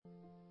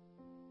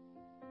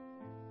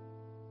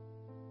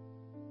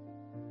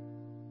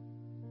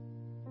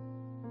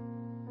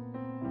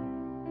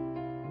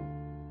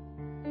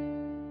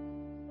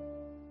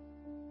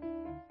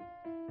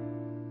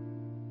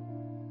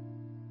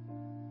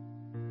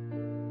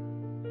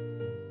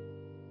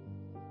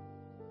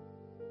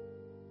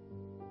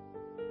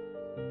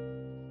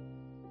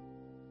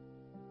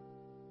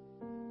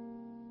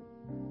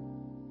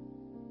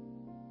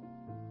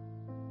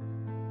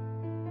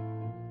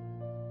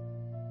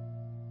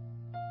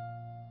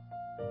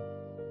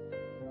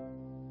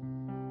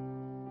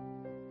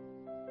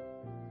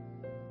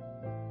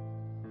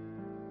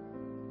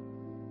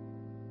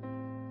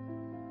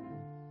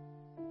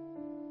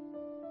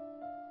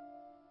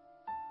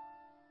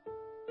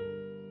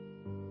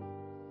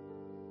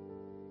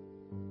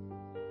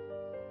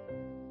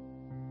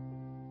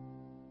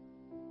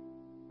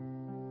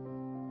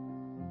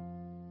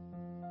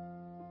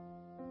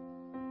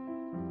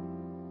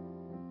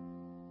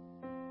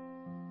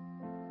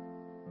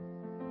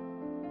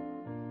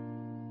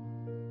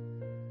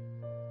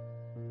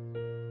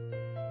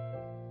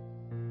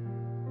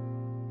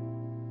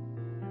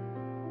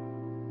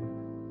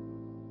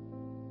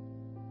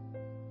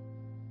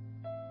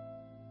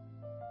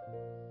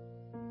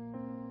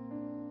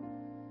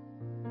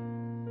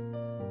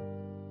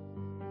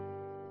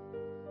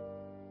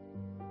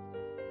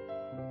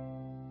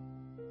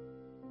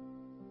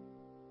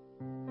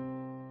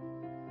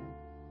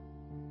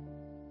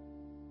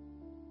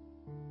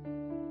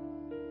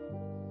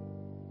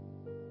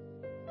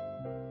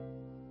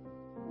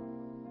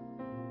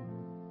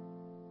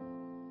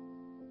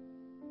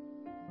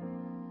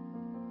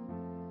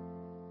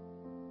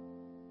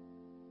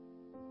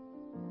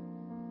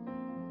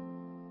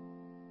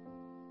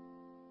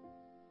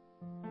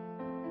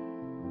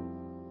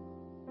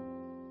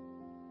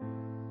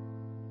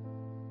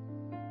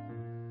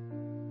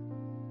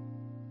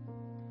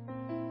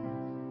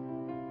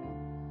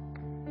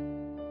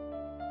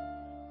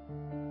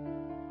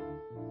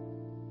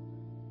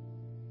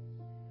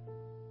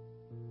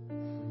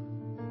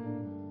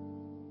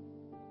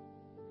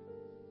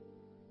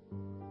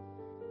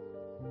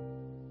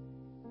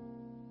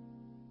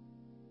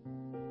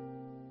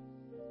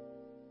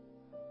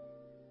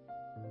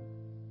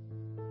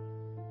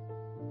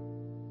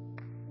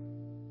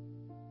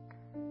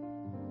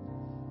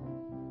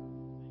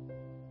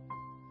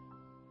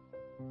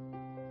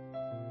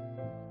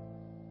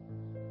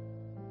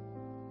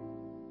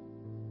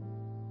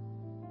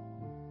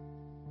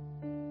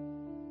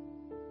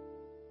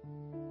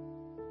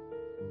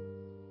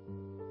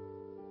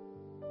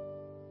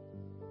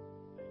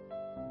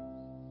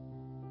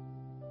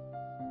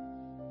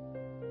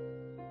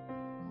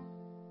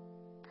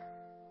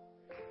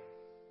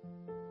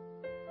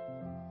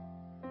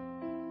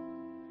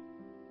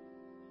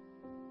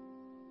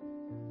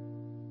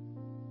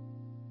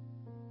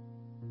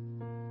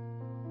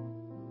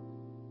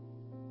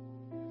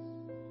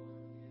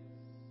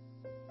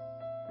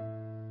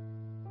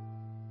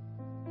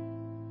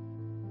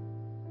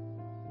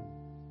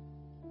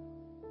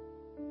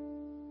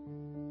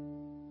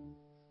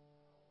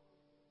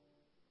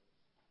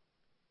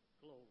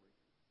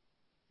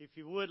If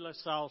you would,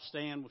 let's all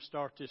stand. We'll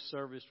start this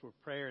service with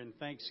prayer and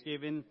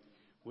thanksgiving.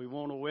 We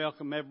want to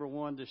welcome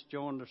everyone that's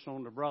joined us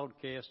on the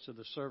broadcast to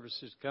the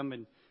services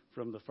coming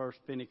from the First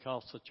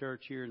Pentecostal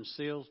Church here in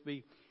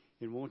Silsbee,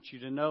 and want you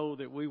to know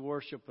that we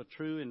worship a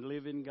true and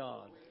living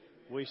God.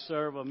 We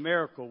serve a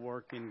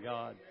miracle-working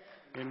God,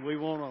 and we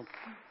want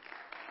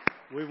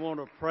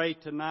to pray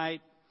tonight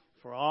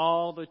for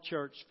all the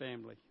church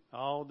family,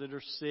 all that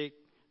are sick,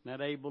 not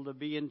able to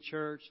be in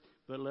church.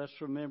 But let's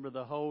remember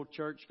the whole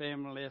church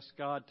family. Ask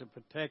God to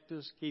protect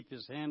us, keep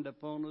His hand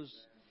upon us.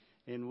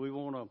 And we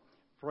want to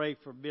pray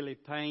for Billy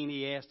Payne.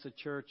 He asked the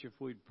church if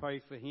we'd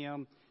pray for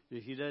him.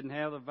 If he doesn't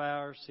have the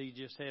virus, he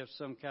just has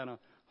some kind of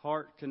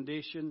heart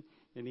condition.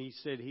 And he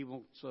said he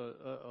wants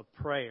a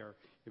prayer.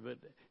 But,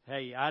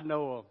 hey, I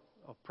know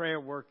a prayer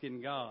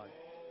working God.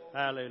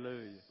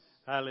 Hallelujah.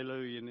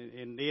 Hallelujah.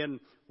 And then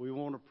we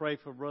want to pray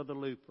for Brother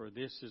Looper.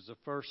 This is the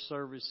first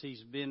service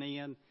he's been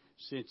in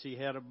since he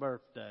had a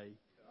birthday.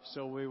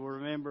 So we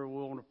remember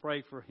we want to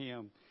pray for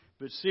him.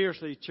 But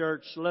seriously,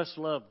 church, let's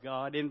love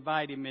God.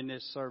 Invite Him in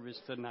this service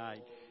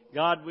tonight.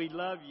 God, we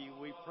love You.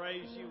 We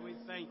praise You. We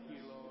thank You,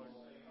 Lord.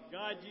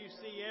 God, You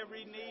see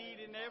every need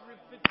and every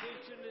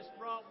petition that's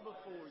brought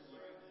before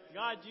You.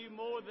 God, You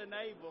more than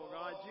able.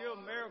 God, You're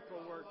a miracle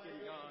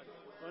working God.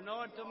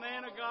 Anoint the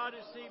man of God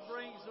as he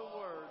brings the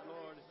word,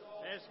 Lord.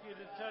 Ask You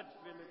to touch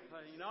Billy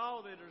Payne,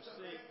 all that are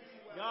sick.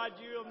 God,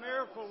 You're a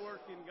miracle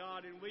working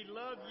God, and we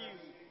love You.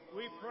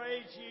 We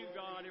praise You,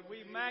 God, and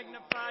we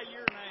magnify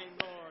Your name,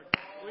 Lord.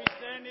 We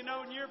standing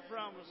on Your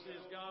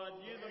promises, God.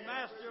 You're the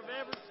master of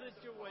every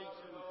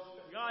situation.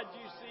 God,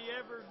 You see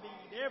every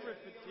need, every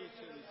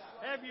petition.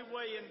 Have Your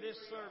way in this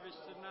service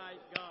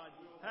tonight, God.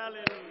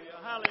 Hallelujah,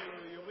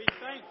 hallelujah. We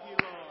thank You,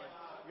 Lord.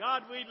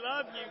 God, we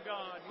love You,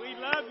 God. We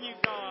love You,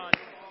 God.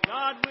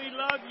 God, we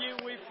love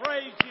You. We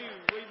praise You.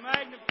 We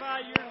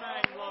magnify Your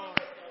name, Lord.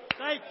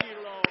 Thank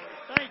You, Lord.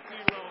 Thank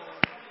You, Lord.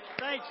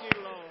 Thank You,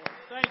 Lord.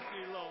 Thank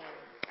You, Lord.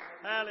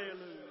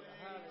 Hallelujah.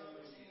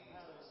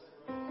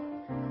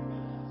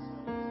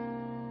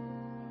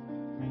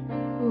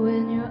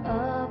 When you're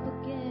up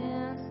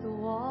against the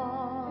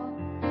wall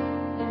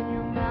and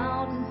your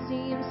mountain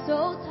seems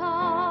so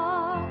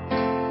tall,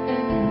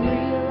 and you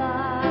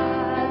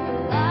realize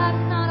that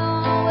life's not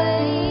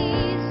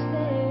always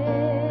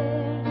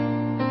fair,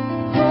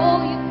 oh,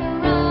 you can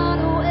run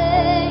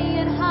away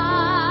and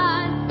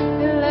hide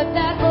and let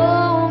that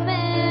old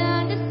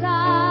man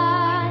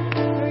decide,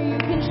 or you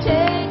can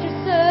change your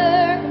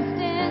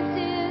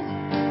circumstances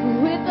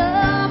with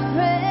a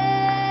prayer.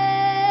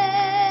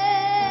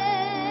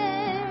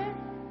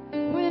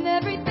 When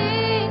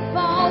everything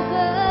falls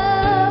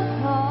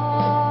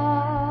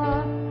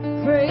apart,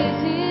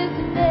 praise His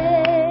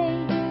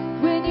name.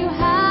 When you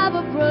have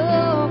a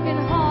broken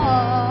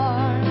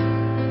heart,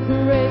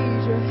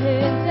 raise your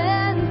hands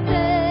and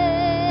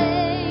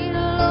say,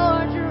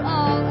 Lord, You're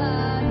all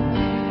I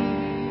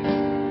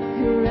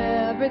need. You're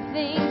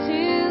everything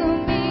to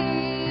me,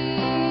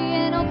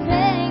 and I'll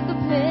take the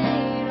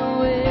pain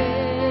away.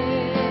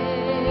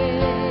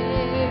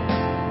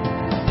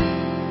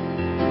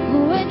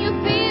 When you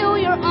feel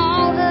you're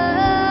all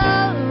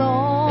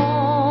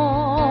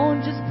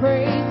alone, just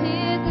praise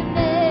His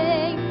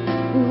name.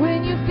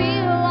 When you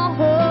feel all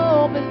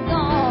hope is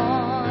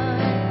gone,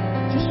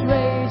 just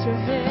raise your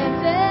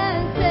hands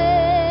and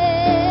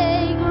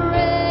say,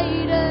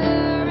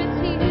 greater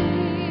is He,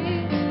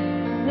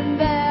 and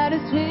that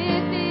is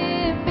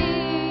within me,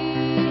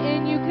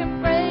 and you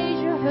can praise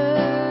your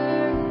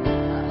hurt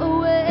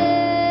away.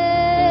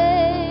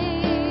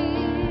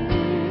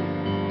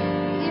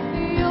 If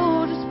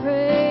you'll just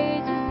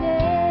praise His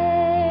name.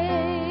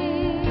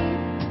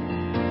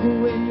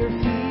 When you're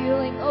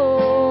feeling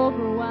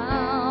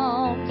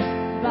overwhelmed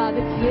by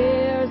the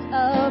cares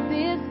of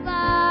this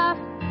life,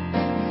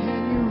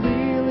 and you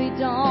really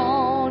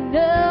don't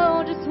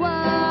know just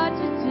what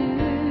to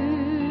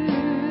do,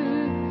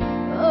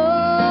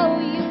 oh,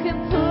 you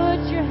can put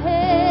your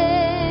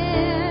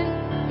hand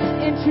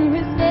into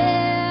His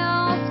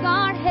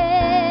nail-scarred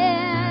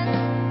hands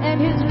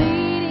and His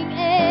leading,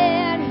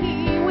 and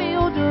He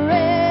will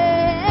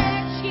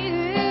direct you.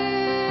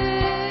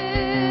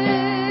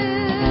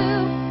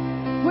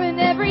 When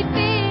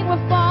everything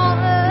will fall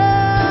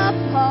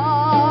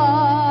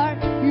apart,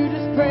 you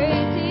just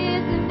praise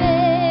His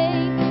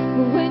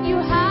name. When you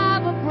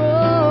have a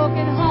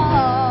broken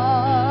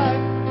heart,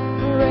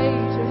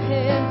 raise your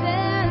hands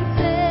and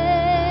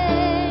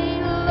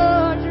say,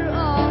 Lord, You're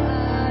all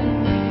I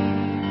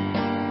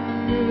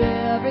need. You're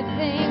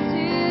everything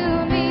to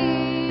me,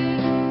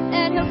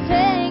 and He'll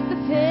take the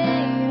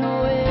pain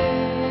away.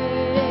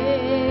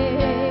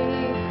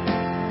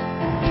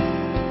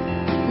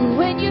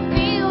 When you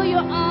feel you're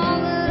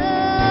all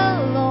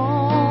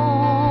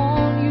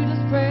alone, you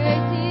just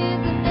praise His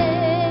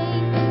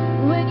name.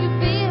 When you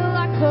feel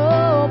like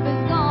hope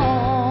is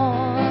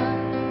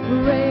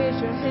gone,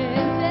 raise your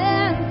hands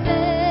and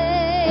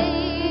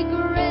say,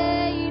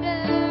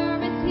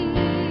 greater is He,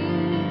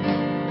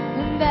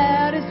 and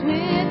that is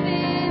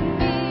within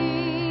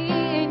me,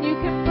 and you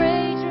can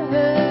praise your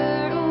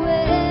hurt away.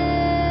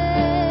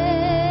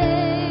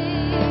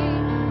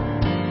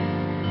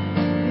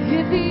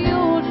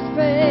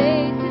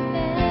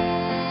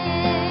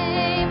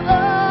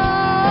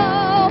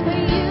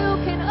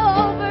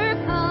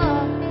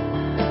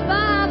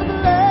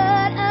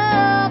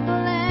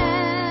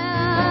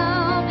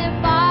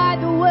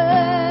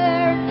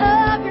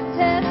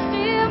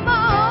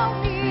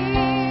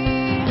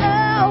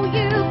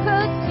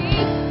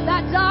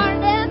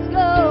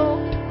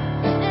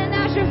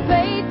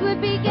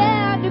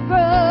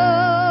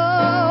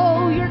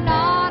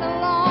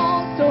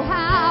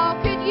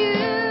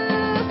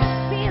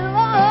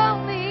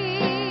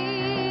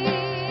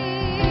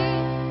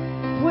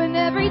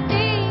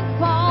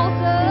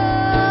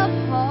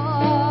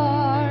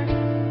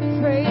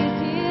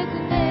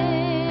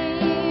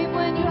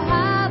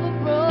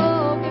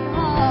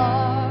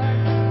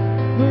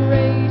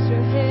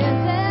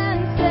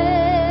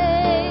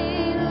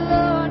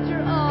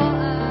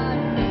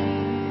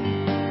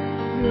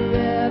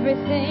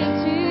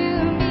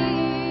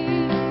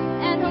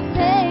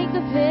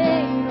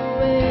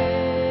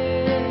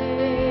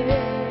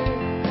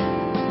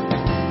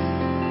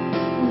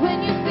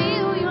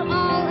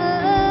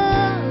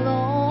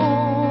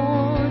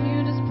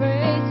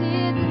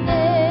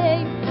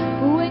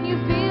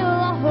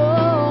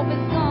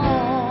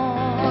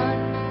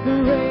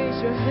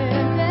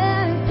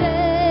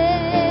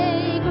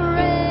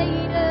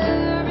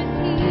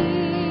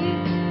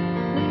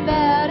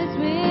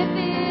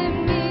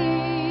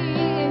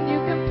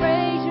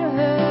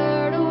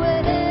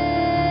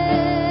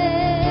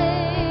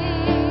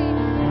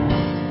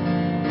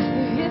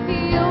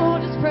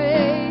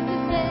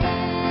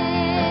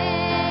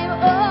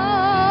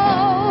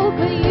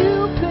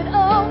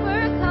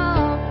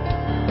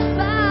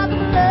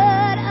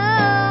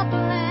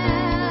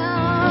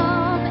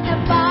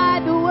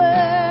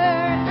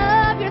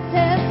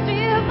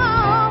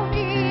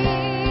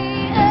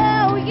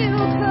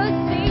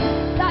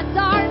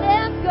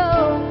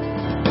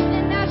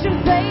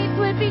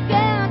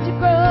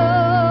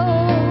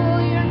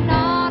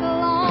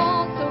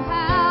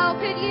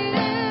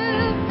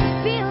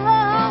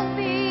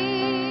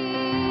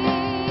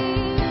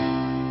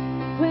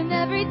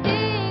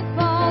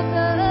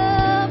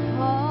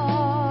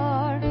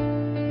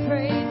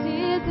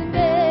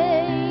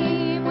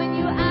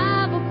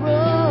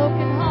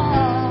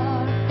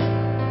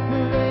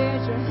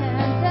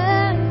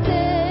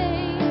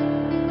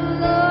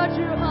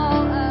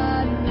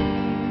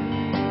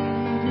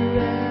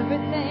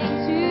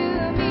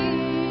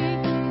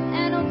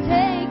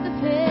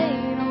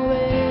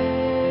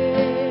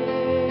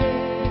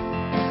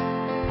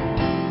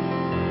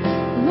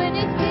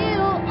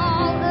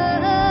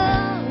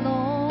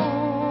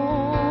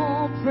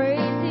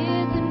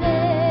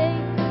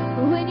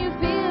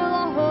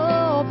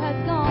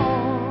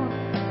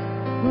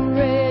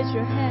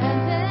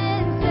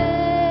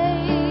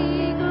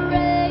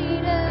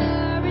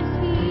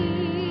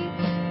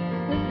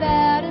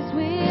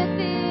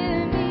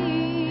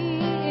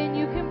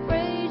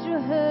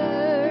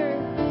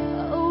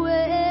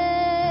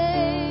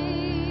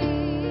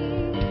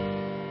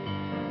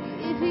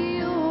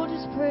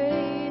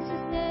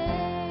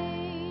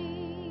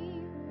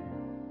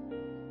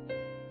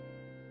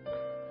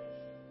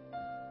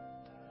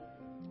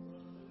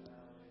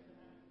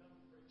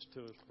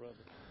 to us, brother.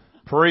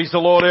 Praise the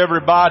Lord,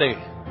 everybody.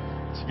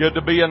 It's good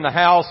to be in the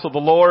house of the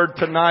Lord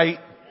tonight.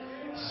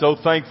 So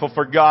thankful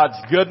for God's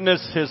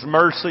goodness, His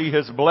mercy,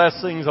 His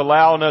blessings,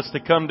 allowing us to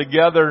come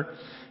together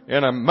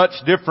in a much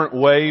different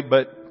way,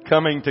 but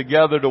coming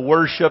together to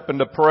worship and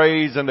to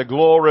praise and to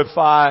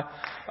glorify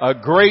a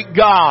great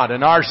God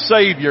and our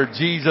Savior,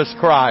 Jesus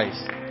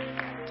Christ.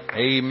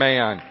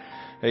 Amen.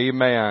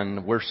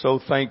 Amen. We're so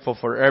thankful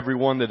for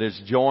everyone that has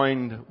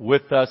joined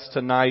with us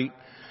tonight.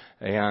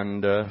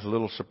 And a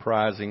little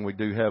surprising, we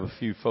do have a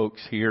few folks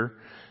here.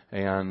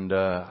 And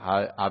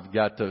I've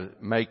got to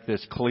make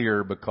this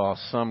clear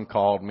because some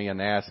called me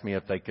and asked me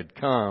if they could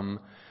come,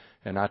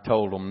 and I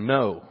told them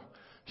no.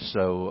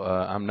 So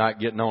I'm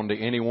not getting on to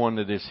anyone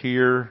that is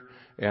here,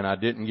 and I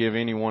didn't give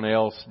anyone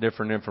else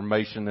different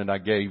information than I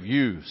gave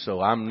you.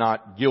 So I'm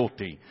not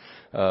guilty.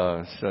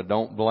 So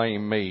don't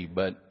blame me.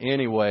 But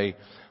anyway,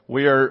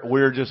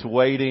 we're just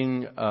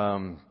waiting.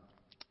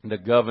 The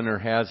governor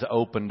has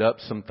opened up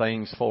some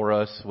things for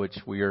us, which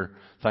we are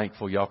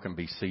thankful. Y'all can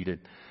be seated.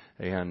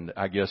 And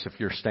I guess if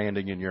you're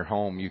standing in your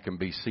home, you can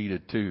be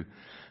seated too.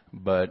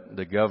 But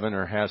the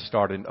governor has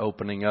started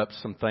opening up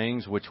some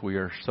things, which we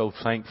are so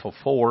thankful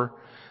for,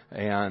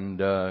 and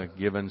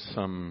given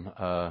some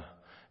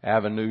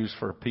avenues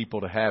for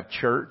people to have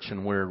church,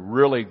 and we're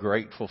really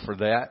grateful for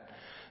that.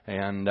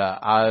 And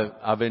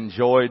I've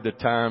enjoyed the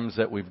times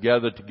that we've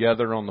gathered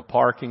together on the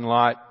parking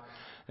lot.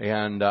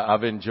 And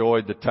I've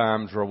enjoyed the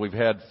times where we've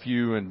had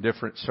few and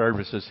different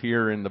services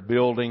here in the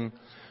building.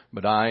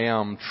 But I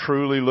am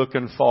truly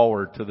looking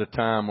forward to the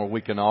time where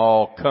we can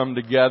all come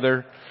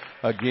together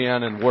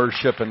again and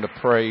worship and to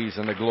praise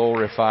and to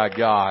glorify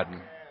God.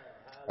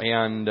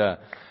 And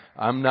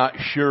I'm not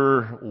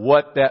sure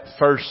what that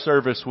first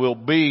service will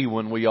be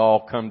when we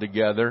all come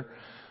together,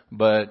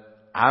 but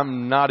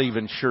I'm not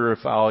even sure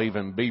if I'll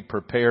even be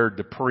prepared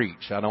to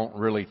preach. I don't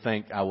really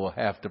think I will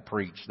have to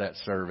preach that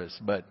service.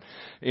 But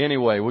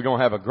anyway, we're going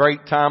to have a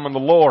great time in the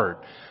Lord.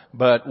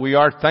 But we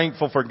are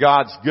thankful for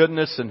God's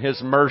goodness and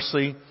His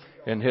mercy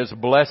and His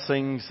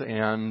blessings.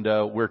 And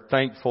we're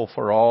thankful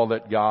for all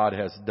that God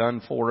has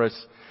done for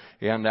us.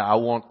 And I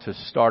want to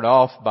start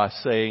off by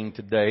saying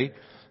today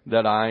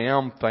that I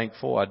am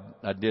thankful.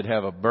 I did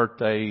have a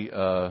birthday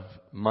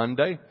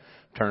Monday.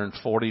 Turned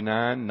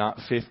 49, not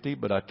 50,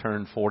 but I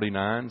turned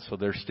 49. So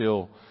there's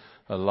still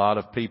a lot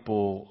of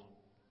people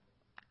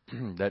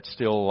that's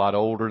still a lot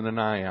older than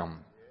I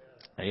am.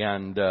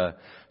 And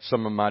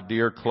some of my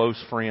dear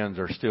close friends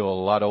are still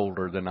a lot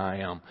older than I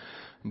am.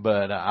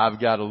 But I've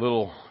got a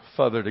little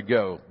further to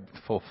go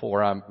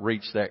before I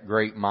reach that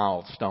great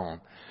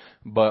milestone.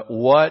 But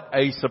what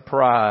a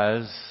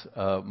surprise!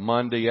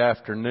 Monday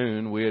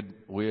afternoon,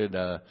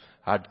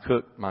 I'd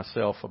cooked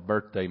myself a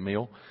birthday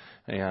meal,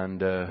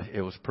 and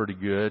it was pretty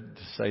good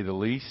to say the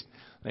least.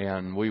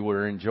 And we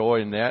were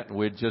enjoying that.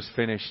 We'd just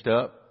finished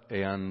up,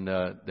 and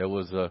there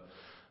was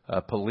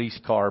a police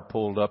car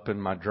pulled up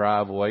in my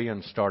driveway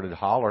and started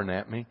hollering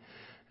at me.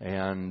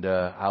 And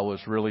I was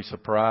really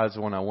surprised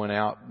when I went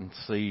out and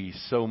see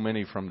so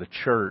many from the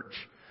church.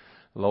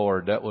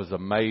 Lord, that was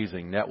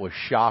amazing. That was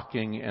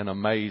shocking and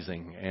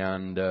amazing.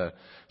 And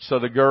so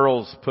the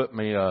girls put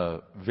me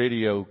a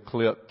video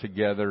clip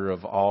together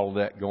of all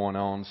that going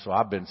on. So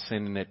I've been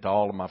sending it to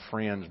all of my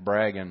friends,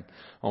 bragging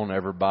on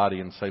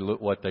everybody and say,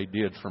 look what they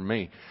did for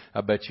me.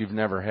 I bet you've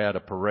never had a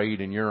parade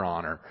in your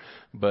honor.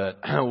 But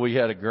we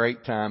had a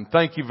great time.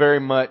 Thank you very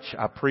much.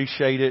 I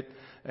appreciate it.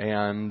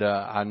 And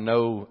I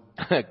know,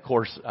 of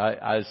course,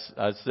 I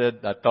said,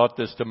 I thought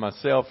this to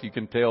myself. You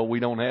can tell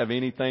we don't have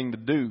anything to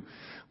do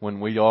when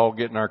we all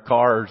get in our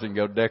cars and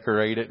go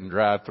decorate it and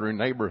drive through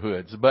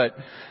neighborhoods. But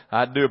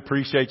I do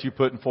appreciate you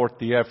putting forth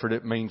the effort.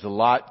 It means a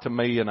lot to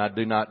me, and I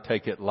do not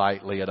take it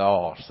lightly at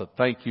all. So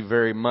thank you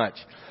very much.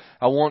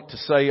 I want to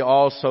say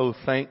also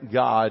thank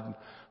God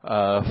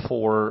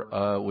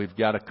for we've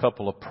got a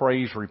couple of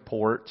praise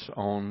reports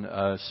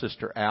on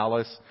Sister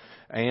Alice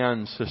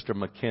and Sister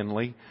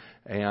McKinley.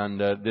 And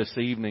this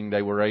evening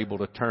they were able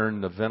to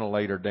turn the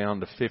ventilator down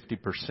to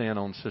 50%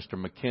 on Sister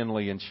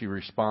McKinley, and she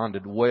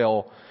responded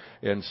well.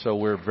 And so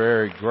we're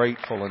very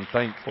grateful and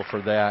thankful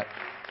for that.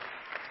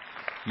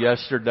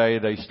 Yesterday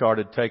they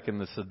started taking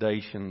the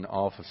sedation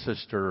off of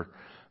Sister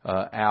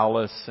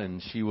Alice,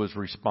 and she was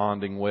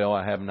responding well.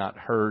 I have not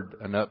heard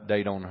an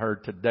update on her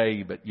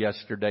today, but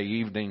yesterday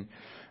evening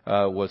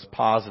was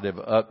positive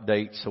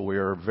update. So we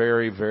are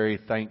very, very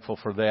thankful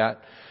for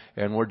that.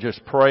 And we're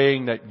just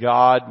praying that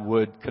God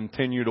would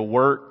continue to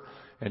work,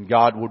 and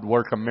God would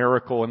work a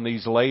miracle in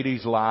these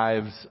ladies'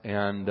 lives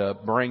and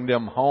bring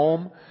them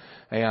home,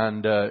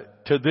 and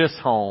to this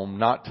home,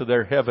 not to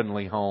their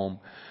heavenly home,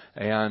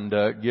 and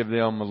give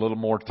them a little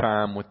more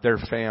time with their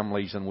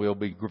families, and we'll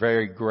be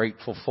very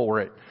grateful for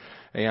it.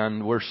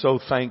 And we're so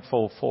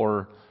thankful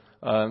for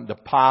the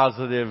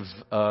positive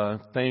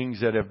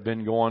things that have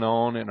been going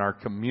on in our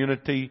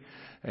community,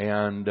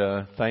 and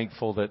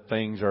thankful that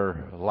things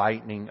are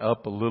lightening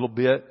up a little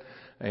bit,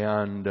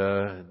 and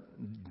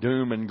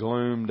doom and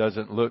gloom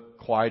doesn't look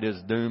quite as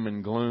doom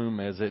and gloom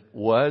as it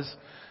was.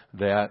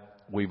 That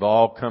we've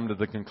all come to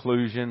the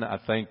conclusion, I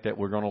think, that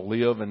we're going to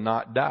live and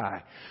not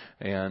die.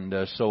 And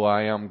so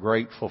I am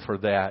grateful for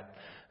that.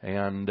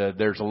 And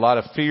there's a lot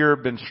of fear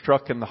been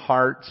struck in the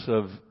hearts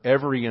of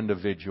every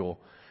individual.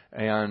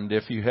 And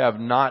if you have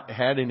not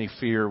had any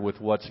fear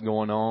with what's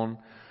going on,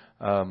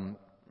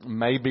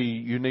 maybe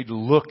you need to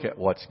look at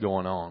what's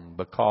going on,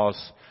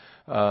 because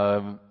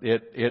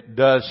it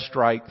does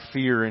strike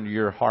fear into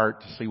your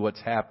heart to see what's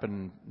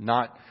happened,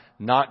 not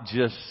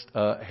just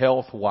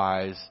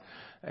health-wise,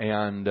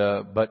 and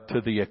but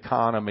to the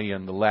economy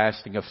and the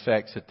lasting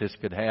effects that this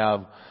could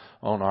have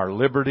on our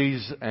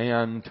liberties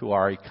and to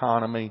our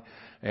economy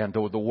and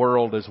to the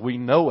world as we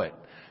know it.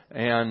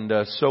 And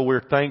so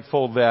we're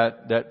thankful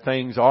that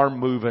things are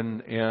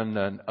moving in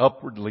an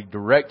upwardly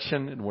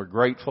direction, and we're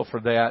grateful for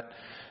that,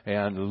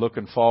 and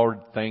looking forward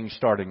to things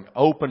starting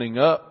opening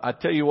up. I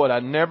tell you what, I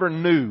never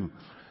knew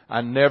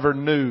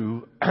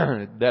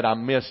that I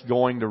missed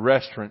going to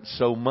restaurants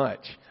so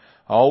much.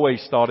 I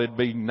always thought it'd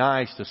be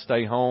nice to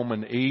stay home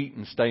and eat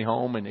and stay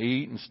home and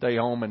eat and stay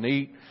home and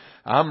eat.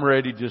 I'm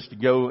ready just to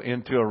go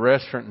into a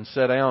restaurant and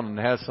sit down and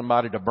have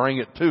somebody to bring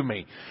it to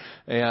me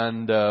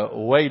and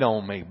wait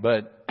on me.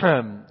 But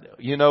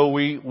you know,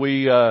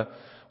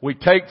 we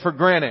take for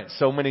granted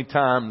so many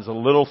times the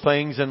little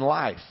things in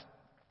life.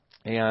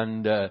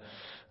 And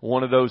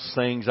one of those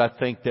things I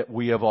think that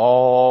we have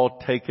all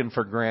taken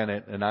for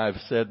granted, and I've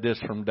said this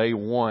from day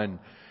one,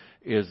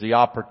 is the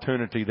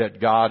opportunity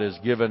that God has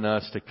given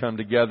us to come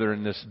together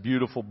in this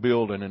beautiful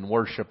building and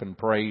worship and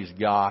praise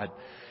God.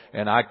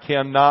 And I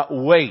cannot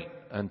wait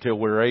until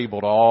we're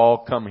able to all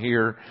come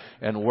here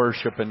and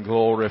worship and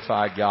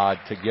glorify God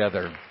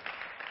together.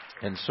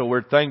 And so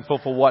we're thankful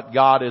for what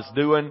God is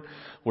doing.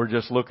 We're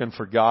just looking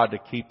for God to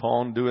keep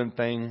on doing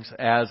things.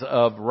 As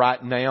of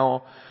right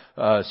now,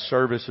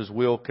 services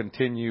will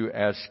continue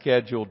as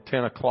scheduled,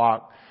 10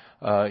 o'clock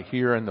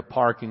here in the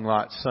parking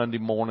lot Sunday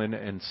morning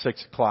and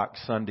 6 o'clock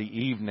Sunday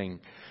evening.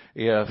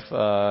 If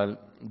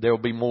there'll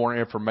be more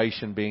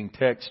information being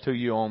texted to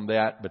you on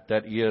that, but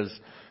that is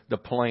the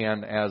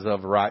plan as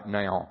of right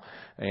now.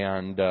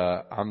 And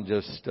I'm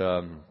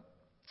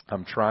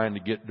trying to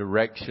get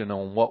direction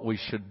on what we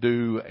should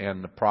do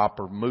and the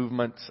proper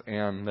movements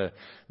and the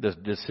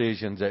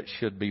decisions that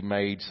should be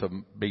made. So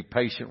be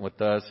patient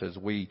with us as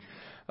we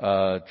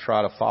try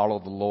to follow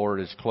the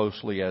Lord as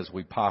closely as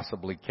we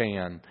possibly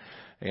can.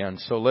 And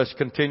so let's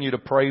continue to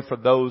pray for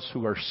those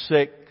who are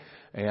sick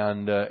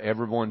And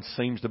everyone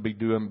seems to be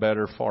doing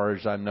better as far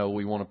as I know.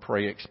 We want to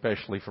pray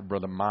especially for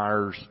Brother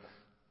Myers.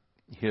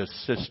 His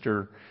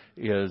sister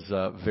is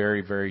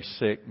very, very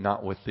sick,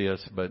 not with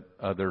this, but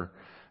other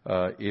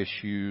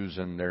issues,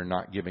 and they're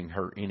not giving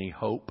her any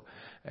hope.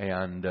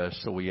 And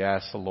so we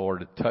ask the Lord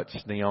to touch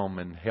them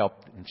and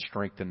help and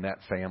strengthen that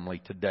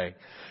family today.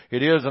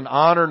 It is an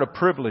honor and a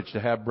privilege to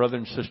have Brother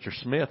and Sister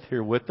Smith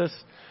here with us.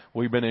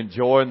 We've been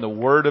enjoying the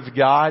Word of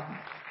God,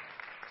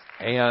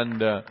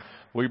 and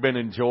we've been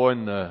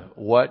enjoying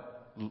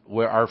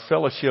where our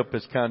fellowship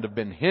has kind of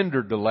been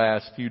hindered the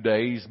last few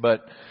days,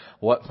 but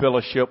what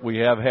fellowship we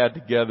have had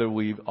together,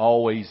 we've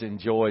always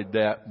enjoyed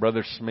that.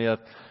 Brother Smith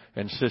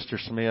and Sister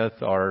Smith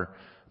are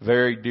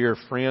very dear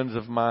friends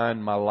of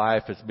mine. My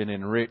life has been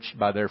enriched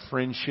by their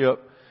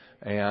friendship.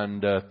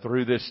 And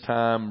through this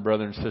time,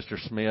 Brother and Sister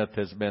Smith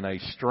has been a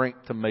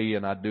strength to me,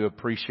 and I do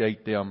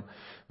appreciate them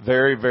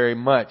very, very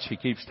much. He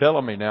keeps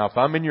telling me now, if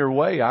I'm in your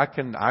way, I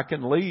can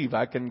leave,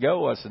 I can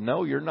go. I said,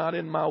 no, you're not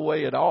in my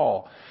way at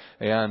all.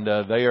 And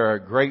they are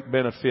a great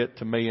benefit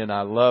to me, and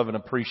I love and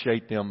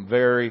appreciate them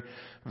very,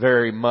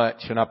 very much.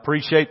 And I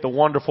appreciate the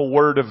wonderful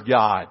Word of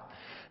God.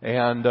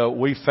 And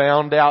we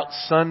found out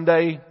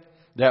Sunday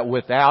that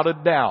without a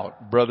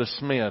doubt, Brother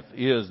Smith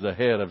is the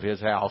head of his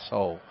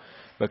household,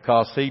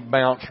 because he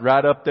bounced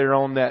right up there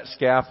on that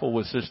scaffold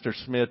with Sister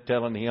Smith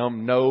telling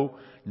him, no,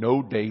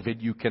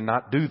 David, you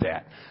cannot do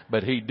that.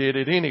 But he did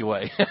it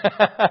anyway.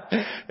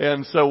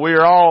 And so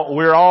we're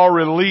all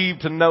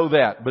relieved to know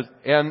that.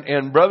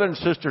 And Brother and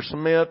Sister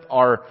Smith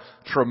are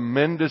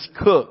tremendous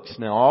cooks.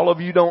 Now, all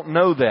of you don't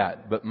know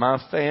that, but my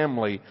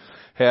family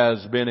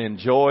has been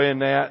enjoying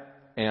that.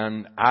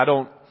 And I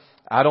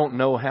don't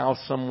know how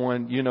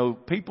someone,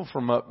 people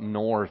from up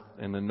north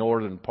in the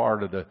northern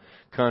part of the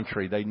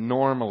country, they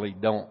normally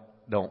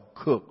don't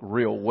cook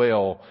real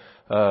well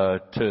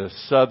to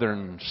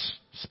southern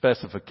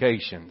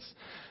specifications.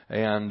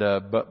 And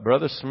but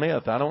Brother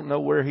Smith, I don't know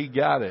where he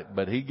got it,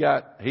 but he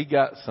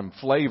got some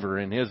flavor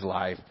in his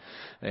life,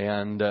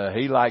 and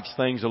he likes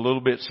things a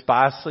little bit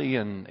spicy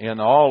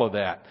and all of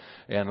that.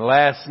 And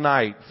last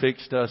night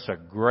fixed us a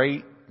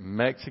great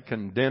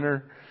Mexican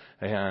dinner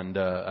and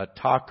a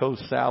taco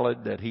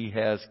salad that he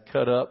has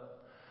cut up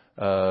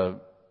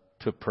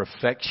to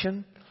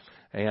perfection.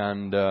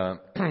 And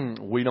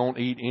we don't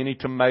eat any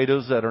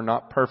tomatoes that are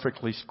not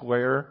perfectly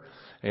square.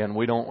 And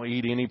we don't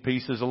eat any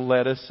pieces of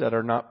lettuce that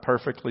are not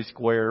perfectly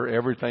square.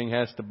 Everything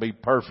has to be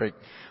perfect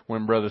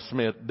when Brother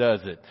Smith does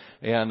it.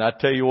 And I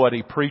tell you what,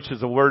 he preaches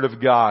the Word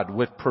of God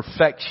with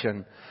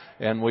perfection.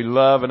 And we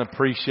love and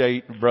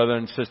appreciate Brother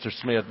and Sister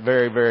Smith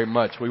very, very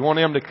much. We want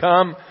him to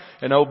come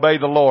and obey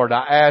the Lord.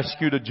 I ask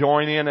you to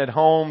join in at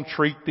home.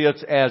 Treat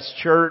this as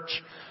church.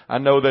 I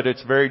know that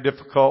it's very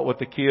difficult with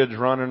the kids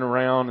running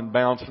around and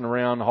bouncing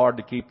around. Hard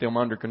to keep them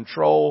under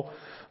control.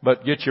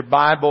 But get your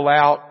Bible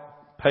out.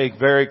 Pay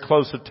very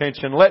close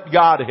attention. Let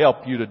God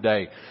help you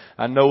today.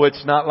 I know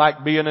it's not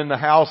like being in the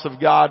house of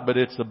God, but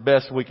it's the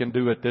best we can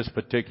do at this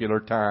particular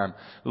time.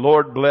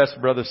 Lord bless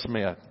Brother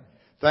Smith.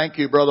 Thank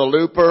you, Brother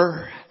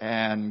Looper,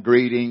 and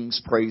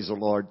greetings, praise the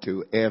Lord,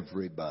 to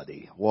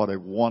everybody. What a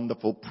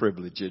wonderful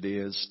privilege it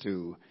is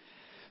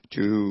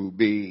to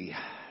be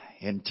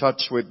in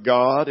touch with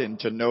God and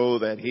to know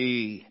that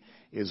He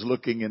is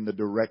looking in the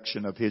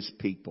direction of His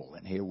people.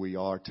 And here we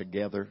are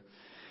together,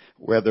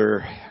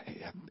 whether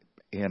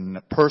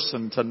in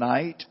person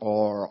tonight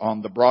or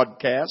on the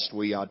broadcast,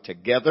 we are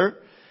together.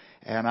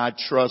 And I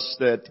trust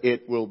that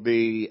it will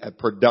be a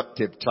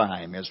productive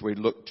time as we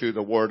look to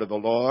the Word of the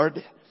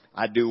Lord.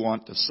 I do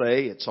want to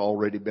say it's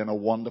already been a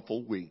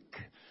wonderful week,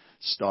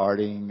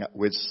 starting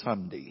with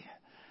Sunday.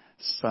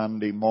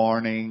 Sunday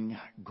morning,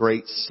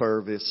 great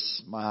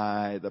service.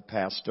 The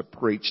pastor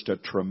preached a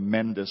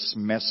tremendous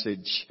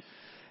message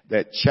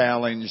that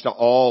challenged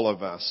all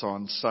of us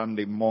on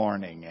Sunday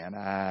morning. And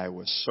I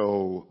was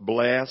so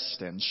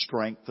blessed and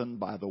strengthened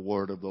by the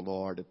Word of the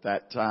Lord at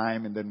that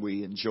time. And then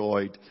we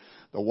enjoyed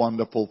the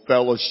wonderful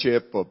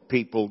fellowship of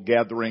people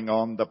gathering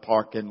on the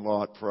parking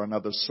lot for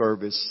another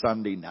service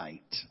Sunday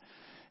night.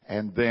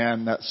 And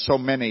then so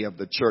many of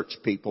the church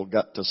people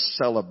got to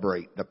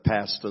celebrate the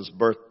pastor's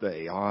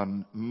birthday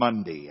on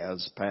Monday,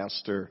 as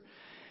Pastor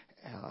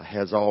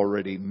has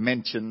already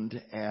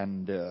mentioned,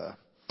 and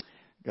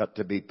got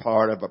to be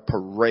part of a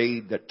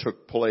parade that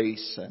took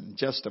place, and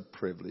just a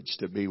privilege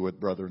to be with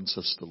Brother and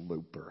Sister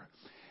Looper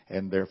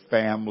and their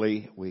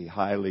family. We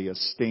highly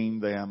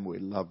esteem them. We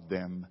love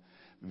them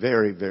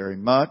very, very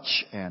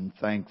much, and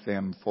thank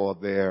them for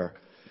their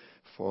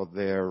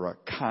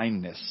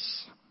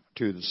kindness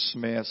to the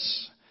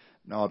Smiths,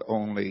 not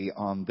only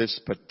on this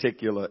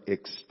particular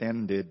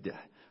extended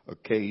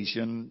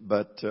occasion,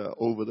 but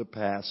over the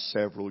past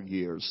several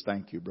years.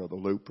 Thank you, Brother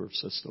Looper,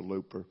 Sister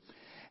Looper.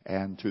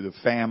 And to the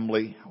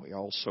family, we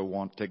also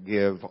want to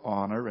give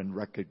honor and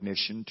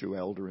recognition to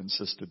Elder and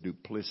Sister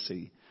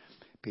Duplessis,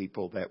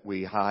 people that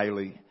we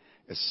highly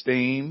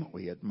esteem.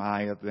 We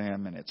admire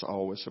them, and it's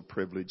always a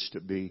privilege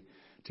to be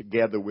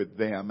together with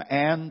them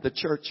and the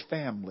church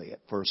family at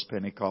First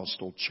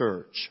Pentecostal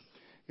Church.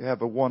 You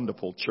have a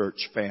wonderful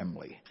church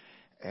family,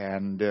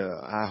 And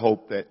I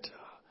hope that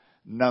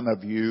none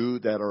of you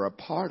that are a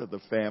part of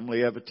the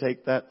family ever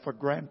take that for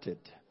granted.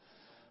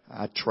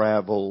 I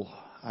travel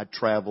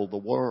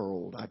the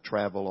world. I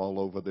travel all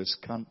over this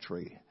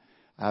country.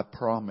 I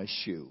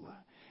promise you,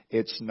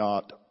 it's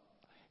not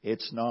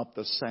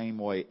the same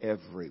way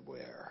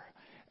everywhere.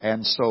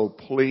 And so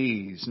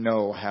please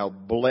know how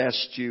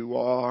blessed you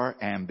are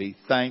and be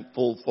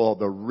thankful for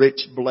the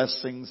rich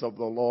blessings of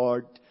the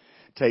Lord.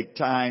 Take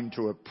time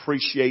to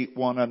appreciate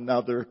one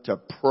another, to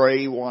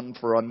pray one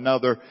for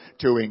another,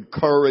 to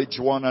encourage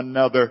one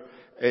another.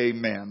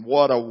 Amen.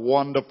 What a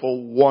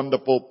wonderful,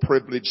 wonderful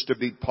privilege to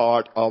be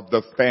part of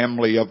the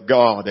family of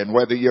God. And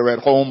whether you're at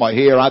home or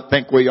here, I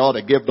think we ought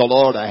to give the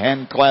Lord a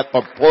hand clap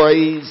of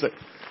praise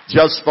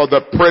just for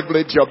the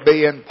privilege of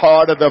being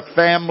part of the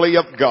family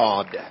of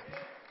God.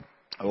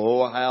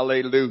 Oh,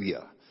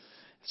 hallelujah.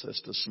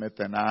 Sister Smith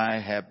and I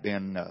have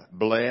been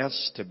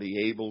blessed to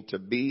be able to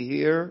be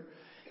here.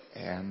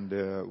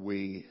 And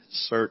we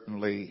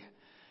certainly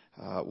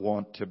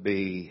want to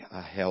be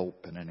a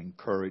help and an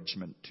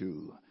encouragement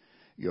to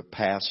your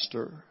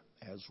pastor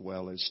as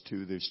well as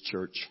to this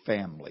church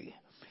family.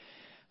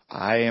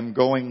 I am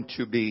going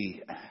to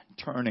be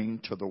turning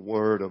to the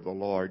word of the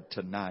Lord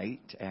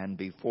tonight. And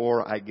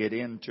before I get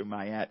into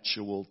my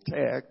actual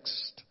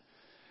text,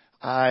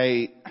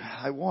 I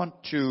want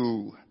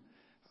to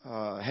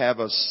have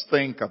us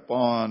think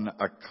upon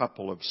a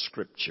couple of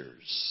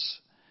scriptures.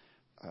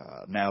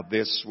 Now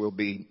this will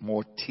be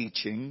more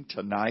teaching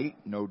tonight,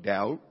 no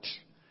doubt,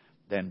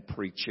 than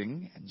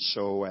preaching. And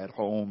so at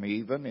home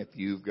even, if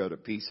you've got a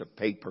piece of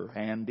paper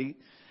handy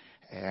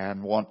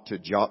and want to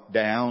jot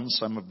down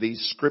some of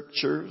these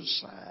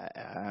scriptures,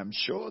 I'm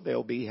sure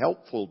they'll be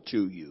helpful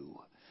to you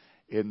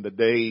in the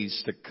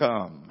days to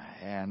come.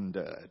 And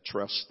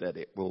trust that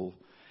it will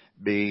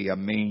be a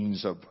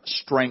means of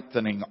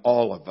strengthening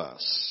all of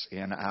us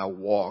in our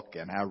walk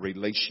and our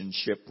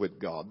relationship with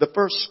God. The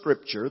first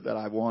scripture that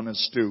I want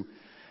us to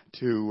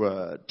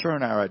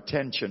turn our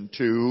attention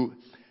to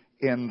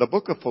in the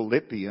book of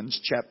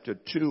Philippians chapter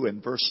 2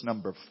 and verse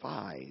number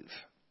 5,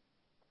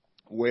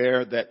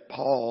 where that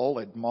Paul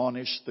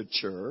admonished the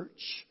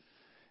church,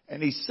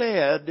 and he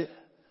said,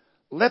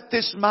 "Let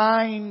this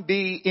mind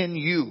be in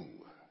you,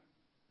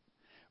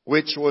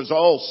 which was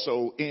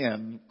also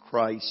in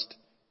Christ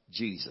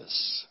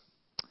Jesus."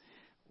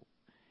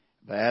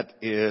 That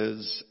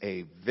is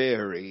a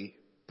very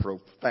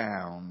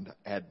profound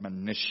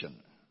admonition.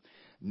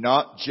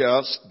 Not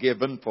just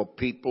given for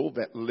people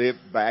that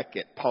lived back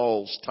at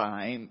Paul's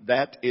time.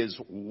 That is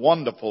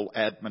wonderful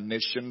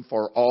admonition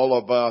for all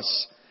of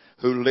us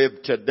who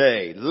live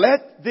today.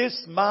 Let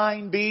this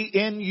mind be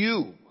in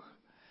you,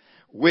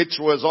 which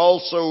was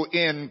also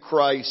in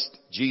Christ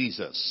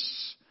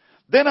Jesus.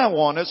 Then I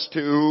want us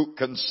to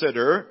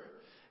consider,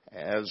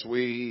 as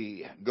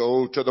we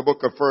go to the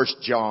book of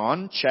 1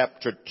 John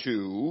chapter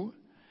 2,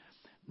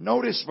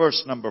 notice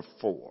verse number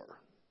 4.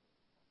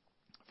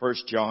 1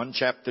 John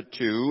chapter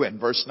 2 and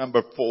verse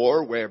number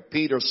 4, where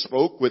Peter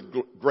spoke with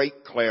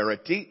great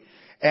clarity.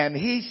 And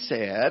he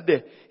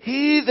said,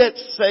 "He that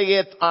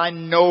saith, I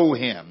know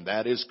him,"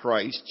 that is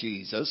Christ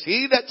Jesus,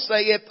 "he that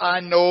saith,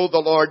 I know the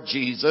Lord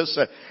Jesus,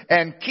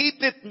 and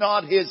keepeth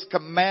not his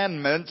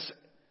commandments,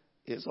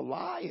 is a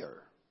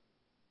liar,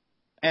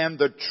 and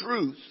the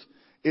truth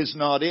is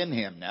not in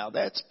him." Now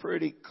that's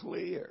pretty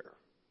clear.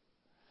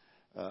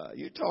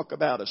 You talk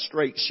about a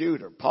straight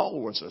shooter. Paul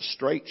was a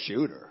straight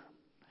shooter.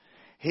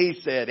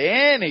 He said,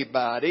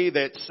 anybody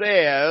that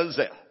says,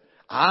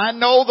 "I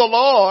know the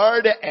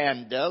Lord,"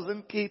 and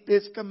doesn't keep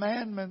his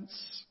commandments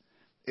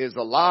is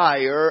a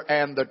liar,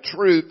 and the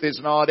truth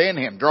is not in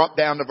him. Drop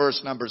down to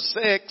verse number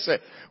 6,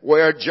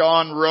 where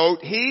John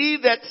wrote, "He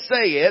that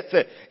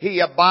saith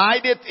he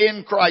abideth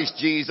in Christ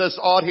Jesus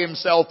ought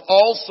himself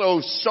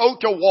also so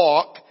to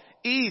walk,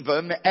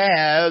 even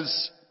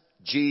as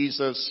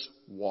Jesus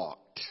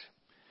walked."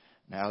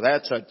 Now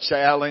that's a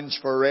challenge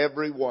for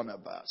every one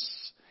of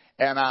us.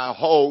 And I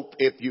hope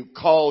if you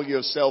call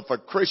yourself a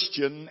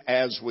Christian,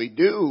 as we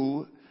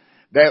do,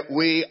 that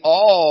we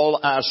all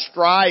are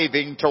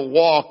striving to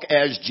walk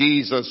as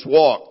Jesus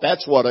walked.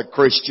 That's what a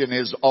Christian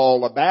is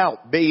all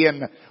about.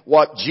 Being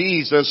what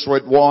Jesus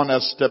would want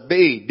us to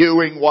be.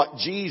 Doing what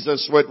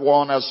Jesus would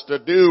want us to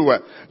do.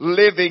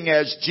 Living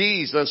as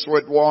Jesus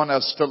would want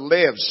us to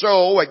live.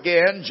 So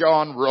again,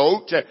 John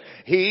wrote,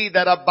 "He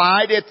that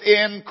abideth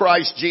in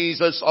Christ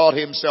Jesus ought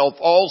himself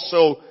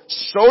also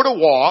so to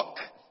walk,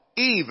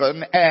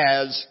 even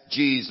as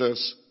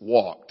Jesus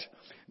walked."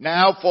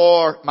 Now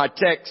for my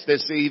text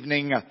this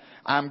evening,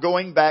 I'm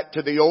going back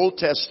to the Old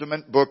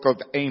Testament book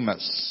of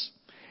Amos.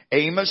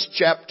 Amos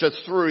chapter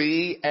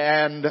 3,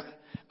 and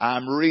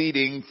I'm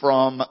reading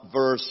from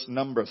verse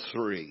number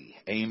 3.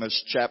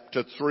 Amos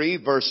chapter 3,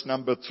 verse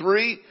number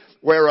 3,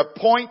 where a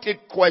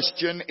pointed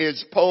question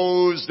is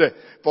posed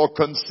for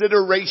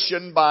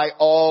consideration by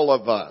all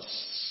of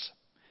us.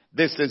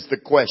 This is the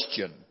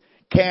question: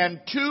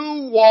 can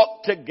two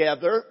walk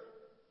together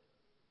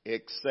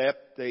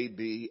except they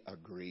be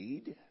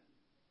agreed?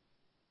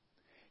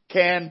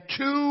 Can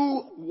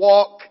two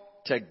walk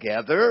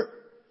together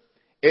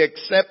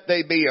except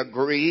they be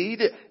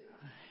agreed.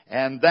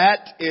 And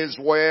that is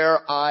where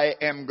I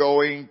am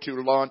going to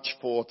launch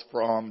forth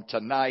from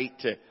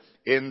tonight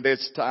in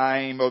this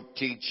time of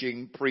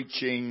teaching,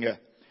 preaching,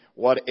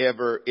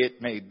 whatever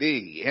it may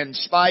be. In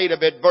spite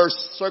of adverse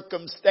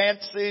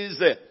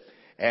circumstances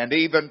and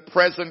even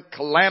present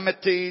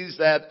calamities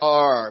that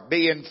are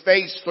being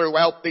faced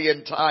throughout the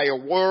entire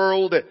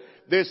world,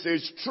 this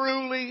is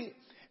truly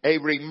a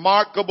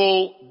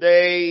remarkable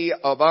day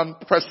of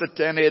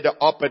unprecedented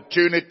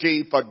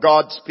opportunity for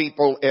God's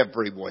people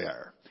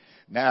everywhere.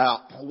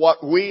 Now,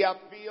 what we are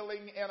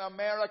feeling in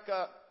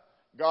America,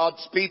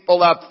 God's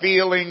people are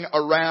feeling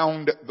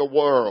around the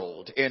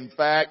world. In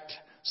fact,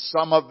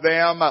 some of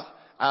them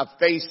are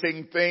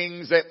facing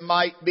things that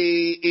might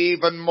be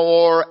even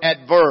more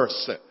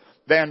adverse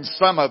than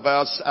some of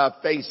us are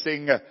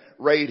facing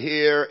right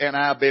here in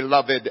our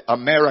beloved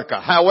America.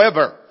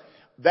 However,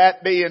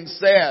 that being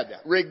said,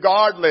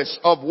 regardless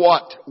of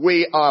what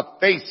we are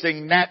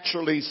facing,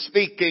 naturally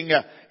speaking,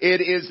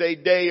 it is a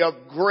day of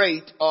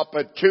great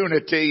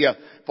opportunity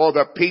for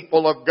the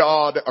people of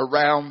God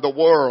around the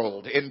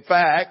world. In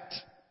fact,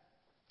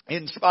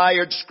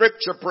 inspired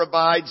scripture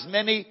provides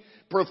many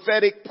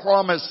prophetic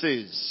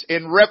promises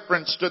in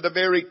reference to the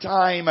very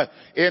time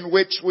in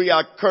which we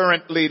are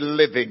currently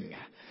living.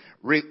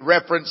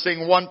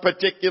 Referencing one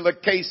particular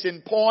case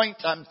in point,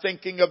 I'm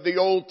thinking of the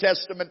Old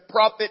Testament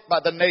prophet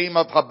by the name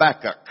of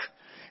Habakkuk.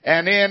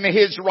 And in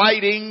his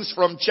writings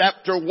from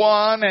chapter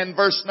 1 and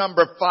verse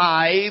number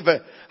 5,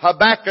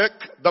 Habakkuk,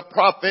 the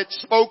prophet,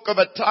 spoke of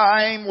a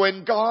time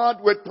when God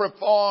would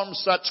perform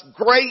such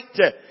great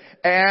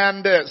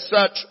and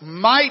such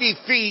mighty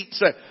feats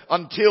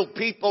until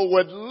people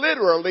would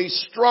literally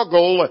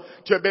struggle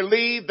to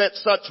believe that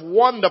such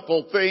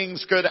wonderful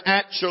things could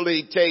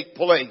actually take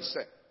place.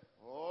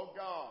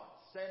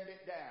 Send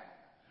it down.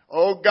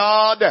 Oh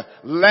God,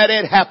 let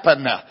it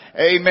happen.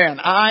 Amen.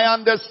 I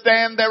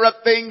understand there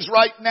are things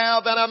right now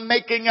that are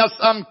making us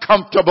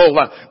uncomfortable,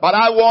 but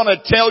I want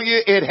to tell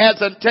you it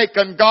hasn't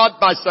taken God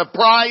by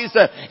surprise.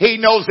 He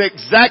knows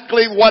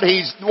exactly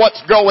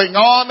what's going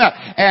on,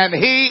 and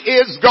He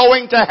is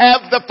going to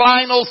have the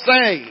final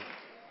say.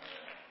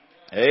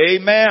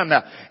 Amen.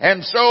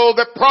 And so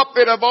the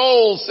prophet of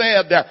old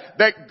said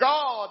that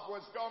God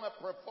was going to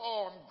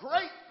perform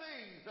great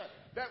things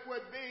that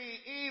would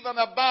be even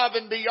above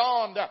and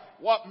beyond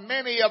what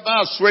many of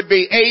us would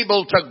be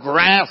able to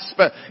grasp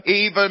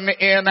even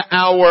in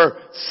our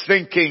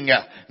thinking.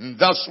 And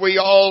thus we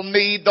all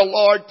need the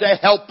Lord to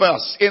help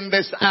us in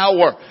this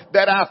hour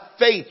that our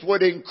faith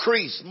would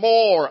increase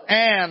more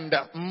and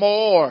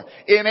more,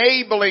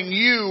 enabling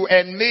you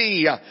and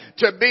me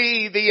to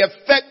be the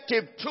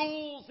effective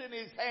tools in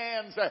His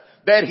hands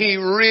that He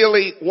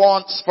really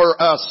wants for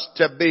us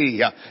to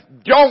be.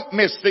 Don't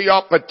miss the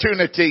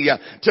opportunity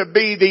to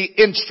be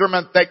the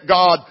instrument that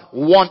God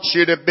wants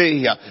you to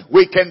be.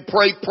 We can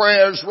pray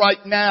prayers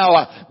right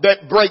now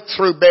that break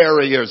through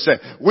barriers.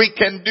 We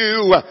can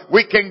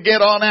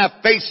get on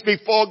our face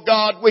before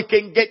God. We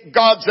can get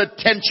God's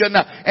attention,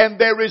 and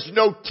there is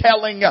no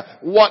telling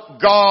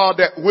what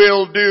God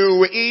will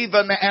do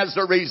even as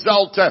a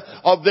result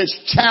of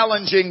this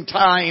challenging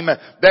time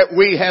that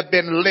we have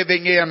been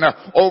living in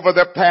over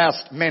the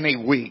past many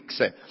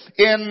weeks.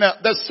 In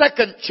the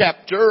second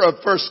chapter of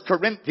 1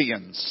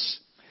 Corinthians,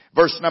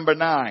 verse number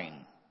 9,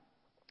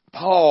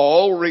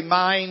 Paul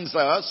reminds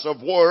us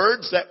of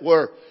words that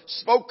were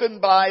spoken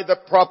by the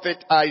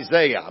prophet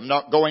Isaiah. I'm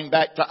not going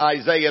back to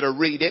Isaiah to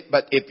read it,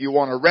 but if you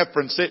want to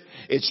reference it,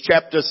 it's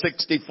chapter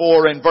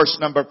 64 and verse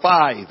number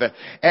 5.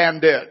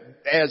 And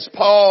as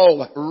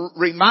Paul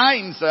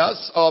reminds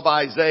us of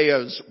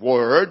Isaiah's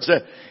words,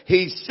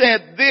 he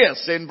said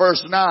this in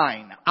verse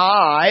 9,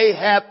 "Eye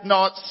hath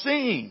not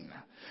seen,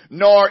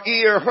 nor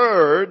ear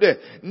heard,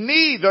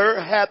 neither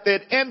hath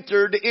it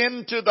entered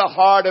into the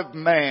heart of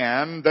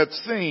man the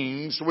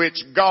things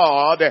which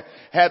God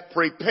hath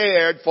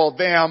prepared for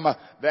them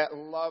that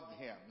love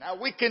Him." Now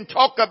we can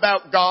talk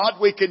about God,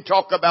 we can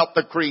talk about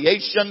the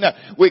creation,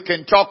 we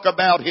can talk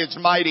about His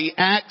mighty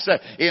acts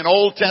in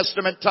Old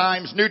Testament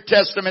times, New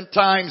Testament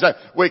times.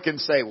 We can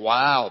say,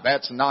 wow,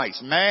 that's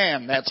nice.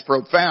 Man, that's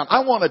profound.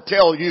 I want to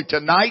tell you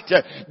tonight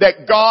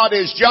that God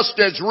is just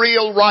as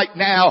real right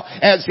now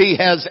as He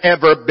has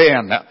ever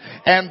been.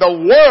 And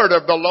the word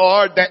of the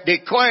Lord that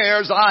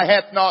declares, "Eye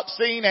hath not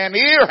seen and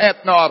ear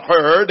hath not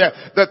heard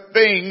the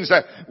things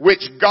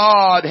which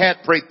God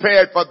hath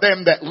prepared for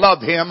them that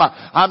love Him."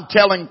 I'm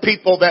telling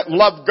people that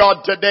love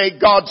God today,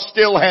 God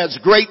still has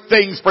great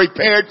things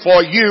prepared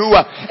for you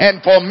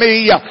and for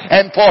me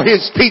and for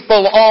His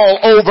people all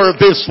over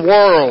this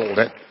world.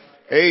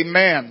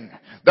 Amen.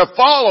 The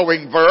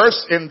following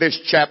verse in this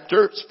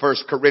chapter, 1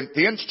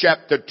 Corinthians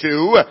chapter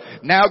 2,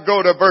 now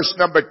go to verse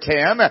number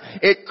 10.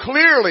 It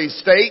clearly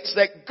states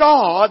that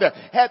God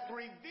hath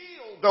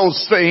revealed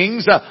those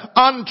things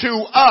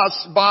unto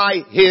us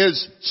by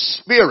His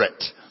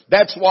Spirit.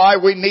 That's why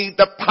we need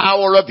the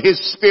power of His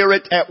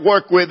Spirit at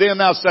work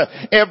within us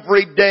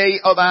every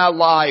day of our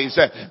lives.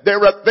 There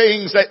are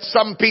things that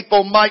some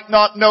people might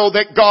not know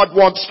that God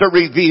wants to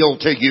reveal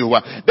to you,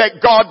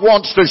 that God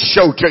wants to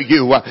show to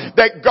you,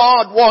 that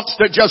God wants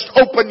to just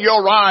open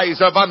your eyes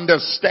of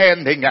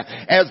understanding.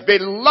 As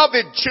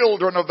beloved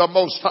children of the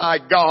Most High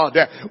God,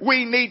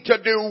 we need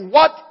to do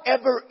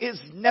whatever is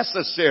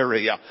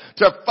necessary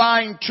to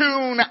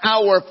fine-tune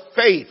our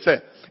faith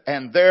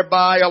and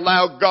thereby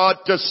allow God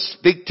to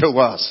speak to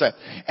us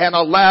and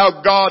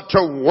allow God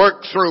to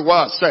work through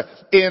us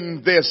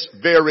in this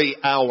very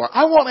hour.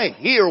 I want to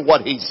hear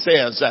what He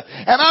says,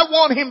 and I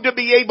want Him to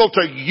be able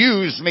to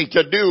use me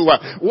to do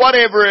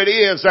whatever it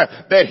is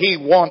that He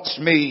wants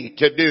me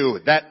to do.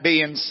 That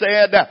being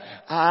said,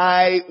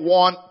 I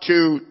want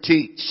to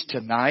teach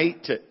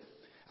tonight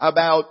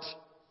about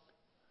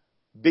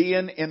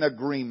being in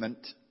agreement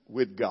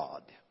with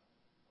God.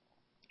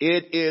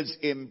 It is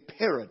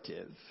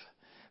imperative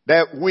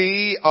that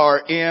we are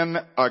in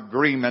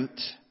agreement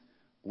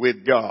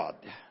with God.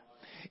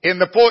 In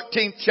the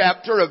 14th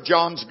chapter of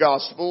John's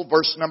Gospel,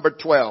 verse number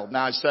 12.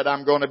 Now I said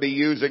I'm going to be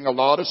using a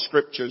lot of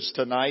scriptures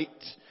tonight.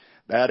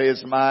 That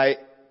is my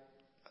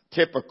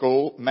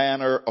typical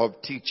manner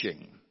of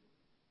teaching.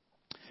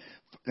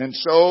 And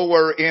so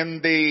we're in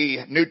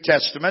the New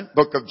Testament,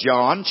 book of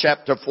John,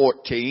 chapter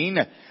 14,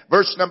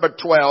 verse number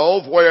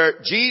 12, where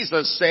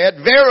Jesus said,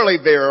 "Verily,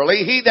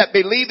 verily, he that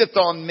believeth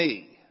on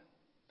me,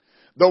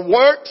 the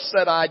works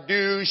that I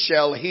do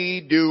shall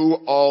he do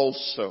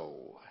also,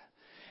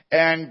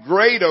 and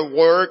greater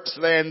works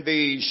than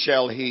these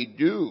shall he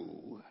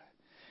do,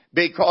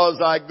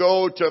 because I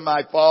go to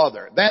my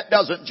Father." That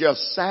doesn't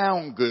just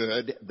sound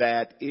good,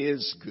 that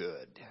is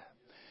good.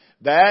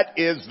 That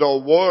is the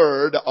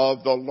word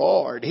of the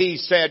Lord. He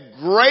said,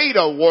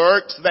 "Greater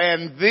works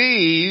than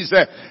these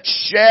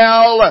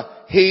shall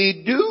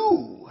he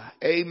do."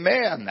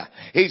 Amen.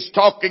 He's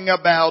talking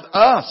about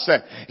us.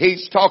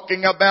 He's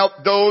talking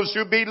about those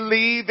who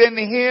believe in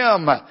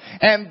Him.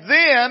 And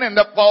then in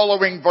the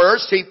following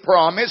verse, He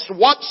promised,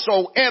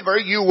 "Whatsoever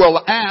you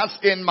will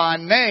ask in my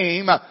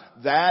name,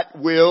 that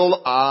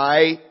will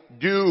I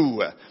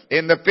do."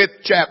 In the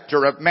 5th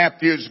chapter of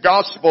Matthew's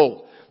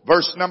Gospel,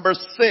 verse number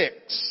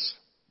 6,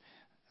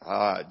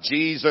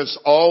 Jesus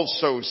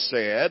also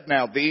said,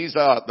 now these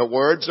are the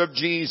words of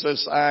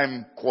Jesus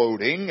I'm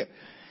quoting,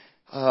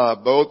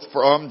 both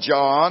from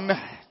John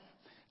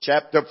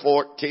chapter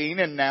 14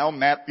 and now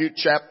Matthew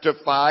chapter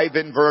 5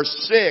 and verse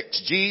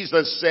 6.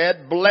 Jesus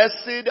said,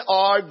 "Blessed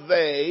are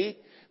they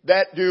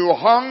that do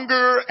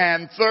hunger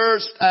and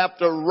thirst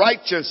after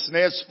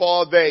righteousness,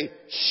 for they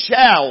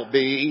shall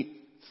be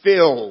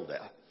filled."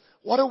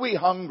 What are we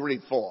hungry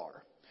for?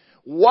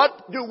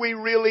 What do we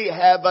really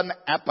have an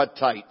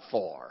appetite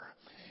for?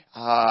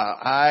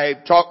 I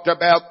talked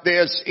about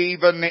this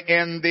even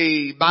in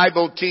the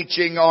Bible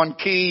teaching on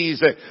keys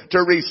to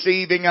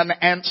receiving an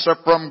answer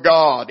from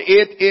God.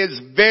 It is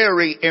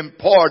very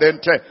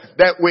important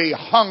that we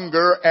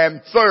hunger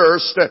and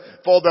thirst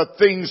for the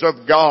things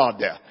of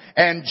God.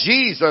 And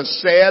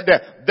Jesus said,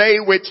 "They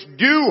which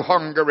do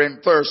hunger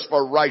and thirst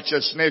for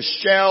righteousness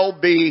shall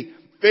be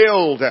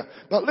filled."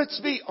 But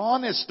let's be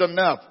honest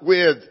enough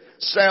with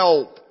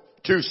self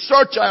to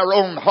search our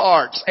own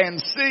hearts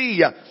and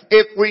see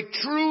if we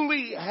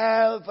truly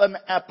have an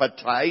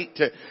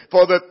appetite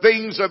for the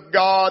things of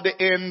God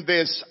in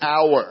this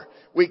hour.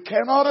 We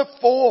cannot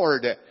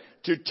afford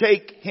to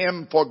take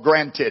Him for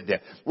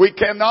granted. We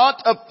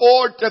cannot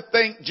afford to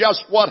think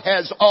just what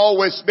has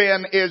always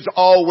been is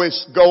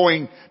always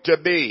going to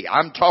be.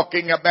 I'm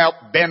talking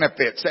about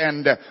benefits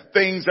and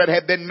things that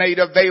have been made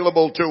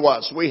available to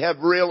us. We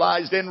have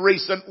realized in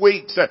recent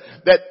weeks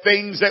that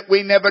things that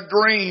we never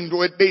dreamed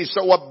would be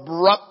so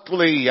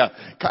abruptly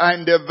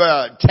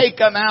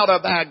taken out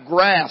of our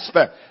grasp.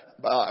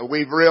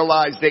 We've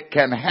realized it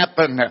can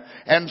happen.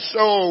 And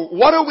so,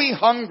 what are we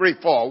hungry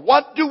for?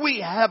 What do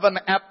we have an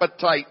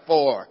appetite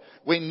for?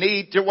 We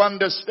need to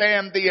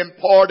understand the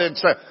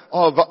importance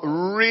of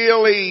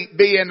really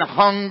being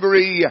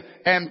hungry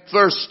and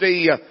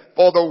thirsty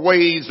for the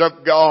ways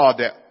of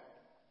God.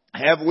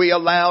 Have we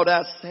allowed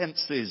our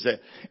senses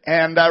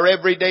and our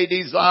everyday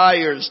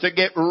desires to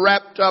get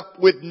wrapped up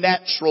with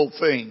natural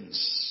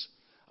things?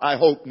 I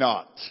hope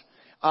not.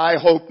 I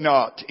hope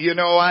not. You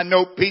know, I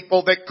know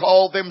people that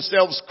call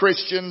themselves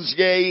Christians,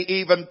 yea,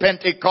 even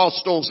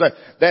Pentecostals,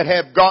 that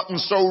have gotten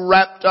so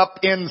wrapped up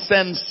in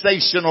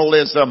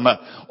sensationalism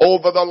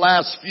over the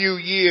last few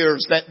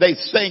years that they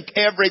think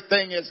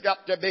everything has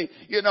got to be,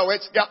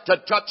 it's got to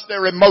touch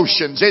their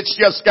emotions.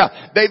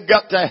 They've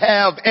got to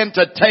have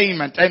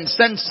entertainment and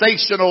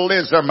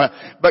sensationalism.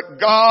 But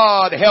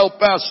God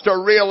help us to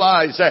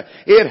realize that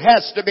it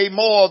has to be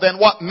more than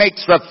what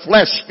makes the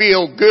flesh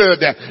feel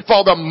good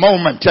for the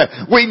moment.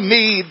 We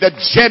need the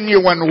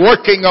genuine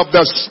working of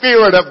the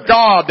Spirit of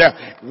God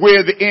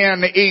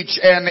within each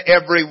and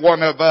every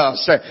one of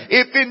us.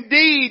 If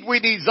indeed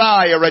we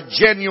desire a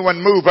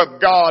genuine move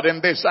of God in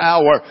this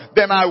hour,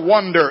 then I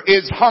wonder,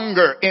 is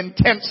hunger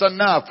intense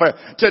enough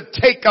to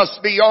take us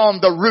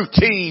beyond the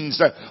routines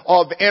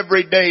of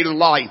everyday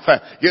life?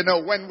 You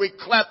know, when we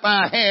clap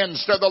our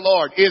hands to the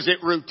Lord, is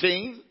it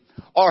routine?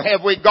 Or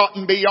have we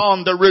gotten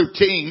beyond the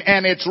routine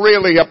and it's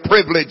really a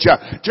privilege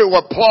to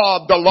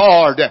applaud the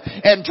Lord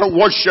and to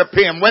worship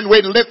Him? When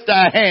we lift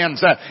our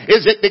hands,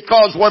 is it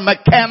because we're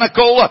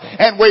mechanical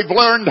and we've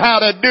learned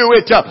how to do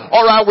it?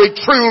 Or are we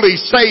truly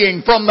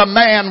saying from the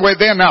man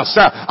within us,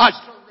 I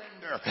surrender,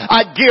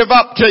 I give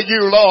up to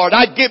you, Lord.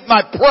 I give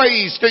my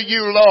praise to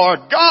you,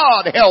 Lord.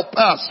 God, help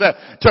us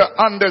to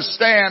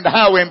understand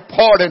how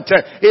important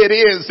it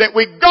is that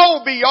we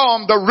go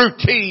beyond the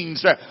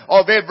routines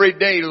of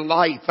everyday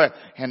life.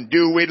 And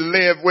do we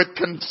live with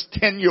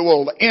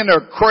continual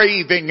inner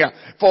craving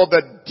for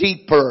the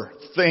deeper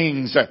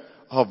things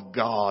of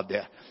God?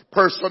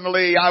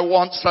 Personally, I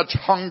want such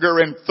hunger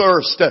and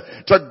thirst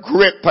to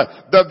grip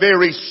the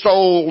very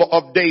soul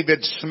of David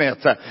Smith.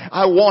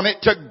 I want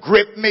it to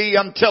grip me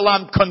until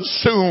I'm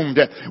consumed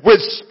with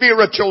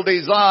spiritual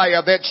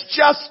desire that's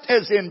just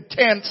as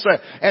intense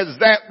as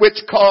that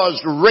which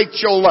caused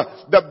Rachel,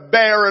 the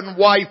barren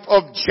wife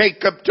of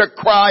Jacob, to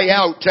cry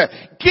out,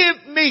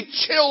 "Give me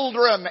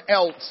children,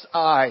 else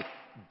I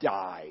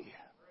die."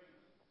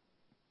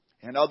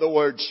 In other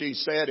words, she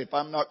said, if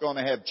I'm not going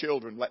to have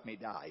children, let me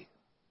die.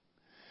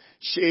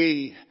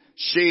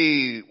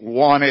 She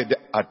wanted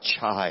a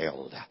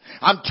child.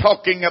 I'm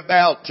talking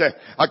about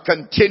a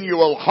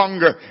continual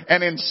hunger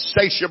and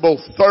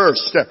insatiable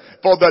thirst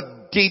for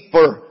the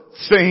deeper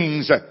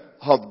things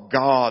of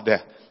God.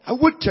 I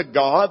would to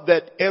God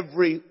that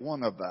every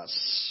one of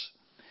us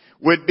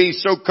would be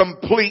so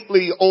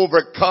completely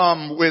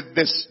overcome with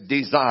this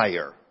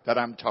desire that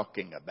I'm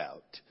talking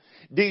about.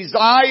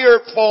 Desire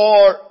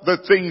for the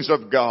things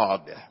of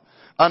God,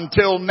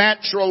 until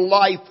natural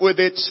life with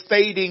its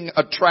fading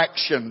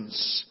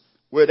attractions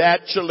would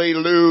actually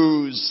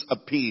lose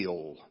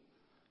appeal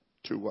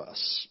to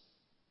us.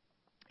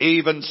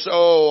 Even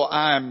so,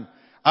 I'm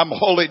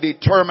wholly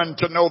determined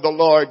to know the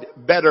Lord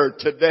better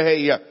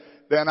today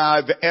than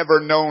I've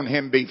ever known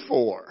Him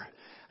before.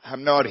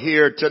 I'm not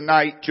here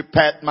tonight to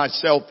pat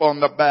myself on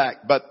the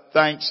back, but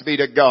thanks be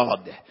to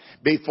God.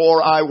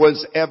 Before I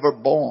was ever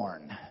born,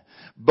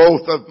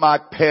 both of my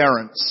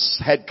parents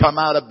had come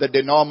out of the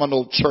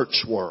denominational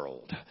church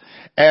world,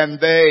 and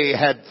they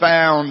had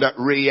found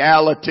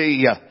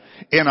reality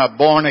in a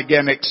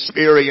born-again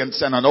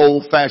experience in an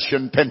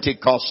old-fashioned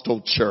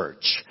Pentecostal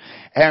church.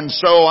 And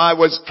so I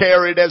was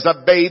carried as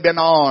a babe in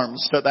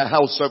arms to the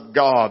house of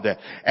God.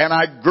 And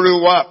I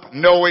grew up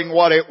knowing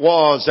what it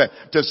was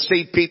to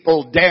see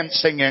people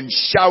dancing and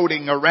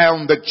shouting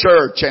around the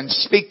church and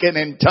speaking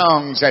in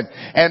tongues.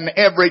 And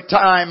every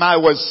time I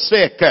was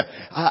sick,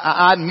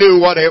 I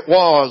knew what it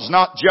was,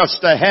 not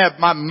just to have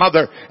my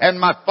mother and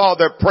my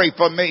father pray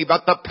for me,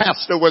 but the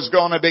pastor was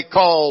going to be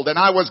called and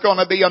I was going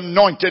to be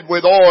anointed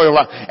with oil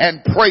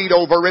and prayed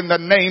over in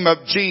the name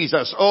of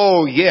Jesus.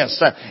 Oh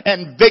yes,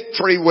 and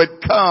victory would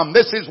come.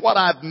 This is what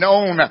I've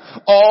known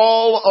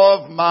all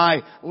of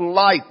my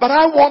life. But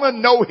I want to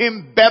know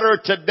Him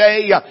better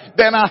today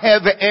than I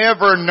have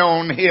ever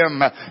known Him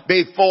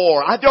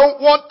before. I don't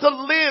want to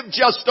live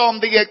just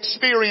on the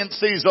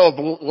experiences of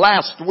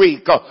last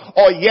week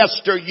or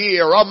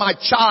yesteryear or my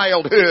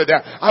childhood.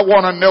 I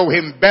want to know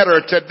Him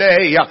better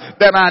today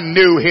than I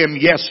knew Him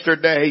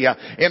yesterday.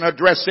 In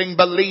addressing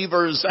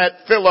believers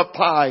at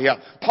Philippi,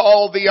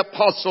 Paul the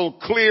Apostle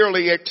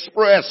clearly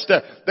expressed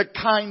the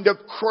kind of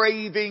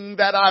craving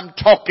that I'm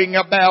talking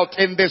about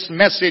in this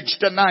message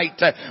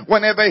tonight.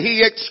 Whenever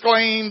he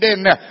exclaimed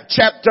in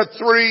chapter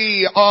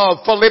 3 of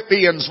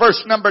Philippians,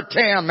 verse number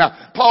 10,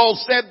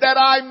 Paul said that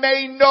I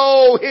may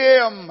know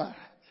Him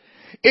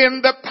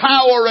in the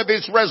power of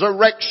His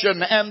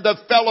resurrection and the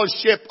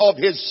fellowship of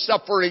His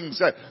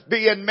sufferings,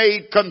 being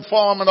made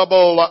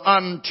conformable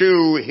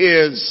unto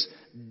His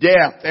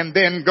death. And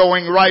then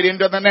going right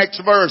into the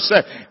next verse,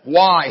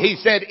 why? He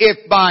said,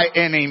 if by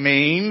any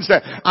means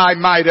I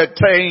might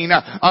attain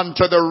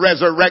unto the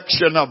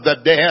resurrection of the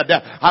dead.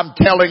 I'm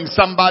telling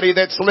somebody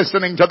that's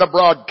listening to the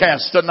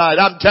broadcast tonight.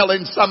 I'm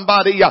telling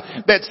somebody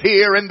that's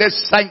here in this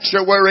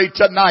sanctuary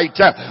tonight.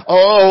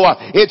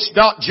 It's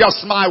not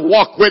just my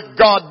walk with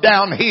God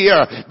down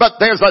here,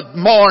 but there's a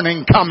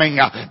morning coming.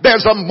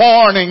 There's a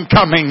morning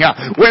coming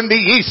when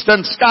the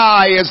eastern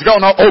sky is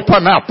going to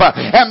open up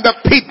and the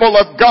people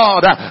of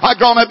God are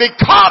going to be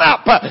caught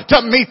up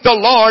to meet the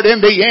Lord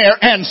in the air,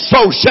 and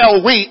so shall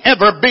we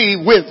ever be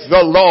with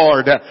the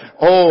Lord.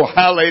 Oh,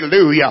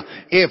 hallelujah.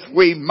 If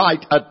we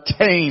might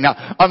attain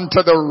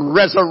unto the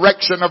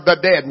resurrection of the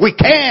dead. We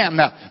can,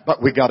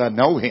 but we got to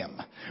know Him.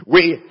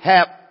 We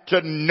have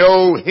to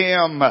know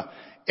Him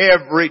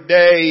every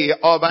day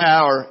of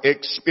our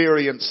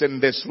experience in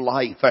this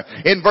life.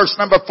 In verse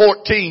number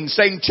 14,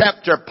 same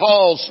chapter,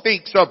 Paul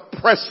speaks of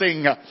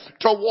pressing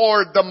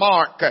toward the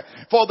mark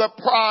for the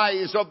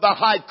prize of the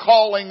high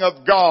calling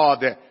of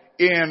God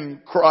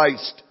in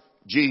Christ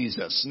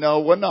Jesus.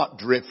 No, we're not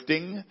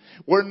drifting.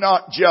 We're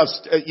not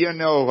just,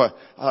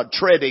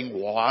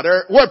 treading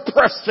water. We're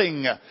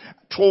pressing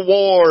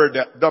toward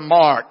the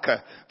mark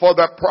for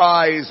the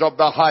prize of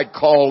the high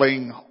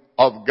calling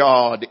of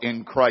God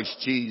in Christ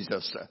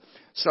Jesus.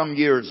 Some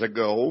years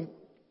ago,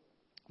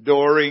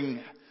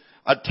 during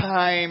a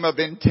time of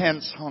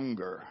intense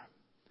hunger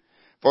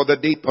for the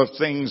deeper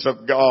things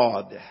of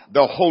God,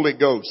 the Holy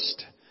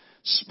Ghost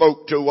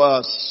spoke to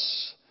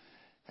us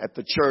at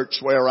the church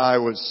where I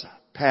was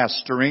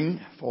pastoring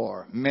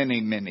for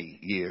many, many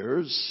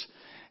years.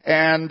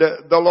 And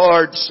the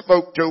Lord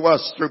spoke to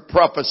us through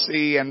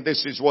prophecy, and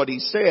this is what He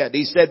said.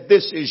 He said,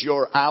 "This is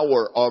your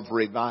hour of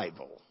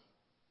revival."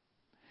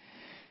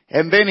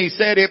 And then He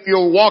said, "If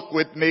you'll walk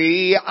with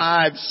me,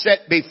 I've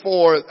set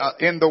before,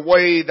 in the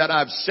way that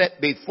I've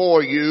set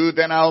before you,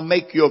 then I'll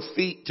make your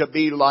feet to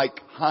be like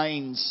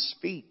hinds'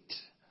 feet.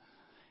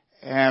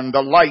 And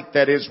the light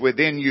that is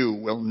within you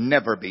will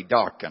never be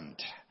darkened."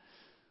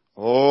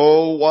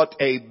 Oh, what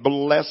a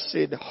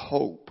blessed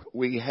hope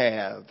we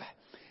have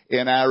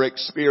in our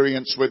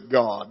experience with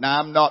God. Now,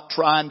 I'm not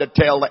trying to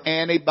tell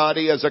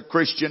anybody as a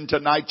Christian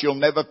tonight you'll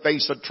never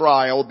face a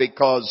trial,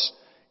 because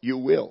you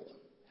will.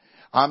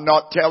 I'm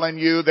not telling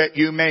you that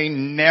you may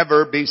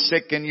never be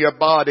sick in your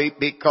body,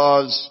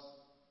 because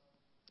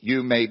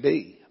you may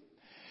be.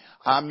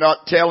 I'm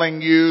not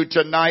telling you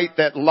tonight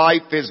that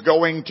life is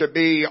going to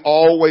be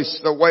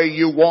always the way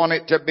you want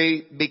it to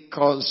be,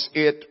 because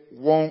it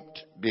won't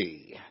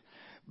be.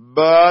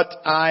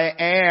 But I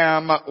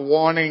am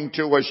wanting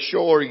to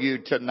assure you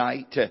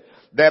tonight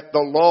that the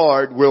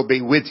Lord will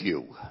be with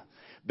you.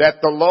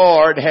 That the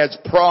Lord has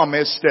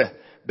promised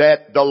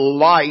that the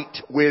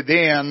light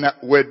within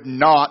would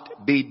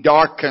not be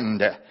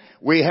darkened.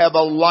 We have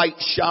a light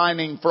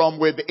shining from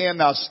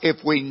within us if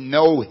we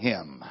know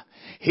Him.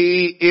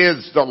 He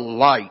is the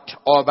light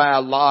of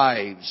our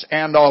lives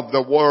and of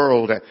the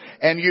world.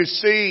 And you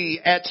see,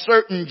 at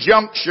certain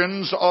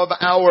junctions of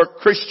our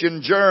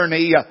Christian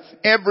journey,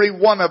 every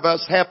one of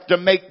us have to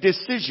make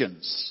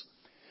decisions.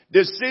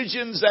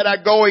 Decisions that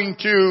are going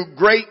to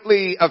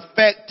greatly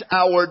affect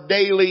our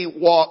daily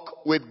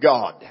walk with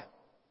God.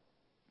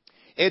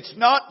 It's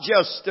not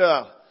just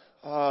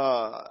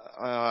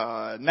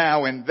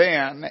now and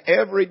then.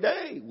 Every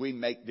day we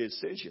make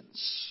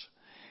decisions.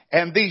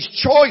 And these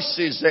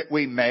choices that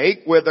we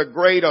make, whether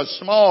great or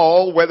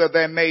small, whether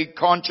they're made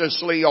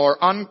consciously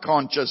or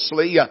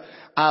unconsciously,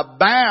 are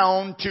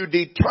bound to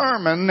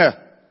determine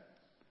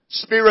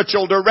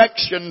spiritual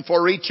direction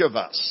for each of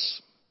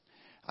us.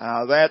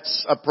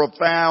 That's a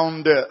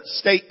profound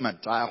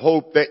statement. I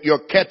hope that you're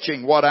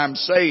catching what I'm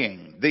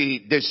saying. The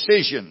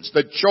decisions,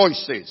 the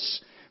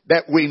choices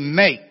that we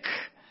make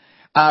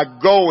are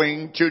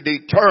going to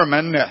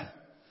determine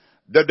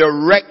the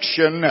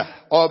direction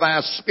of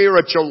our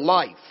spiritual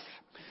life.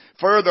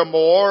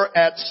 Furthermore,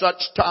 at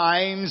such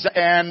times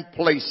and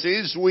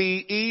places,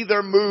 we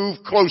either move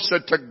closer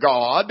to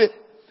God,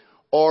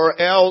 or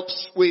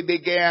else we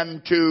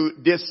begin to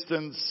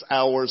distance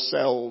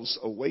ourselves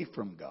away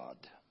from God.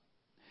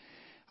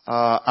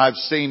 I've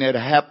seen it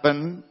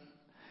happen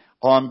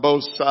on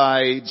both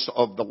sides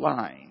of the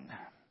line.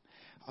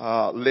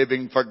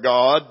 Living for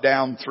God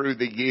down through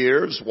the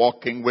years,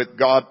 walking with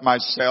God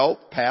myself,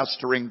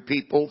 pastoring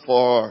people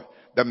for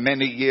the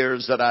many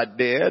years that I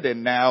did,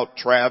 and now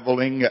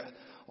traveling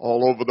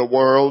all over the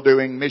world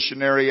doing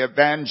missionary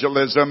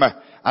evangelism.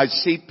 I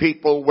see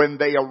people when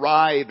they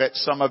arrive at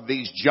some of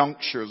these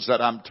junctures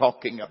that I'm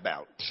talking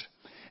about,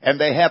 and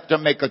they have to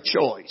make a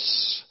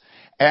choice.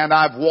 And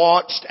I've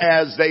watched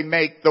as they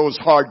make those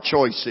hard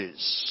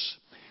choices.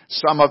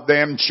 Some of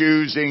them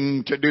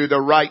choosing to do the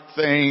right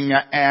thing,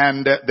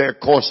 and their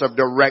course of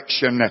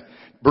direction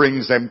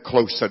brings them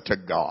closer to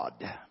God.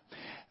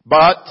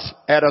 But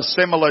at a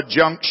similar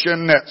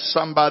junction,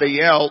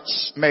 somebody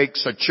else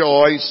makes a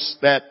choice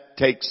that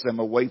takes them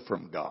away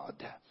from God.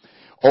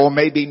 Or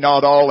maybe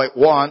not all at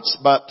once,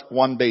 but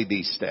one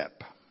baby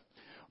step.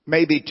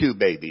 Maybe two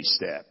baby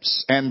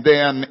steps. And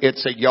then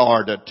it's a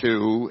yard or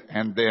two,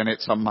 and then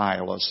it's a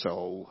mile or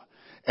so.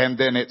 And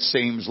then it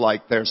seems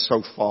like they're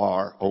so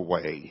far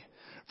away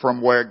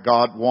from where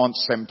God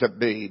wants them to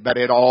be. But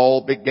it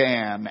all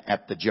began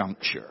at the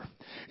juncture.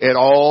 It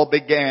all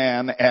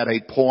began at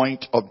a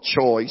point of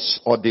choice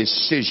or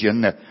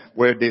decision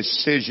where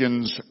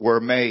decisions were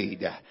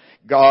made.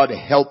 God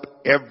help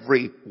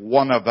every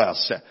one of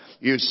us.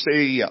 You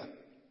see,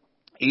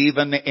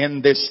 even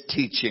in this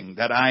teaching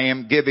that I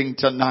am giving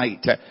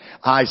tonight,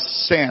 I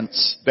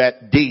sense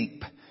that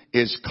deep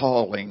is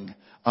calling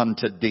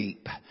unto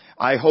deep.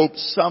 I hope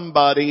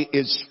somebody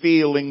is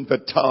feeling the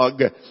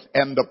tug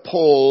and the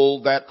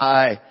pull that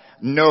I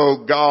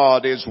know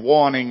God is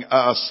wanting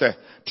us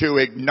to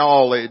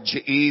acknowledge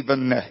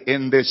even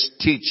in this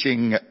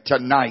teaching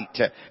tonight.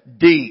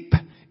 Deep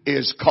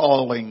is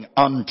calling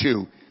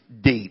unto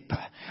deep.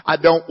 I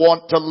don't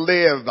want to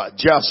live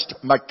just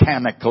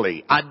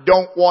mechanically. I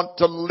don't want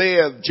to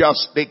live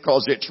just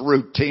because it's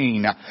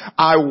routine.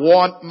 I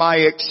want my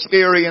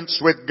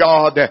experience with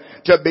God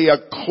to be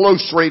a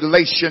close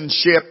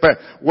relationship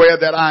where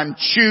that I'm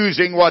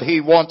choosing what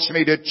He wants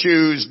me to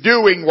choose,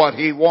 doing what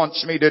He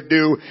wants me to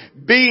do,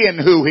 being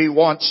who He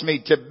wants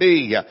me to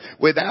be.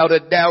 Without a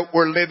doubt,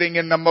 we're living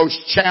in the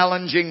most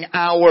challenging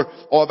hour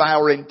of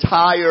our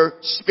entire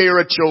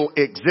spiritual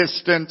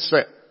existence,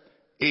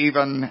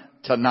 even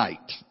tonight.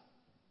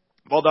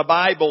 For the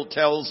Bible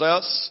tells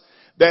us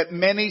that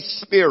many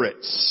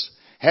spirits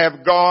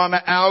have gone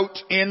out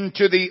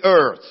into the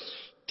earth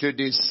to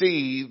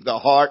deceive the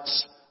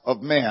hearts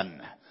of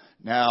men.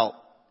 Now,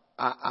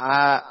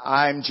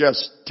 I'm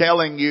just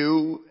telling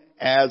you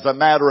as a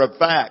matter of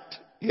fact,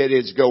 it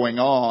is going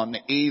on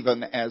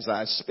even as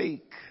I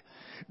speak.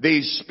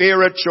 These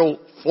spiritual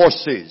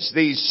forces,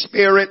 these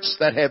spirits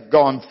that have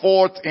gone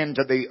forth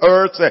into the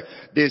earth,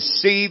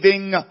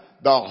 deceiving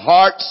the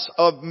hearts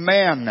of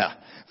men.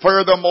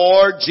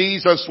 Furthermore,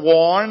 Jesus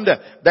warned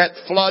that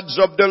floods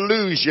of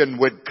delusion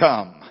would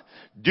come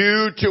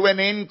due to an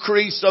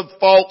increase of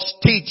false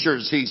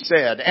teachers, he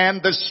said,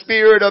 and the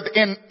spirit of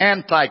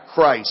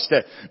Antichrist.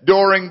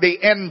 During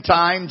the end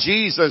time,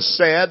 Jesus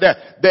said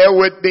there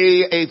would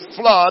be a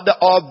flood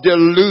of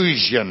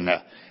delusion.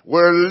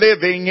 We're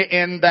living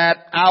in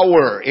that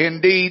hour.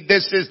 Indeed,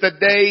 this is the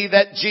day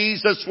that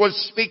Jesus was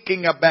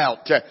speaking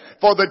about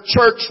for the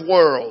church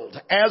world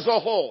as a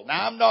whole.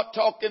 Now, I'm not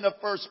talking the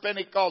First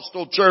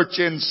Pentecostal Church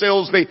in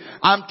Silsbee.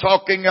 I'm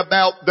talking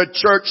about the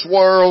church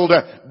world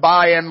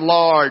by and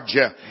large.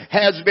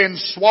 Has been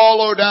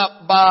swallowed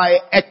up by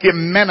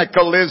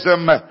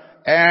ecumenicalism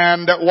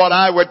and what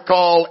I would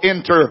call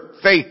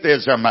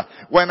interfaithism.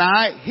 When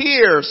I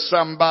hear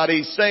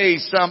somebody say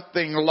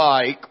something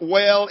like,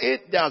 well,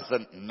 it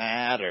doesn't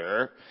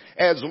matter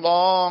as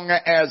long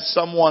as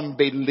someone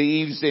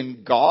believes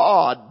in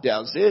God,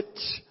 does it?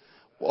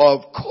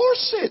 Well, of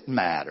course it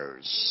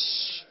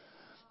matters.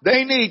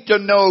 They need to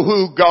know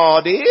who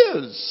God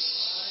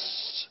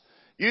is.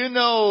 You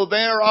know,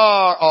 there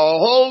are a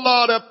whole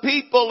lot of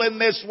people in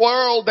this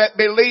world that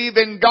believe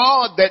in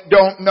God that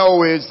don't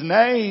know His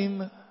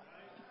name.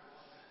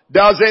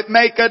 Does it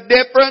make a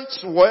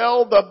difference?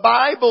 Well, the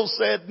Bible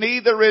said,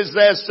 neither is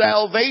there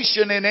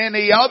salvation in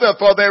any other,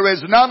 for there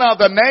is none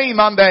other name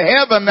under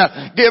heaven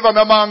given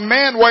among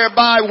men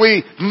whereby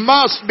we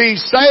must be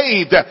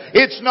saved.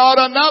 It's not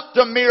enough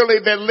to merely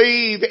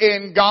believe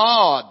in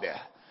God.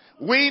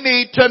 We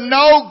need to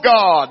know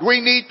God.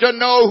 We need to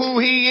know who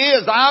He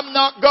is. I'm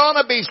not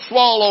gonna be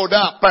swallowed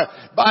up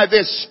by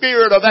this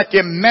spirit of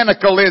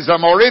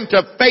ecumenicalism or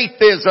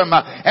interfaithism.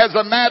 As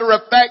a matter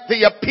of fact,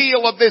 the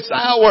appeal of this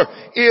hour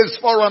is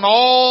for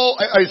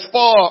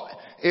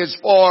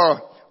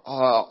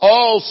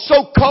all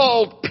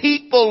so-called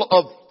people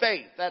of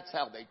faith. That's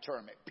how they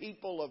term it.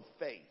 People of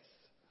faith.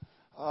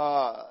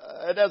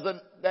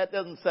 That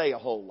doesn't say a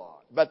whole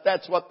lot, but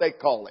that's what they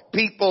call it.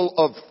 People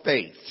of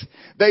faith.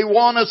 They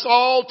want us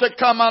all to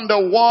come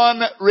under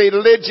one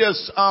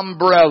religious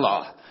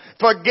umbrella,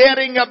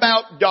 forgetting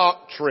about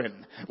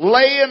doctrine,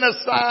 laying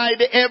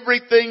aside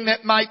everything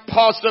that might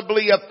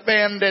possibly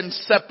offend and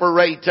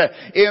separate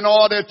in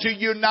order to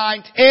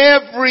unite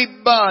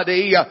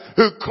everybody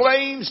who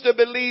claims to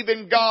believe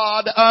in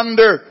God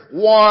under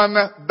one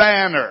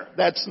banner.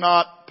 That's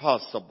not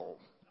possible.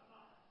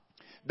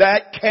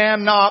 That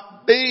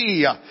cannot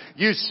be.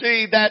 You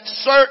see, that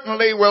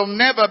certainly will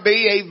never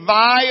be a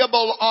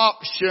viable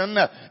option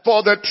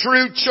for the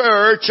true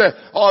church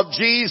of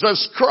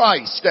Jesus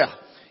Christ.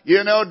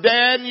 You know,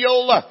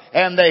 Daniel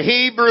and the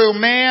Hebrew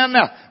men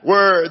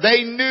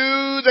they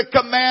knew the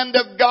command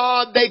of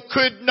God. They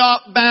could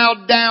not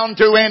bow down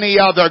to any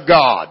other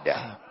God.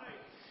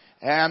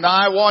 And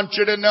I want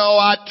you to know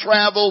I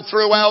travel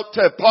throughout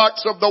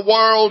parts of the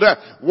world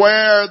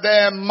where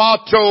their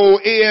motto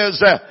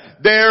is,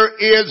 there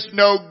is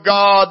no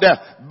God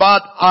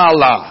but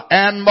Allah,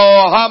 and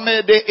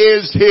Muhammad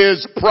is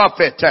His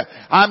prophet.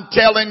 I'm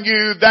telling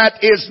you, that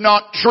is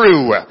not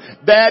true.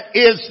 That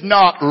is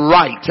not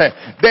right.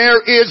 There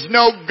is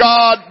no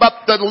God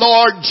but the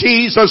Lord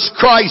Jesus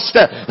Christ,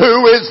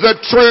 who is the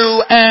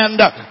true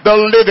and the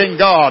living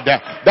God.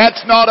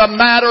 That's not a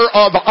matter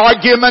of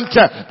argument.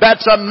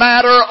 That's a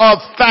matter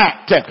of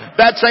fact.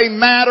 That's a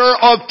matter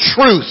of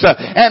truth.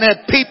 And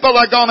if people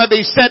are going to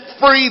be set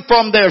free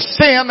from their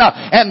sin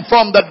and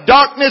from the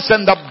darkness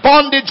and the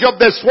bondage of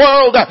this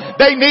world,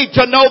 they need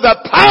to know the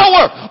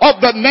power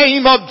of the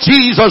name of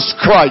Jesus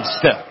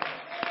Christ.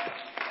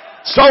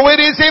 So it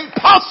is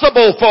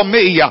impossible for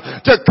me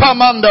to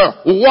come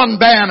under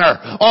one banner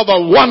of a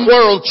one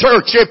world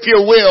church, if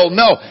you will.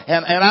 No.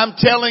 And I'm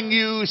telling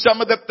you some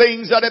of the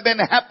things that have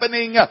been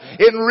happening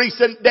in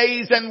recent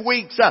days and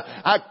weeks,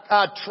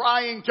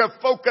 trying to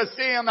focus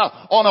in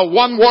on a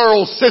one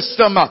world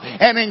system,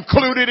 and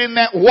included in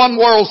that one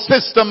world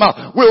system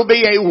will be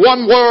a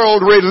one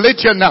world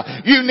religion.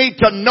 You need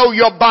to know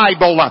your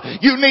Bible.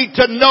 You need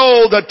to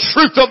know the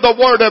truth of the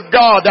Word of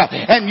God,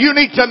 and you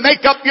need to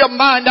make up your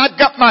mind. I've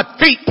got my my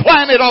feet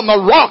planted on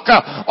the rock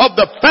of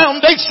the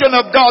foundation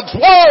of God's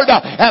Word,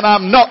 and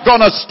I'm not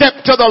going to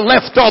step to the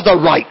left or the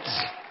right.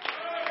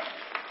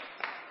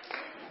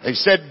 They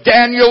said,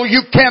 Daniel,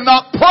 you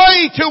cannot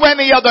pray to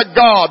any other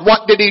God.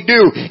 What did he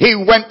do? He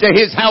went to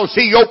his house.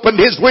 He opened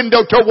his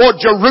window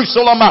toward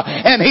Jerusalem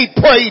and he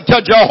prayed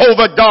to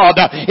Jehovah God.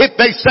 If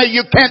they say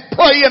you can't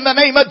pray in the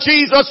name of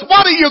Jesus,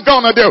 what are you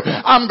going to do?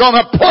 I'm going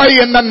to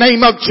pray in the name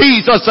of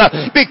Jesus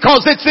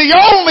because it's the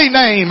only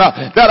name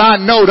that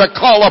I know to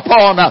call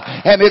upon,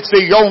 and it's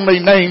the only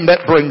name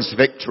that brings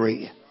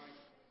victory.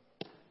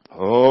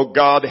 Oh,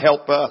 God,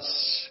 help us.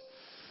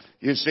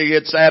 You see,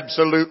 it's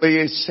absolutely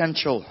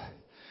essential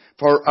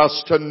for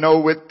us to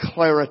know with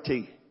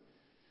clarity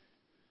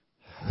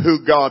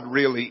who God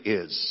really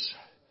is,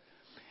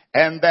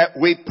 and that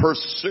we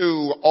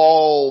pursue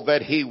all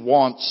that He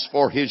wants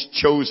for His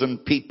chosen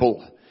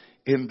people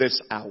in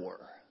this hour.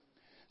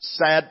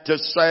 Sad to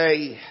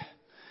say,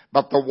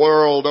 but the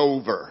world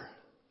over,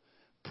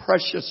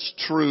 precious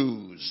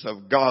truths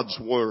of God's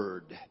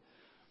Word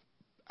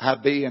are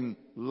being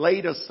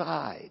laid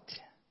aside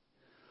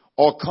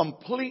or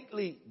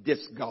completely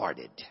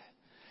discarded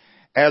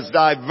as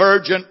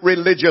divergent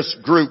religious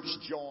groups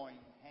join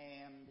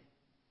hand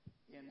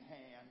in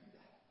hand,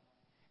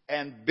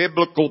 and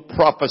biblical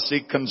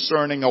prophecy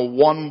concerning a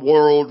one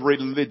world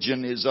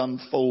religion is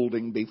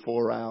unfolding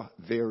before our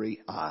very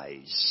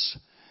eyes.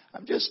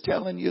 I'm just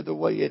telling you the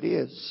way it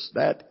is.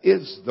 That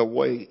is the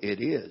way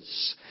it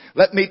is.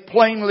 Let me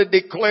plainly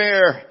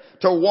declare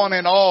to one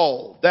and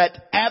all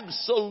that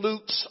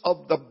absolutes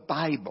of the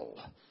Bible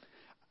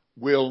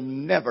will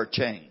never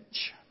change.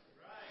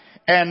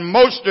 And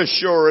most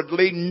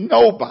assuredly,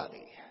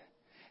 nobody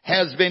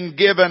has been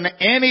given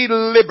any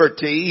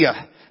liberty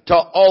to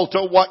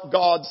alter what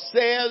God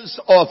says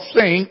or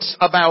thinks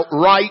about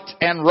right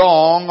and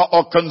wrong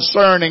or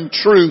concerning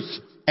truth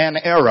and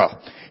error.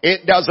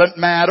 It doesn't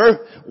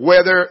matter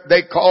whether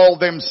they call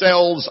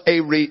themselves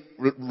a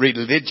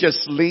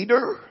religious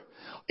leader,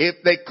 if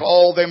they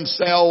call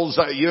themselves,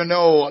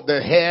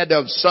 the head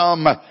of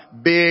some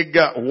big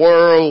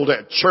world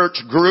church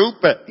group.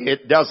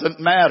 It doesn't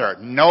matter.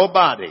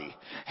 Nobody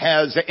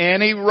has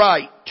any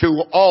right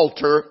to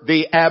alter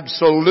the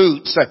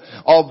absolutes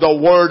of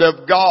the Word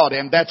of God.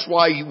 And that's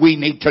why we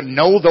need to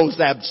know those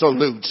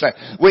absolutes.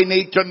 We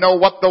need to know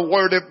what the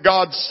Word of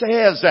God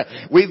says.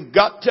 We've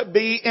got to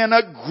be in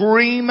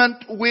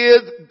agreement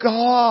with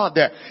God.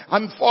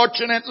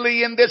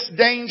 Unfortunately, in this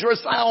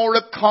dangerous hour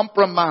of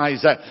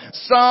compromise,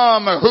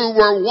 some who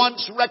were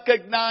once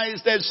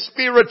recognized as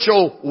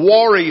spiritual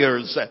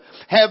warriors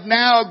have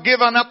now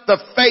given up the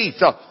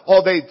faith,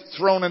 or they've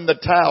thrown in the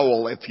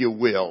towel, if you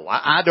will.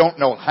 I don't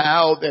know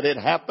how that it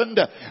happened.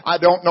 I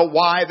don't know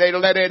why they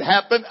let it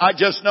happen. I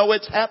just know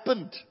it's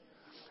happened.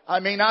 I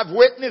mean, I've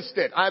witnessed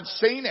it. I've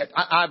seen it.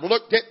 I've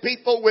looked at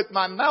people with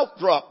my mouth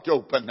dropped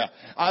open.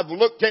 I've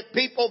looked at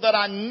people that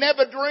I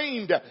never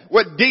dreamed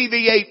would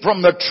deviate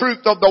from the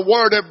truth of the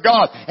Word of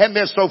God. And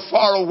they're so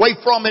far away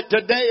from it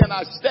today. And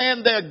I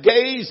stand there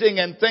gazing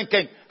and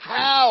thinking,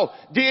 how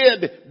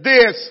did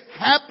this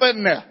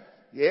happen?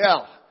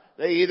 Yeah.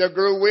 They either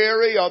grew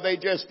weary or they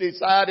just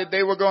decided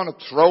they were going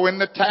to throw in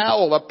the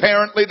towel.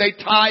 Apparently they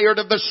tired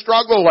of the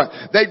struggle.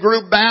 They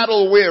grew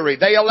battle weary.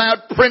 They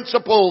allowed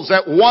principles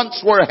that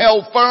once were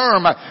held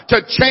firm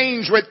to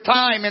change with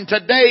time. And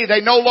today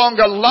they no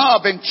longer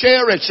love and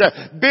cherish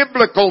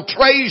biblical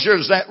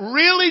treasures that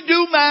really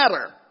do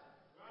matter.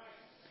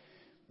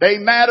 They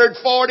mattered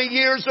 40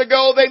 years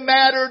ago. They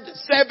mattered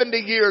 70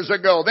 years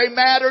ago. They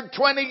mattered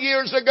 20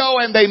 years ago,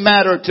 and they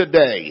matter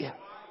today.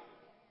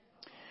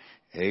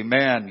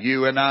 Amen.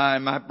 You and I,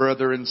 my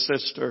brother and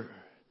sister,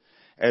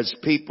 as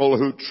people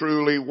who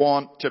truly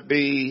want to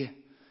be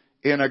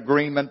in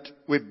agreement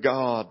with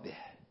God,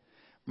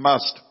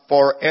 must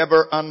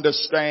forever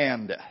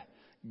understand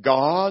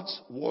God's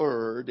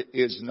Word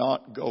is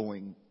not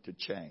going to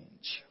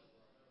change.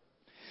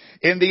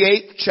 In the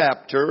 8th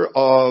chapter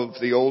of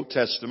the Old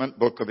Testament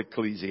book of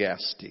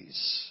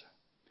Ecclesiastes,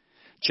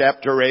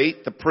 chapter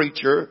 8, the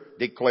preacher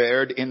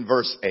declared in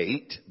verse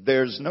 8,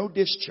 there's no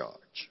discharge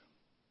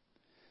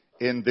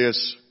in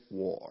this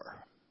war.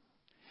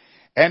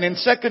 And in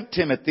 2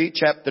 Timothy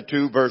chapter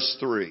 2 verse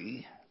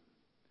 3,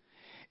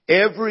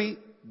 every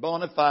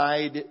bona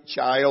fide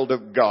child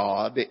of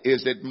God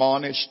is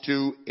admonished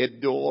to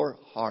endure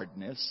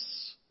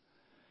hardness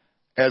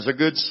as a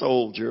good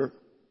soldier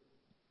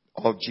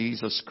of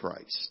Jesus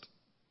Christ.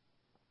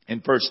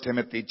 In 1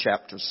 Timothy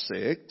chapter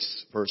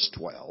 6 verse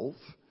 12,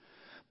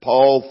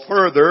 Paul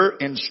further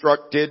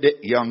instructed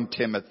young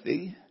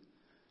Timothy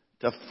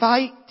to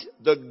fight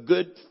the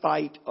good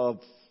fight of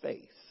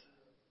faith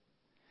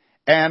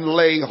and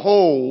lay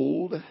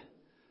hold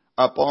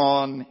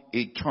upon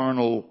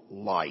eternal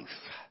life.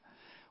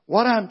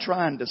 What I'm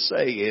trying to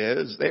say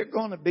is there are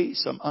going to be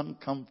some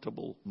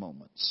uncomfortable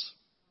moments.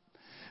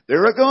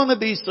 There are going to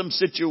be some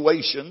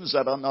situations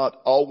that are not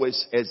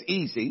always as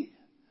easy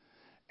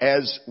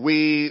as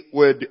we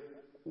would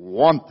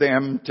want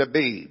them to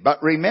be.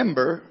 But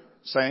remember,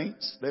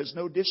 saints, there's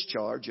no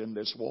discharge in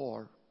this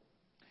war.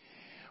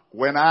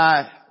 When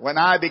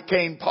I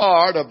became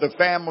part of the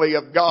family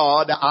of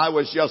God, I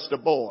was just a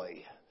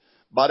boy.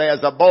 But as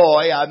a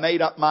boy, I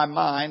made up my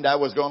mind I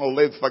was going to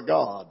live for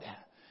God.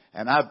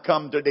 And I've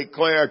come to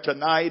declare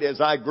tonight, as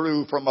I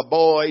grew from a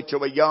boy to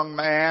a young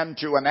man,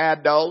 to an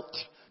adult,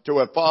 to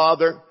a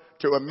father,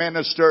 to a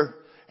minister,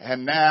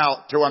 and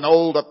now to an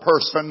older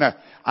person,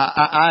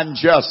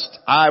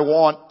 I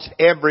want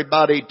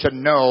everybody to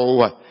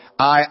know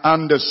I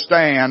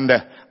understand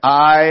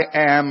I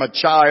am a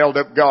child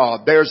of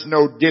God. There's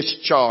no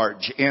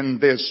discharge in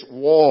this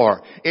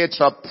war. It's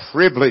a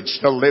privilege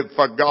to live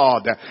for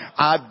God.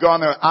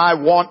 I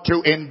want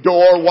to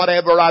endure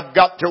whatever I've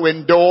got to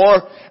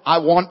endure. I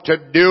want to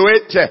do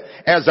it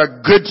as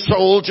a good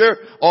soldier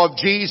of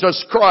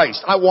Jesus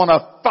Christ. I want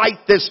to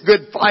fight this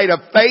good fight of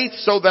faith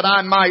so that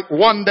I might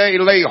one day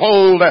lay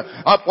hold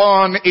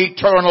upon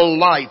eternal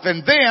life.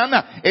 And then,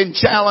 in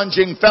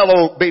challenging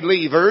fellow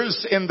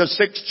believers in the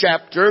 6th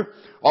chapter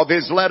of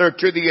his letter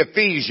to the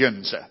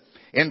Ephesians,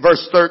 in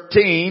verse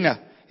 13,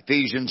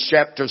 Ephesians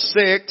chapter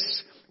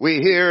 6, we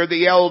hear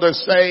the elder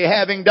say,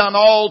 having done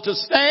all to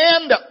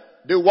stand,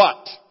 do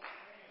what?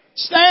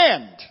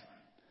 Stand.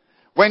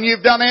 When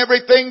you've done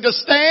everything to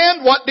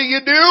stand, what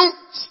do?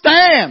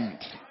 Stand.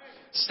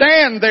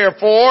 Stand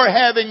therefore,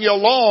 having your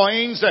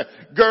loins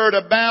girt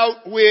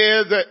about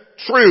with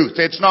truth.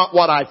 It's not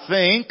what I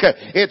think.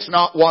 It's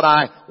not what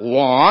I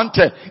want.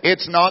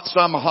 It's not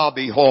some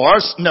hobby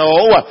horse. No,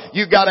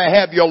 you gotta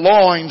have your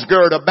loins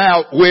girt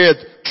about with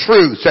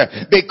truth,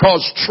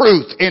 because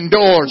truth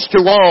endures to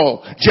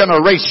all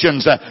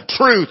generations.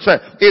 Truth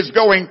is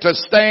going to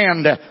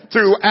stand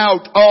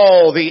throughout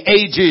all the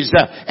ages.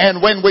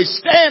 And when we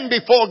stand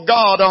before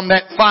God on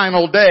that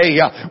final day,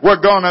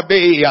 we're gonna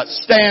be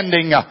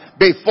standing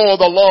before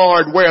the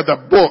Lord where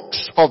the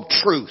books of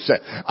truth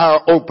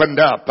are opened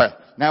up.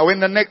 Now,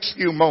 in the next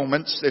few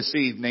moments this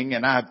evening,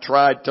 and I've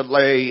tried to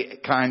lay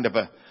kind of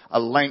a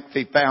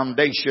lengthy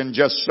foundation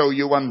just so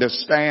you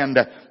understand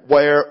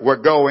where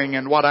we're going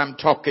and what I'm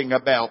talking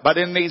about. But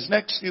in these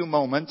next few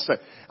moments,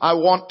 I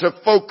want to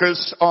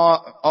focus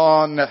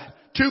on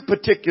two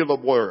particular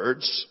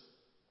words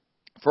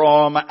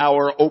from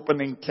our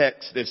opening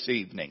text this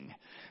evening,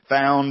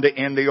 found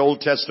in the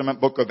Old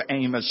Testament book of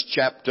Amos,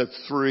 chapter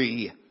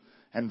 3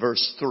 and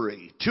verse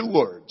 3. Two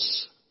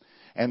words.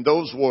 And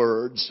those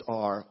words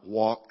are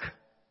walk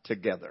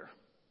together.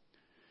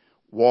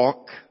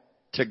 Walk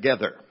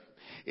together.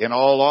 In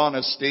all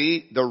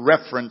honesty, the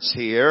reference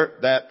here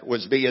that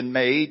was being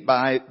made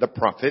by the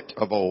prophet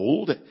of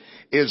old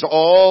is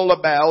all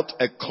about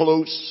a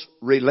close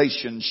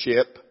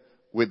relationship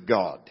with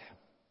God.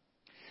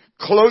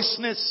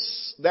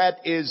 Closeness that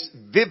is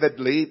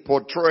vividly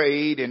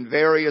portrayed in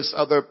various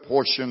other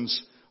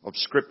portions of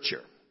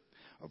Scripture.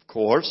 Of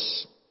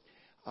course,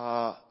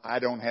 I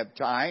don't have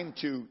time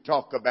to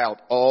talk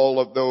about all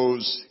of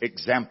those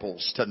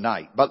examples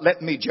tonight, but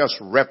let me just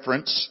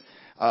reference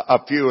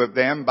a few of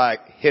them by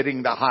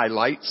hitting the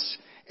highlights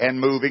and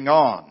moving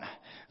on.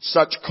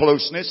 Such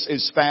closeness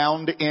is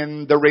found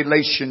in the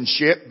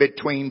relationship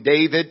between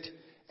David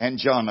and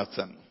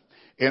Jonathan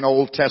in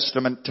Old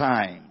Testament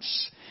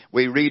times.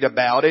 We read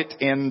about it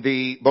in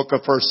the book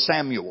of 1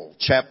 Samuel,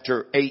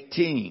 chapter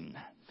 18.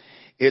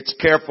 It's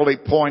carefully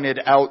pointed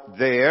out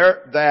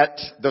there that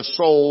the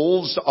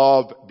souls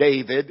of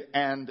David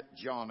and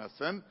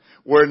Jonathan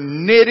were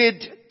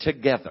knitted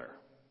together.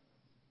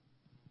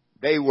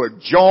 They were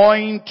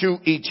joined to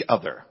each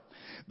other.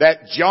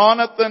 That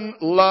Jonathan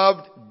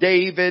loved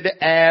David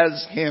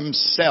as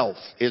himself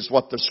is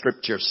what the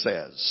Scripture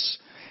says.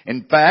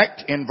 In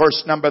fact, in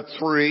verse number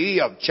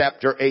 3 of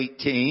chapter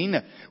 18,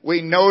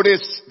 we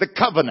notice the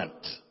covenant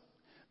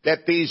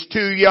that these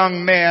two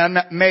young men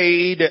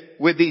made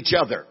with each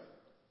other.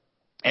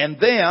 And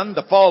then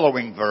the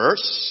following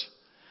verse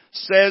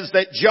says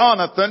that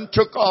Jonathan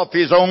took off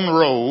his own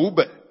robe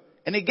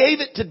and he gave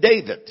it to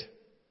David.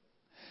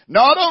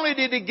 Not only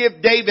did he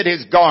give David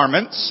his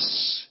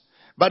garments,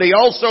 but he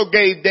also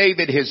gave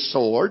David his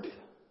sword.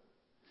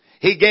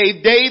 He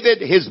gave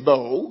David his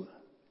bow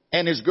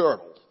and his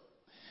girdle.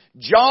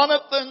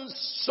 Jonathan's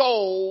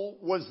soul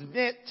was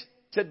knit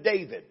to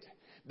David.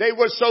 They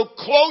were so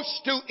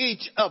close to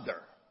each other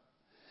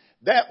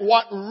that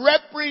what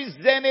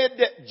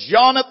represented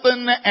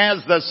Jonathan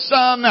as the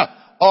son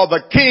of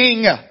a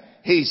king,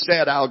 he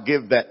said, I'll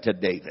give that to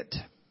David.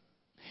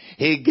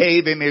 He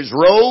gave him his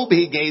robe,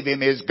 he gave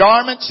him his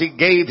garments, he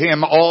gave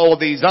him all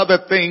these other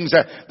things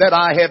that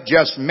I have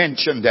just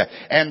mentioned.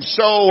 And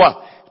so,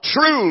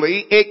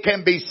 truly, it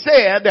can be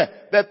said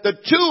that the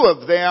two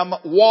of them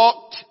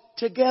walked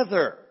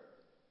together.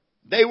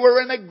 They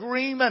were in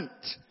agreement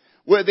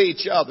with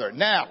each other.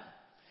 Now,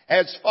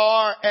 as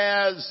far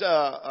as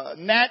a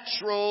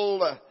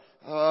natural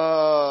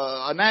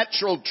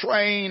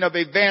train of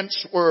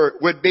events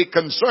would be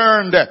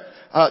concerned,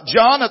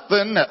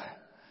 Jonathan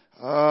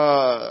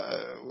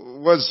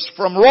was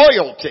from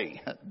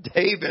royalty.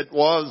 David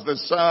was the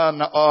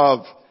son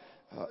of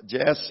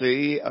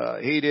Jesse.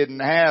 He didn't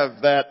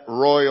have that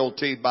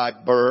royalty by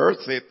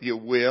birth, if you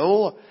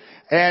will.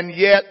 And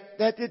yet,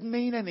 that didn't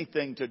mean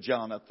anything to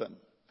Jonathan.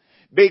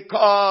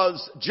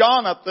 Because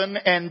Jonathan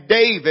and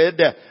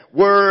David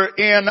were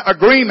in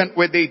agreement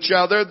with each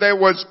other. There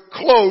was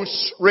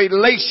close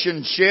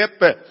relationship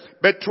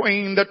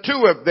between the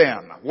two of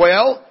them.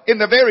 Well, in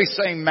the very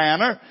same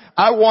manner,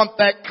 I want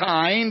that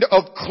kind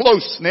of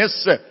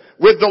closeness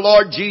with the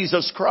Lord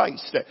Jesus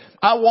Christ.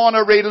 I want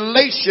a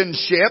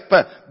relationship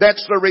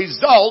that's the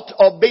result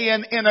of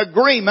being in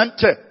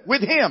agreement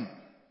with Him.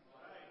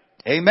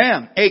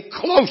 Amen. A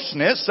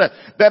closeness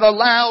that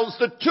allows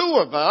the two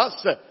of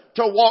us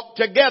to walk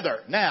together.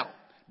 Now,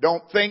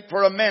 don't think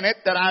for a minute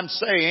that I'm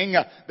saying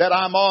that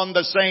I'm on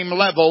the same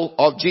level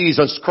of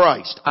Jesus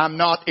Christ. I'm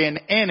not in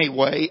any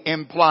way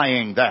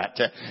implying that.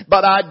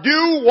 But I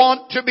do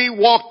want to be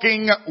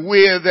walking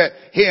with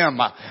Him.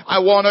 I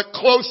want a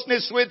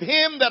closeness with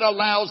Him that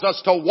allows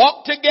us to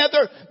walk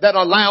together, that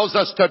allows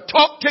us to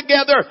talk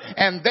together,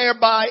 and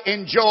thereby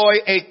enjoy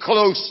a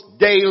close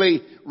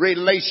daily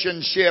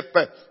relationship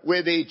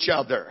with each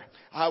other.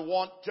 I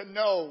want to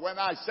know when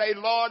I say,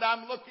 Lord,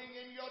 I'm looking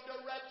in your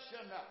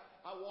direction,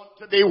 I want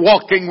to be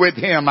walking with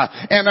Him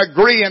and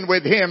agreeing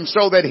with Him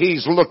so that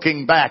He's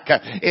looking back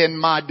in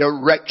my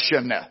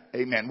direction.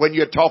 Amen. When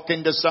you're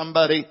talking to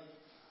somebody,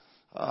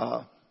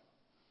 Brother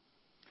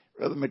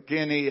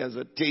McKinney, as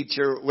a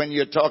teacher, when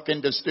you're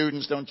talking to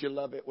students, don't you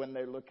love it when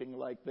they're looking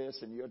like this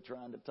and you're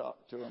trying to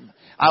talk to them?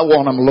 I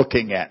want them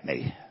looking at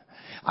me.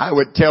 I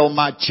would tell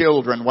my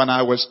children when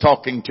I was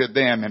talking to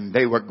them and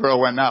they were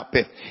growing up,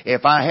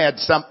 if I had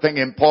something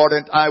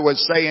important I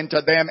was saying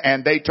to them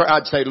and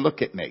I'd say,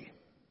 look at me.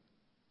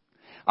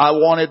 I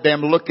wanted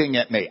them looking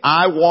at me.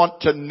 I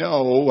want to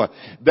know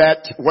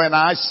that when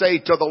I say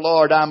to the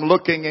Lord, I'm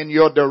looking in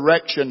your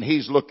direction,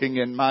 He's looking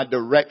in my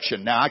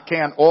direction. Now I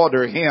can't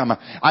order Him.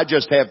 I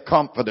just have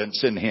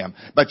confidence in Him.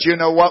 But you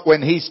know what?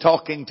 When He's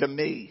talking to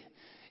me,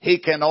 He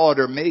can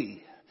order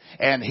me.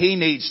 And He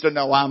needs to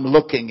know I'm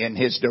looking in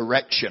His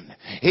direction.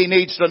 He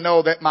needs to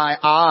know that my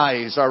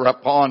eyes are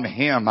upon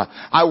Him.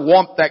 I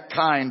want that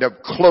kind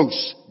of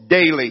close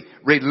daily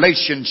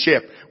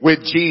relationship with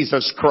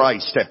Jesus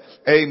Christ.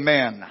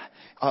 Amen.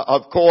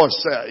 Of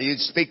course, you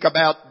speak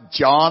about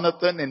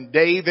Jonathan and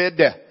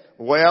David.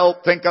 Well,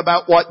 think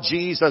about what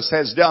Jesus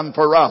has done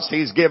for us.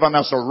 He's given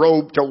us a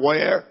robe to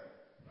wear.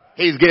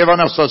 He's given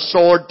us a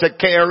sword to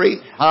carry.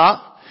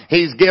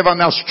 He's given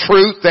us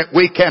truth that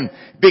we can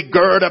be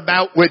girt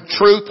about with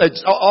truth.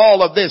 It's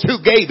all of this.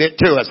 Who gave it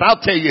to us? I'll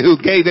tell you who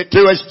gave it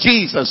to us.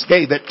 Jesus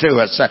gave it to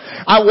us.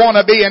 I want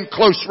to be in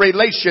close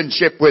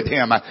relationship with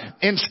Him.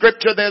 In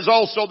Scripture, there's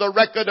also the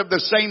record of the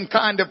same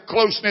kind of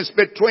closeness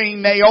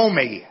between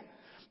Naomi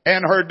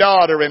and her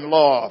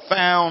daughter-in-law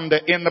found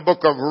in the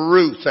book of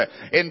Ruth.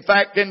 In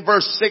fact, in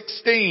verse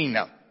 16,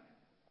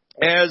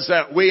 as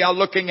we are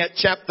looking at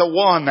chapter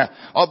 1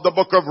 of the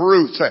book of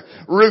Ruth,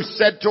 Ruth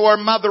said to her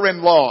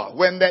mother-in-law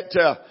when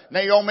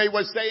Naomi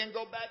was saying,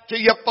 go back to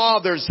your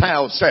father's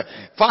house.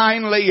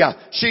 Finally,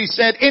 she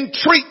said,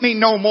 entreat me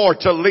no more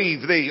to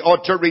leave thee or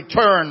to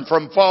return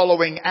from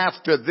following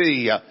after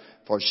thee.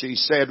 For she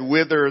said,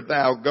 whither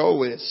thou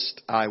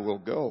goest, I will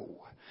go.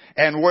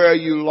 And where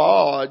you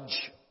lodge,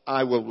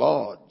 I will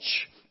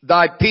lodge.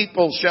 Thy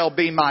people shall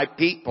be my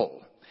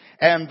people,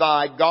 and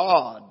thy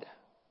God,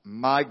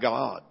 my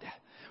God.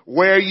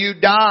 Where you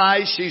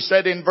die, she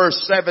said in verse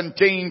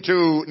 17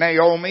 to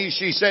Naomi,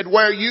 she said,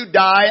 where you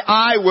die,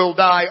 I will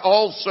die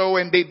also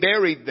and be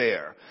buried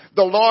there.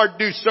 The Lord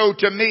do so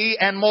to me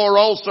and more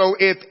also,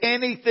 if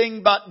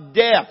anything but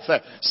death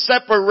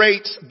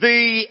separates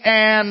thee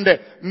and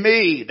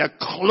me. The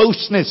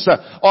closeness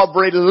of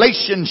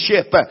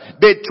relationship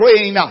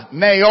between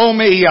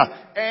Naomi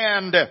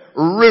and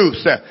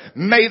Ruth.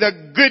 May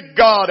the good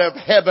God of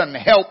heaven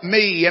help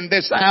me in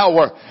this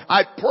hour.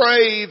 I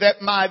pray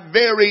that my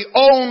very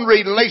own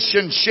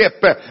relationship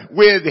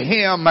with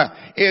Him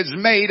is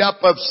made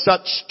up of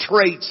such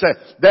traits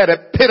that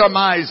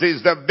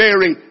epitomizes the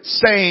very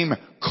same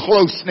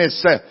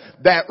closeness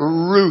that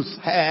Ruth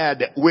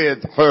had with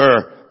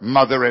her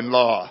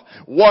mother-in-law.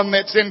 One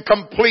that's in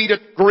complete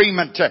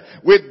agreement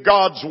with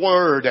God's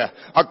Word.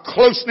 A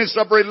closeness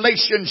of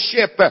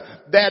relationship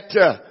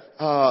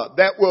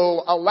that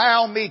will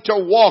allow me to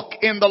walk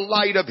in the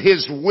light of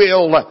His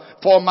will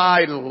for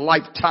my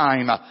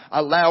lifetime.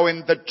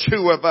 Allowing the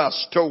two of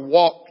us to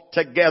walk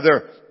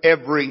together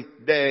every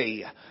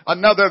day.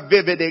 Another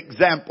vivid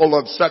example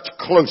of such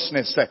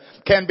closeness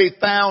can be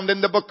found in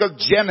the book of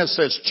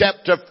Genesis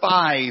chapter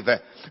 5,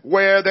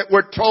 where that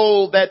we're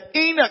told that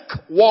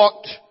Enoch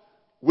walked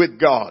with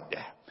God.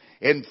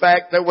 In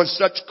fact, there was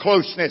such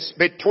closeness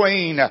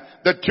between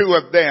the two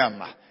of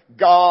them,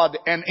 God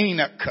and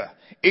Enoch.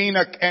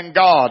 Enoch and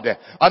God,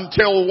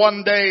 until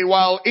one day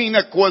while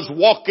Enoch was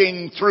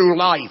walking through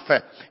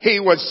life, he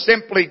was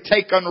simply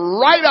taken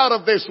right out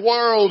of this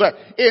world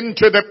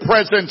into the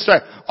presence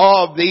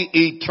of the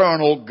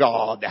eternal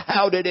God.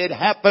 How did it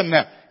happen?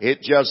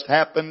 It just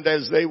happened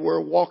as they were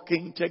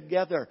walking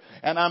together.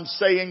 And I'm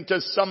saying to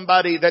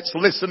somebody that's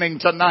listening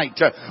tonight,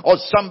 or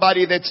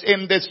somebody that's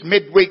in this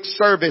midweek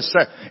service,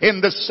 in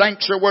the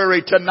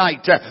sanctuary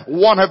tonight,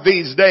 one of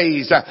these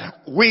days,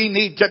 we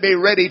need to be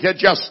ready to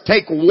just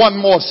take one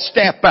more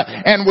step,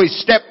 and we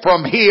step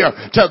from here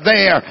to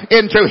there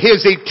into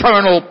His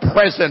eternal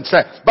presence.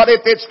 But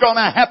if it's going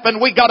to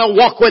happen, we got to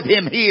walk with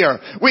Him here.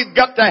 We've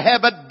got to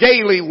have a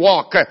daily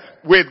walk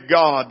with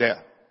God.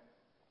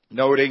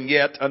 Noting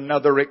yet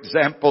another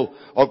example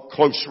of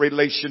close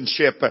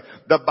relationship,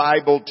 the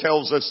Bible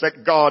tells us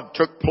that God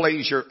took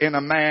pleasure in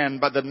a man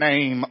by the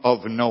name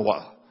of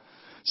Noah,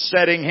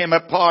 setting him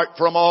apart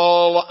from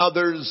all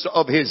others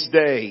of his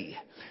day.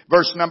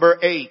 Verse number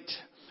 8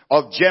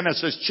 of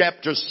Genesis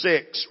chapter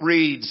 6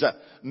 reads,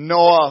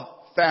 Noah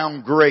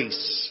found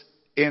grace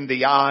in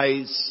the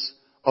eyes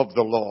of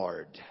the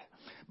Lord.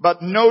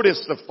 But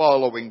notice the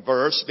following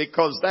verse,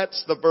 because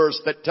that's the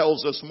verse that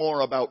tells us more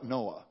about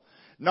Noah.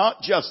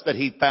 Not just that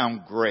he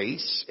found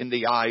grace in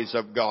the eyes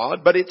of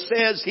God, but it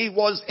says he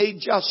was a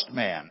just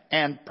man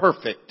and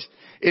perfect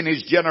in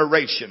his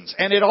generations.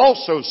 And it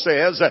also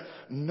says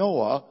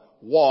Noah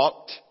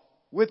walked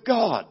with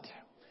God.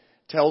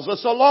 Tells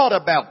us a lot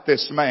about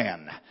this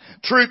man.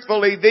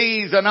 Truthfully,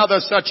 these and other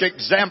such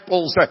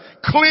examples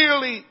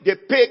clearly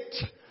depict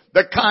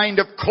the kind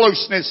of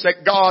closeness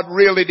that God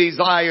really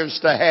desires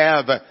to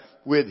have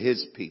with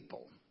His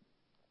people.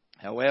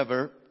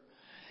 However,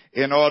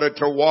 in order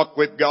to walk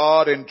with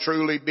God and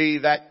truly be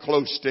that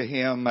close to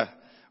Him,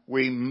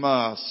 we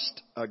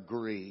must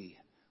agree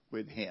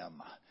with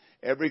Him.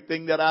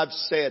 Everything that I've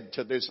said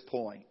to this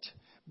point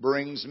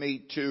brings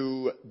me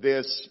to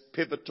this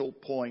pivotal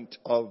point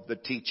of the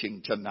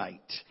teaching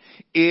tonight.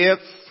 If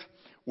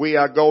we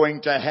are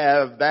going to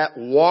have that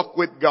walk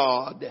with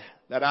God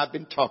that I've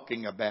been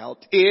talking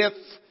about, if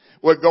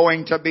we're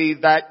going to be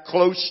that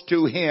close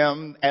to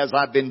Him as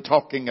I've been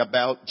talking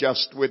about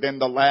just within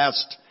the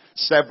last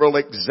several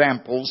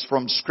examples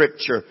from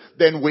Scripture,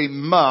 then we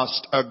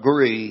must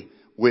agree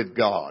with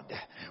God.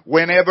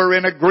 Whenever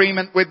in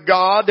agreement with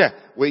God,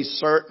 we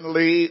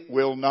certainly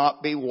will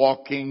not be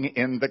walking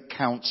in the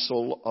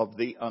counsel of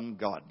the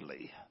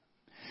ungodly.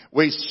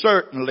 We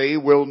certainly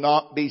will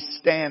not be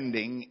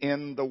standing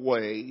in the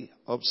way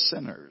of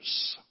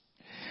sinners.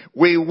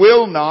 We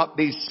will not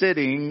be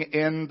sitting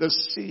in the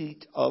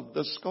seat of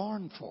the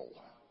scornful.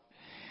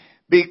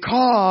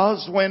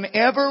 Because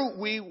whenever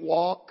we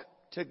walk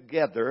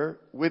together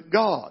with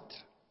God,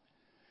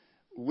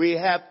 we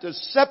have to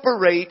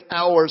separate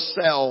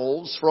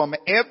ourselves from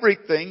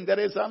everything that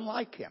is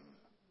unlike Him.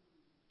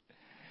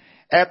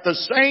 At the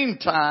same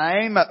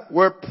time,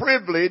 we're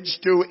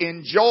privileged to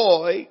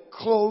enjoy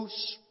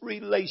close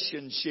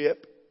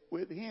relationship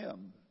with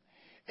Him.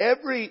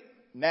 Every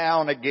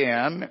now and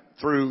again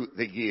through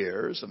the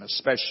years, and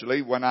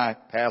especially when I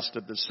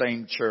pastored the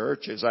same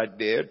church as I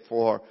did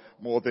for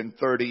more than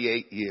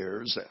 38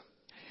 years,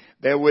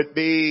 there would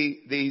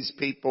be these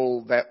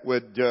people that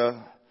would,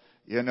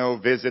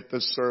 visit the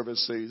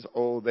services.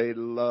 Oh, they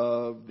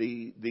love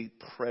the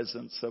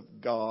presence of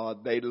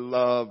God. They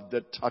love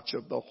the touch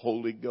of the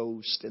Holy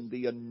Ghost and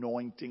the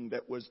anointing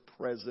that was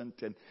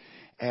present.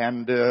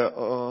 And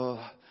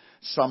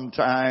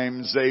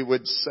sometimes they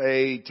would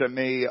say to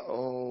me,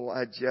 oh,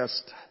 I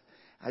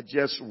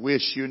just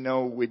wish,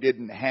 we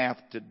didn't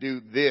have to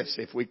do this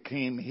if we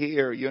came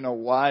here.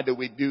 Why do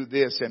we do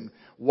this? And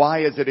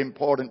why is it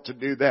important to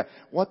do that?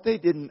 What they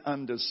didn't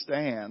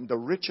understand, the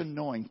rich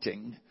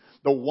anointing,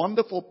 the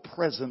wonderful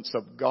presence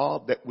of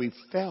God that we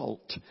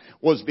felt,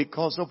 was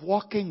because of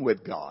walking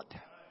with God.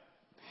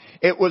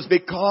 It was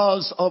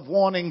because of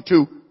wanting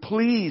to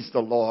please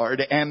the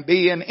Lord and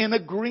being in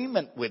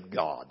agreement with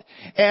God.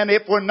 And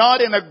if we're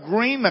not in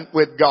agreement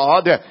with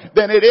God,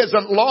 then it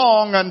isn't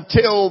long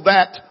until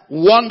that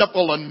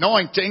wonderful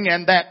anointing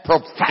and that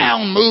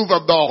profound move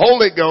of the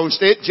Holy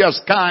Ghost, it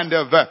just kind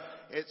of dissipates.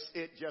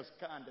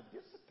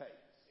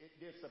 It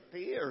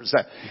disappears.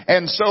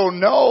 And so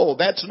no,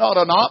 that's not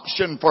an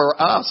option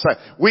for us.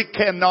 We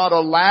cannot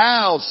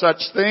allow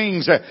such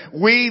things.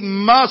 We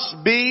must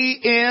be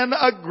in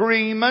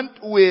agreement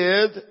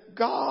with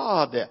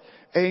God.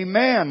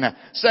 Amen.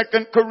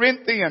 2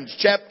 Corinthians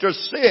chapter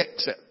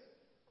 6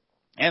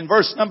 and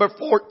verse number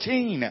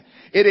 14,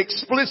 it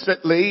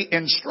explicitly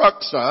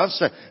instructs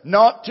us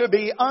not to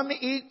be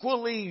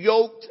unequally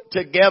yoked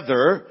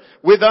together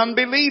with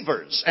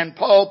unbelievers. And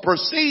Paul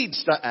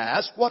proceeds to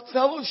ask, what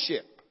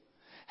fellowship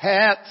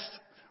hath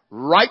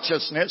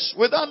righteousness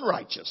with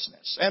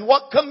unrighteousness? And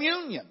what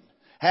communion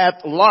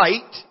hath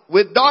light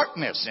with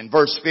darkness? In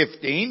verse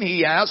 15,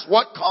 he asks,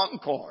 what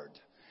concord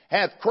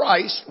hath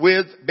Christ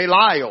with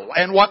Belial?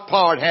 And what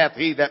part hath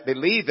he that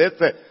believeth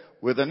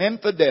with an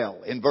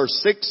infidel? In verse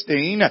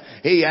 16,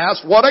 he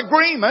asks, what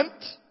agreement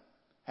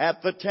hath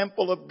the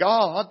temple of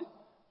God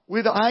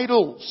with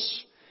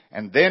idols?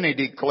 And then he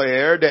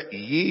declared,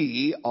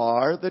 ye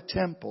are the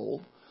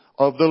temple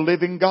of the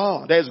living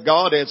God. As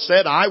God has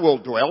said, I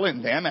will dwell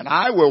in them, and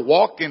I will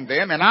walk in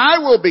them, and I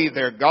will be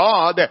their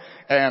God,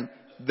 and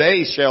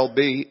they shall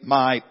be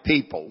my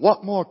people.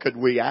 What more could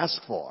we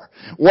ask for?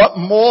 What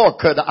more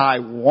could I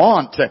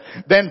want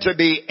than to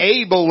be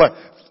able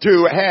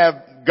to have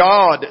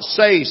God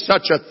say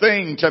such a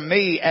thing to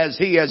me as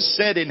He has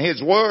said in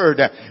His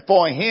Word,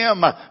 for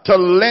Him to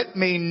let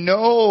me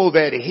know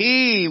that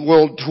He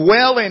will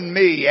dwell in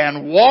me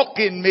and walk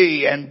in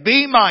me and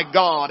be my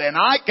God and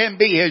I can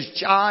be His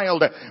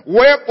child.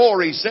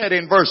 Wherefore He said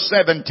in verse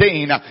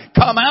 17,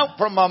 come out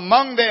from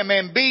among them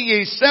and be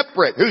ye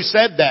separate. Who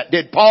said that?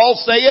 Did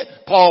Paul say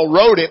it? Paul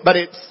wrote it, but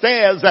it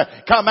says,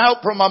 come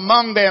out from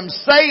among them,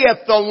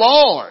 saith the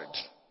Lord.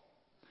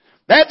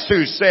 That's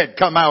who said,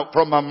 come out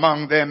from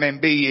among them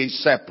and be ye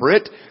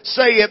separate,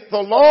 saith the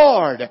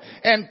Lord,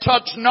 and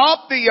touch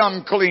not the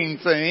unclean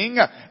thing,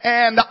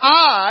 and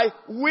I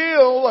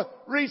will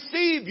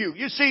receive you.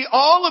 You see,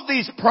 all of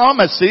these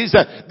promises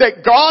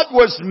that God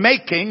was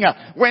making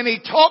when He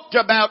talked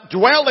about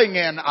dwelling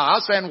in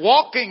us and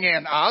walking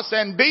in us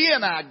and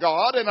being our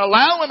God and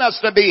allowing us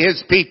to be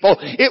His people,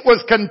 it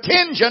was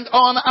contingent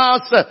on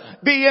us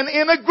being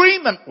in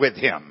agreement with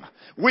Him.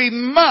 We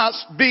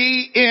must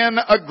be in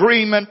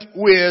agreement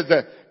with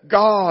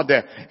God.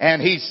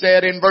 And He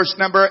said in verse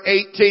number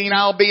 18,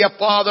 I'll be a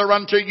father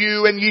unto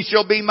you, and ye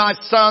shall be my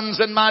sons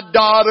and my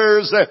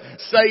daughters,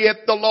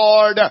 saith the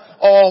Lord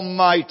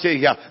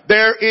Almighty.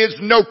 There is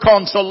no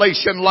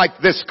consolation like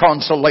this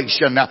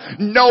consolation,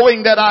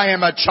 knowing that I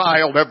am a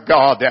child of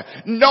God,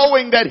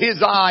 knowing that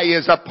His eye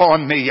is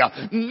upon me,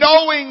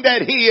 knowing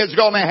that He is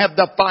going to have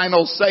the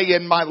final say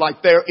in my life.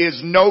 There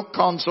is no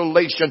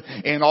consolation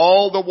in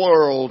all the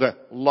world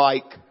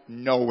like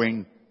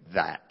knowing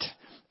that.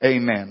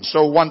 Amen.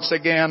 So once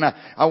again,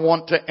 I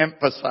want to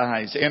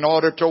emphasize, in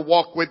order to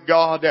walk with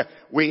God,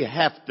 we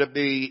have to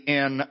be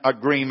in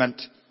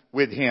agreement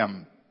with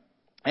Him.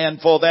 And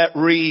for that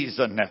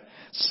reason,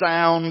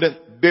 sound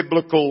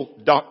biblical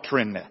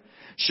doctrine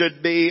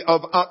should be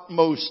of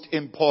utmost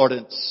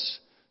importance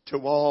to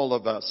all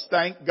of us.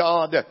 Thank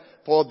God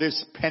for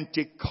this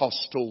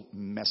Pentecostal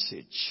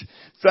message.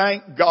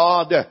 Thank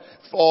God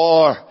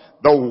for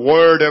the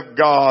Word of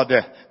God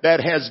that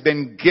has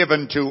been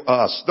given to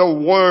us. The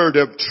Word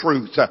of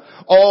truth.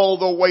 All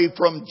the way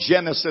from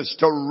Genesis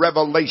to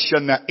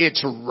Revelation,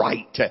 it's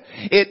right.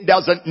 It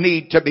doesn't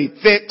need to be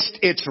fixed.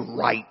 It's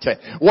right.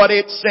 What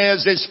it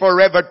says is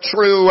forever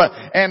true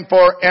and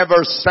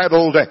forever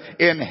settled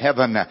in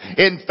heaven.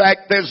 In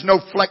fact, there's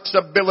no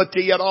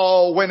flexibility at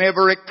all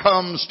whenever it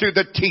comes to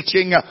the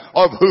teaching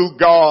of who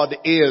God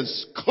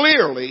is.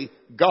 Clearly,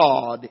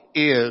 God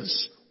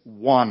is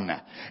one.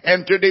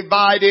 And to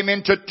divide Him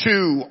into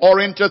two or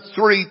into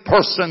three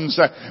persons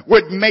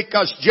would make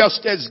us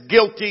just as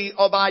guilty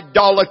of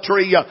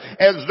idolatry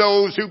as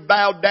those who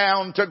bow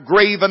down to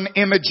graven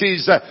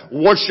images,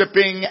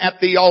 worshiping at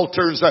the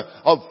altars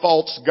of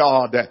false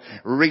god.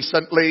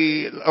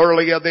 Recently,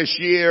 earlier this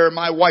year,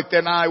 my wife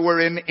and I were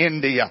in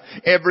India.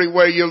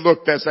 Everywhere you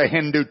look, there's a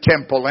Hindu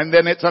temple, and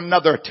then it's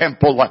another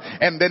temple,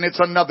 and then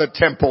it's another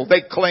temple.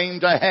 They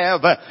claim to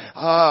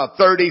have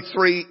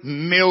 33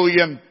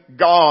 million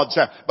gods.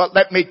 But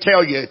let me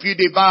tell you, if you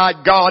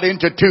divide God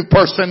into two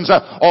persons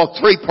or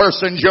three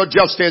persons, you're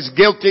just as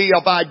guilty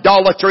of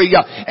idolatry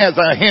as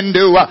a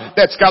Hindu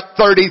that's got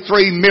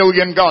 33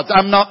 million gods.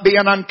 I'm not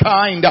being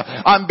unkind.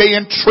 I'm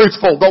being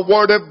truthful. The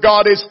Word of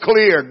God is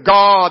clear.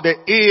 God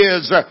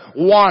is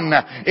one.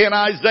 In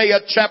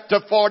Isaiah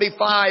chapter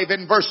 45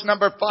 in verse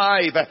number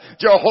 5,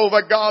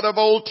 Jehovah God of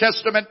Old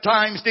Testament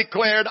times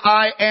declared,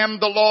 I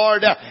am the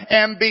Lord,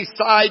 and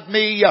beside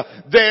me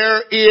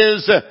there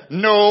is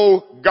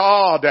no God.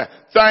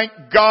 Thank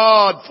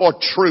God for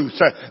truth.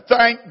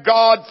 Thank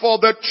God for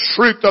the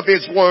truth of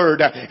His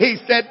Word. He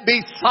said,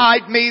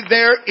 beside me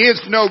there is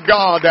no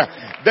God,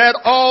 that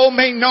all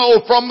may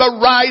know from the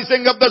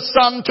rising of the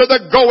sun to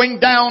the going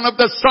down of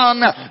the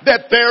sun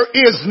that there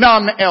is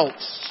none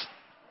else.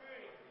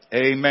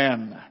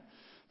 Amen.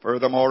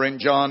 Furthermore, in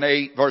John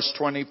 8 verse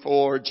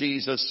 24,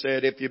 Jesus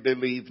said, if you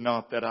believe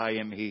not that I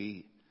am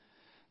He,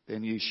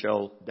 then you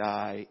shall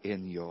die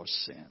in your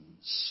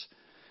sins.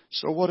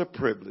 So what a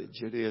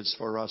privilege it is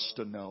for us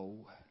to know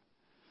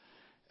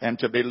and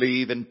to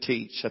believe and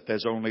teach that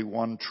there's only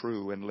one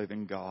true and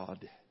living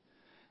God.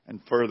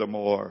 And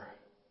furthermore,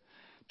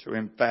 to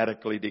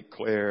emphatically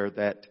declare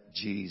that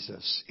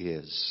Jesus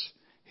is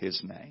His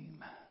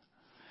name.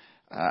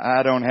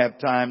 I don't have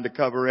time to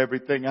cover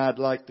everything I'd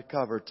like to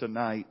cover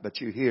tonight, but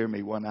you hear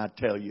me when I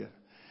tell you,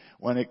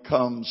 when it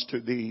comes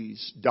to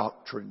these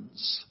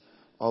doctrines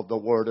of the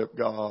Word of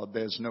God,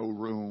 there's no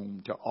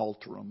room to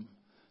alter them.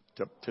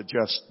 To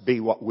just be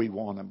what we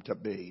want them to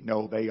be.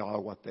 No, they are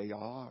what they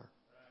are.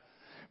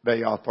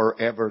 They are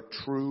forever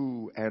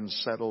true and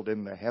settled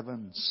in the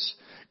heavens.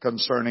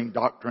 Concerning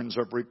doctrines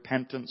of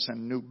repentance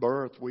and new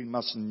birth, we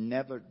must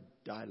never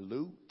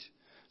dilute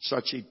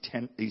such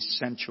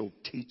essential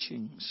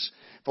teachings.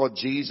 For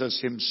Jesus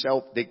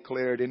Himself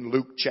declared in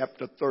Luke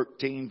chapter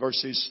 13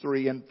 verses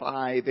 3 and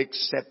 5,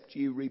 except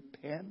ye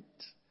repent,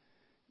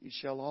 ye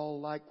shall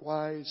all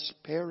likewise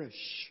perish.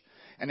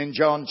 And in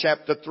John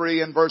chapter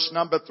 3 and verse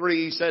number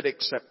 3, He said,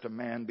 except a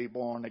man be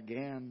born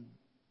again,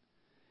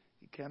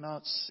 he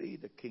cannot see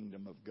the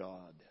kingdom of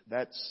God.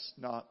 That's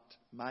not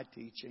my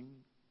teaching.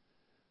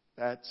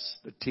 That's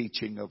the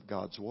teaching of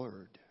God's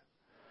Word.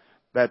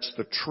 That's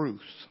the truth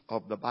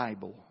of the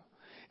Bible.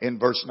 In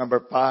verse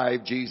number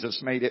 5,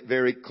 Jesus made it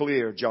very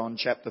clear. John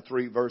chapter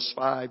 3 verse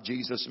 5,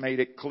 Jesus made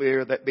it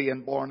clear that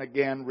being born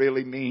again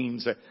really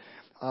means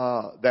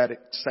that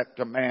except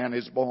a man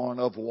is born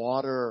of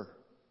water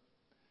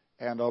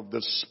and of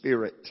the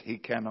Spirit, he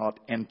cannot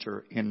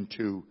enter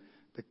into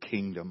the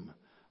kingdom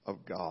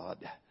of God.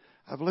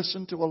 I've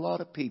listened to a lot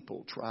of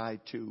people try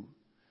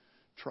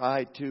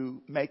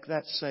to make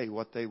that say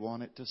what they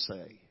want it to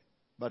say.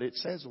 But it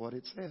says what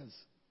it says.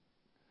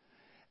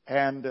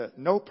 And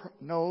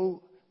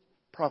no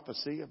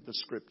prophecy of the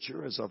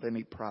Scripture is of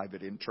any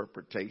private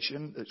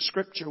interpretation. The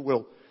Scripture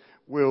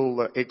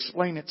will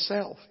explain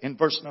itself. In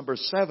verse number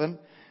 7,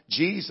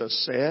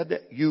 Jesus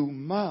said, "You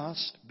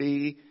must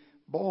be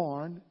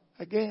born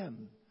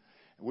again."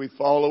 We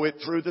follow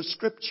it through the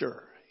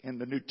Scripture in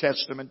the New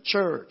Testament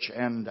church,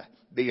 and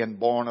being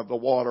born of the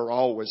water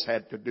always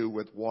had to do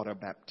with water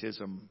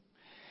baptism.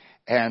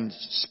 And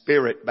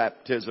Spirit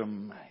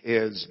baptism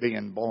is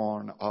being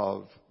born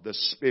of the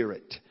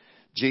Spirit.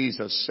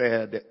 Jesus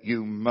said,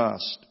 "You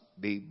must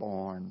be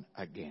born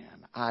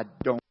again." I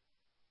don't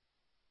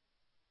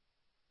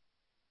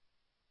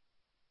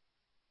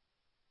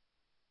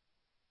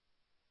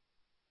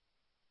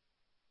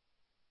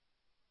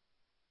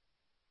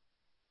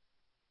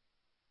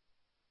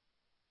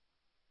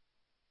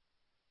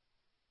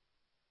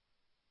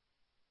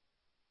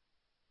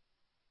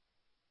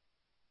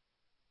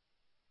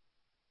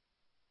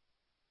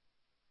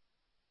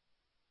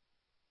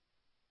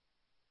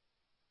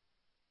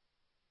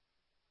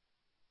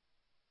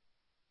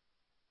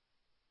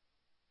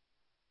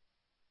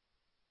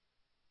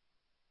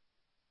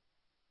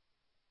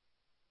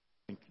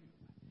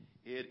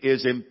It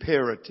is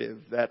imperative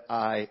that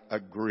I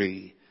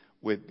agree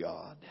with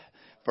God.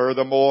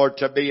 Furthermore,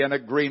 to be in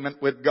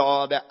agreement with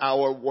God,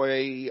 our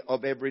way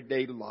of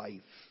everyday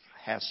life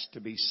has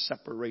to be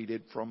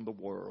separated from the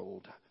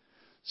world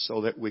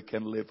so that we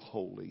can live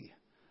holy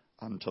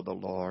unto the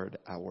Lord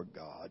our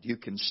God. You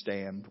can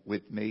stand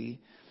with me,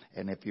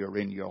 and if you're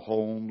in your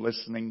home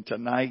listening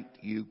tonight,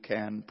 you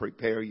can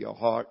prepare your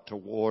heart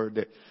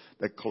toward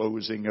the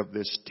closing of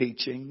this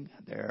teaching.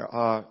 There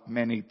are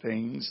many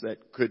things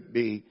that could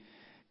be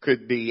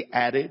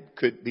added,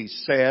 could be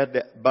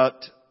said,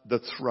 but the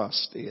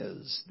thrust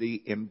is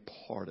the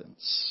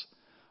importance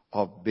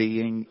of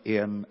being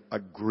in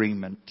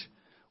agreement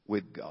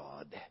with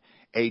God.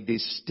 A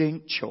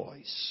distinct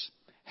choice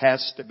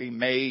has to be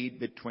made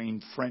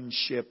between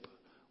friendship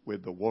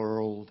with the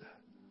world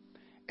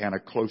and a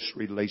close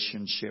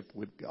relationship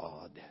with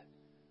God.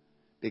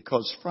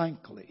 Because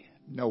frankly,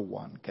 no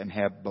one can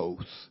have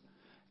both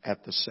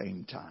at the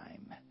same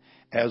time.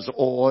 As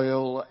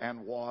oil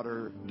and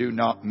water do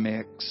not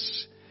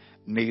mix,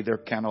 neither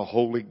can a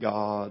holy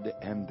God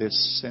and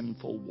this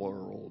sinful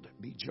world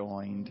be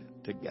joined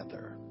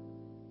together.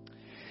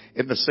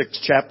 In the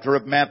 6th chapter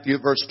of Matthew,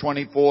 verse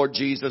 24,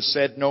 Jesus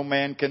said, "No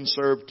man can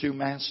serve two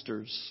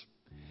masters.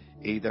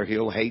 Either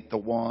he'll hate the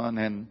one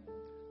and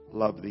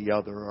love the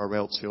other, or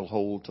else he'll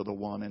hold to the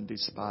one and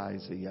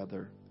despise the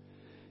other."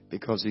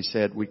 Because he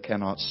said we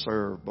cannot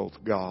serve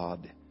both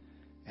God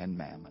and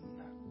mammon.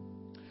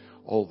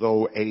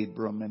 Although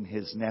Abram and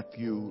his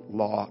nephew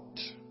Lot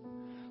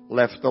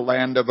left the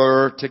land of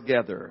Ur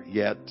together,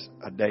 yet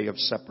a day of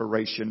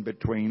separation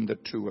between the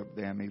two of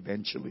them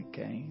eventually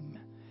came.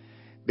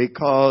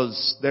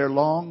 Because their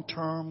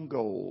long-term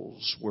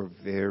goals were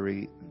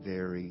very,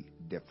 very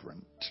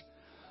different.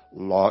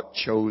 Lot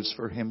chose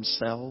for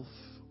himself,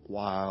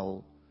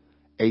 while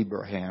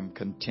Abraham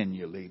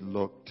continually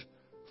looked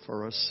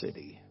for a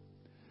city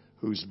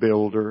whose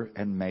builder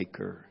and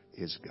maker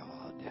is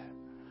God.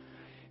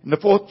 In the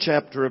 4th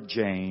chapter of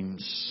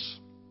James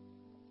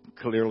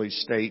clearly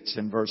states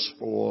in verse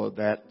 4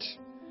 that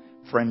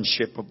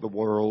friendship of the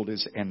world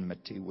is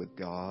enmity with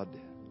God.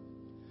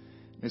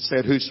 It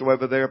said,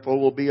 "Whosoever therefore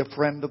will be a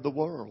friend of the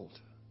world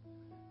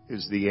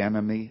is the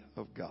enemy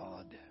of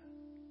God."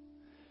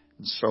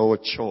 And so a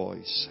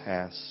choice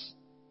has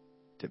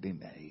to be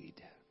made.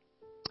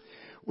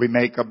 We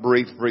make a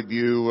brief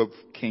review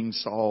of King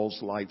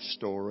Saul's life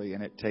story,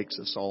 and it takes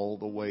us all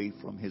the way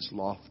from his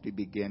lofty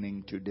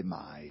beginning to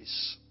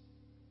demise.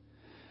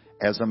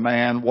 As a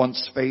man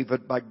once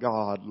favored by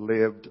God,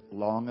 lived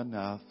long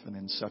enough and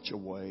in such a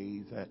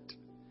way that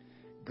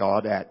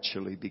God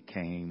actually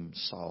became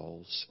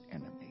Saul's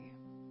enemy.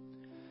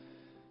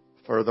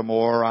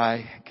 Furthermore,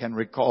 I can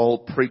recall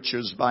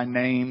preachers by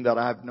name that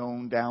I've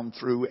known down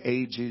through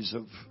ages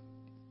of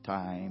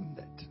time,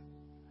 that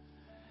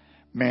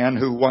men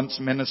who once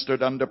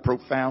ministered under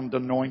profound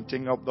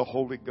anointing of the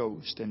Holy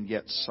Ghost, and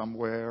yet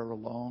somewhere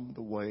along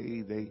the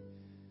way they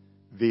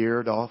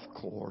veered off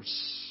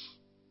course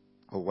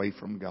away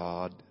from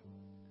God.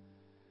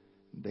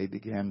 They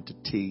began to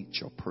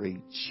teach or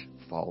preach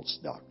false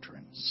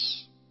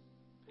doctrines.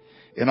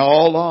 In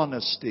all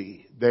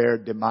honesty, their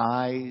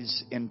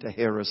demise into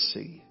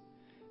heresy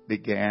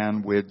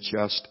began with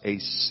just a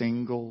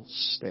single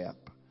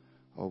step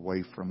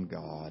away from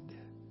God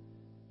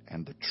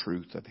and the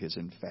truth of His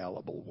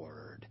infallible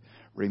Word.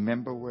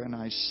 Remember when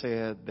I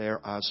said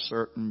there are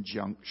certain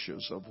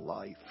junctures of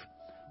life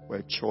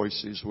where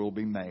choices will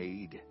be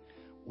made.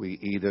 We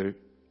either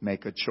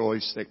make a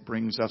choice that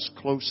brings us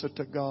closer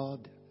to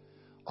God,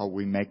 or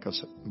we make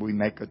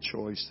a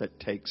choice that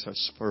takes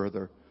us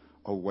further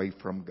away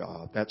from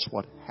God. That's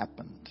what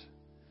happened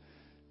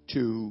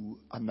to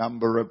a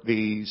number of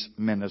these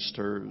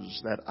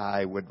ministers that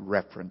I would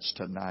reference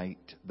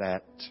tonight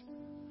that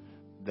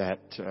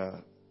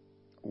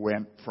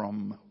went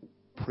from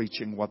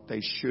preaching what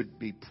they should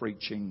be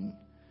preaching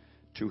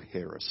to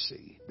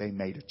heresy. They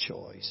made a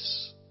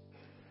choice.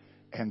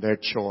 And their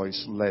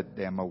choice led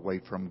them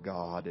away from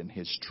God and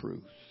His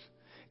truth.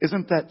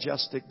 Isn't that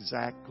just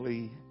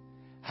exactly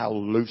how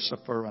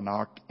Lucifer, an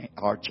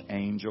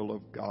archangel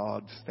of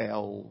God,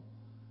 fell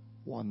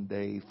one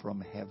day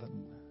from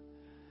heaven?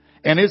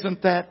 And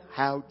isn't that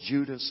how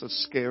Judas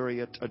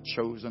Iscariot, a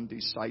chosen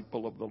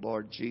disciple of the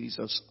Lord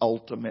Jesus,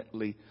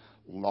 ultimately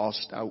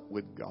lost out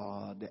with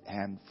God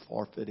and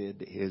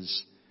forfeited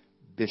his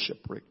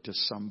bishopric to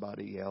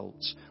somebody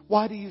else?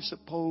 Why do you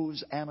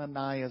suppose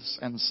Ananias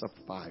and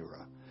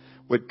Sapphira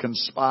would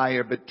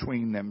conspire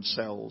between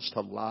themselves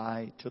to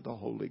lie to the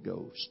Holy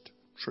Ghost?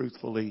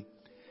 Truthfully,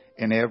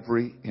 in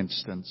every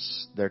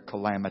instance, their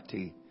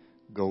calamity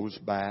goes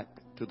back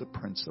to the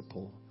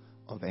principle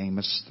of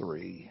Amos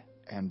 3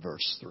 and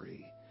verse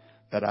 3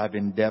 that I've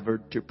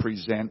endeavored to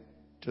present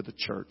to the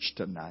church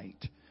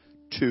tonight.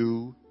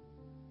 Two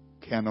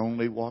can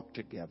only walk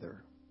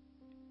together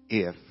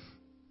if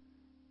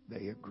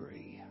they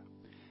agree.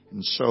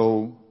 And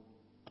so,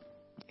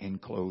 in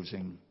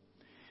closing,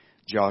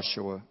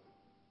 Joshua,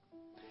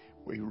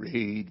 we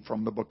read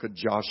from the book of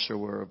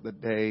Joshua of the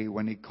day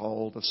when he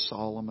called a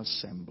solemn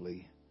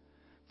assembly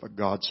for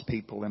God's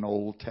people in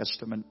Old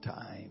Testament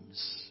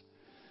times.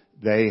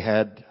 They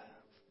had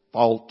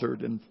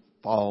faltered and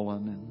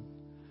fallen,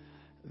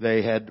 and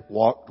they had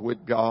walked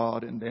with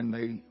God, and then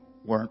they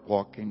weren't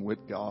walking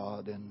with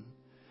God. And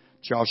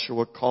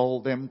Joshua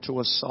called them to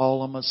a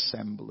solemn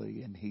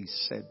assembly, and he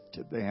said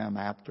to them,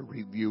 after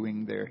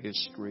reviewing their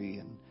history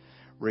and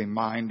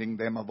reminding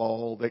them of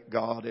all that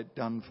God had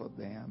done for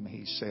them,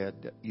 he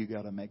said, you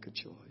got to make a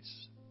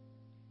choice.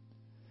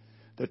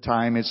 The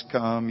time has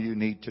come. You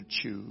need to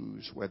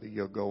choose whether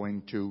you're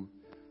going to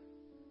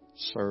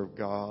serve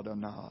God or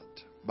not.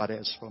 But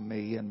as for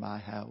me and my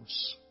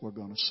house, we're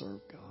going to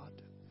serve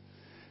God.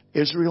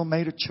 Israel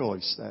made a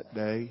choice that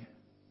day.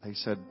 They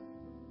said,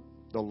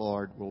 the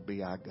Lord will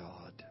be our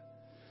God.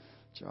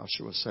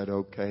 Joshua said,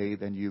 okay,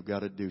 then you've got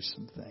to do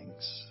some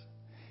things.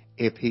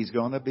 If He's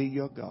going to be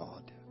your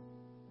God,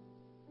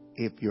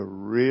 if you're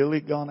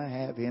really going to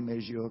have Him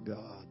as your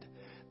God,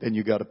 then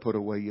you got to put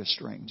away your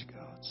strange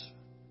gods.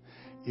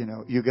 You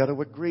know, you got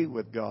to agree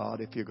with God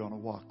if you're going to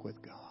walk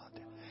with God.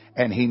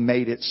 And He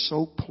made it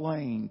so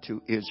plain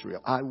to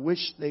Israel. I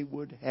wish they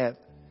would have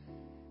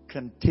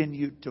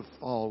continued to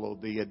follow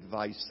the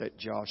advice that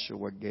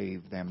Joshua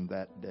gave them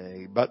that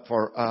day. But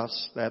for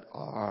us that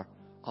are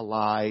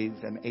alive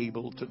and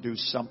able to do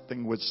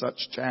something with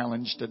such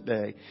challenge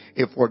today,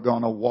 if we're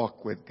going to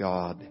walk with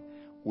God,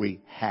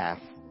 we have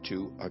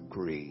to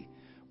agree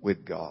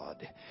with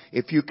God.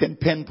 If you can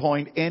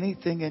pinpoint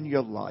anything in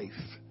your life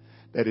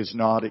that is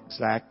not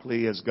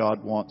exactly as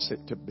God wants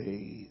it to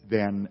be,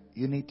 then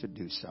you need to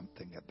do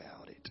something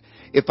about it.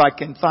 If I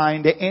can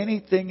find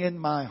anything in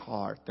my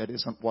heart that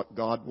isn't what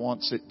God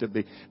wants it to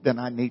be, then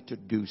I need to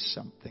do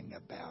something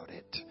about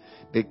it.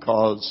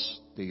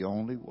 Because the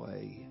only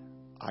way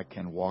I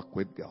can walk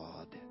with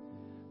God,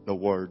 the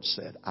Word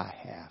said, I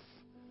have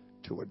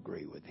to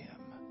agree with Him.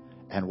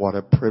 And what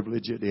a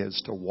privilege it is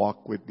to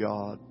walk with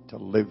God, to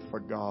live for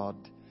God,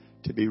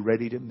 to be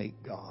ready to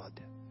meet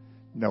God,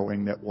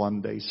 knowing that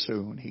one day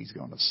soon He's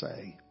going to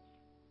say,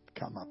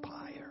 come up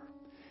higher.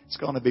 It's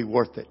going to be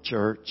worth it,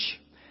 church.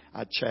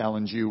 I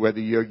challenge you, whether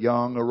you're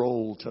young or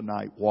old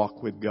tonight,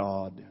 walk with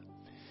God.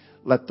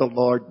 Let the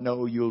Lord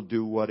know you'll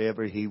do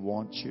whatever He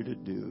wants you to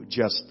do.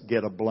 Just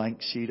get a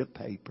blank sheet of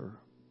paper.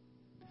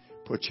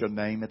 Put your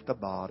name at the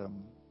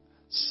bottom.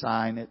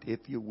 Sign it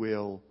if you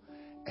will.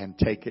 And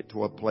take it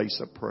to a place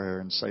of prayer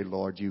and say,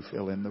 Lord, you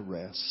fill in the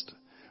rest.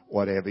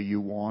 Whatever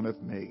you want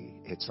of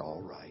me, it's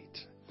all right.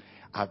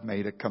 I've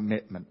made a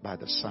commitment by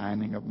the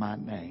signing of my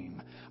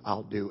name.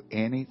 I'll do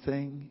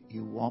anything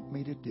you want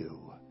me to do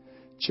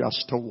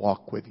just to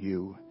walk with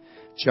you,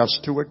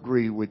 just to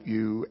agree with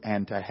you,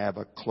 and to have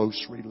a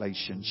close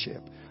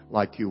relationship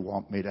like you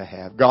want me to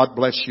have. God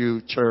bless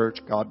you, church.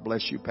 God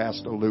bless you,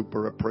 Pastor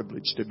Looper. A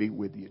privilege to be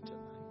with you tonight.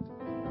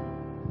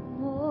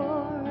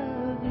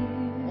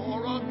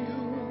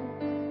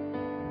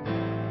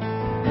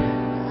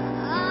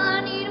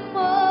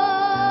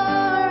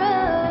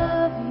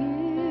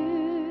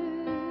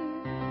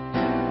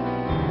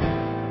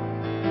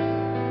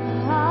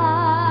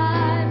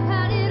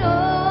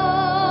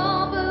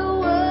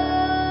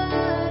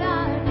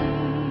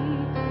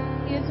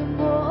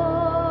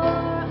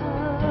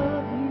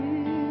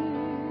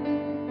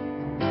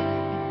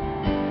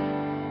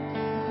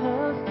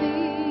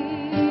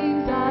 Things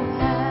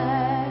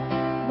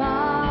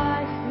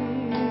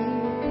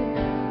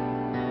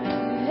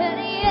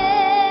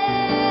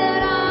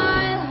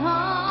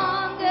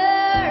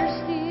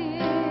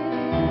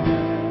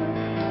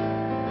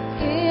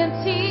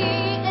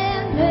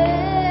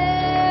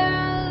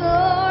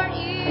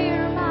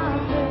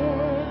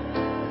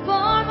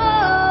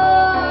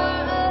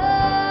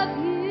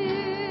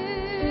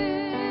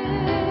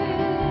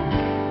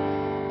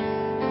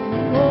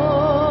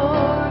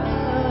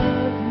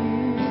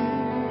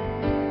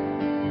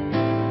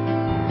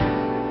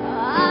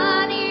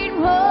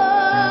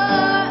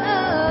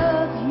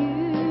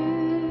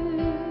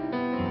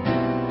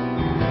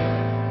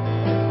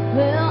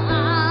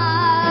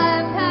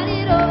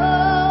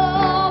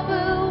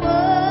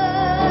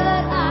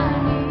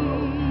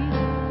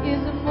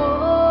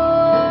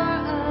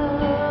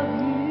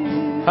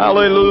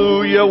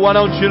Hallelujah. Why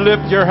don't you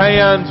lift your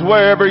hands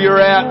wherever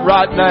you're at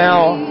right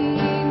now?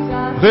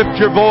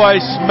 Lift your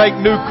voice. Make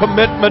new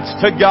commitments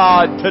to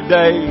God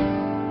today.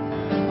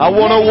 I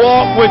want to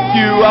walk with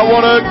you. I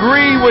want to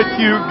agree with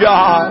you,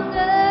 God.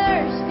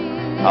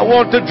 I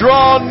want to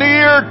draw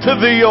near to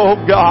Thee, oh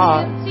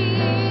God.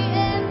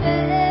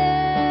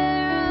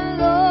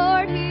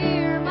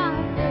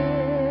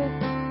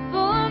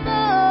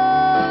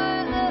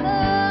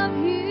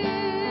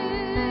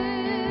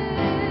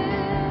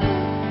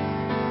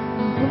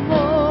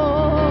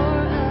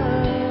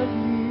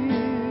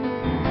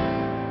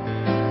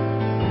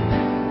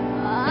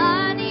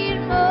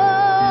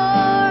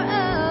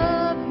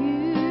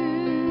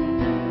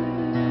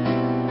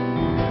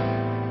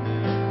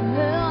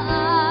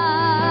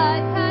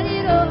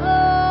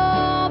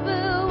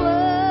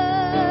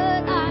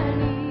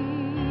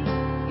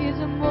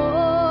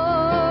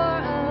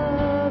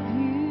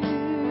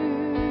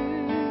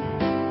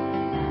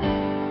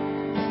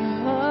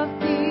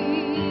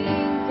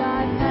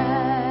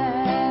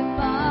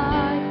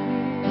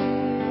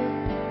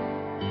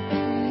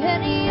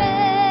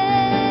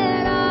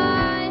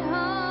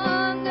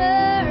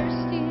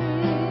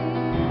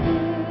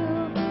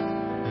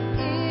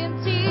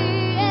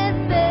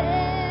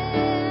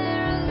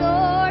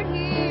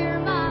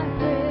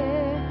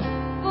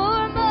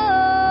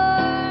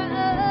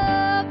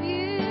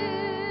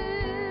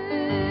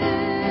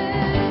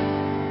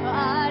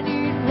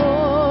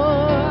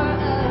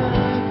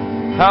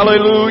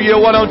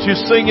 Hallelujah. Why don't you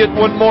sing it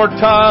one more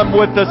time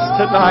with us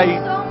tonight?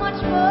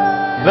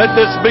 Let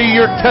this be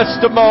your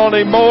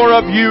testimony. More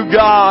of you,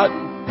 God.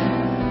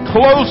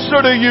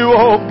 Closer to you,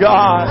 oh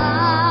God.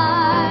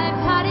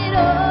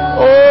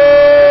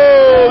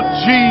 Oh,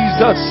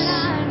 Jesus.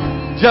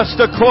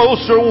 Just a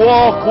closer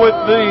walk with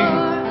Thee.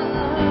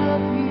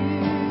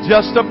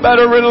 Just a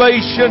better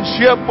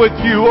relationship with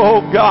you,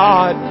 oh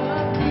God.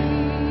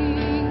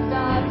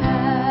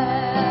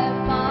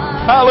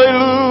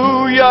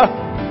 Hallelujah.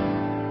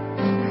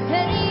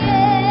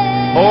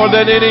 More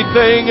than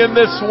anything in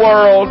this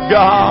world,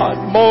 God.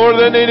 More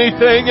than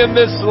anything in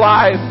this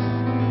life.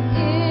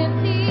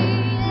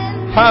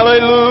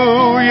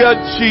 Hallelujah,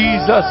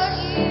 Jesus.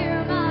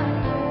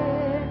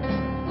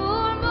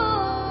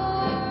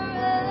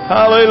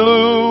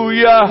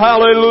 Hallelujah,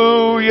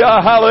 hallelujah,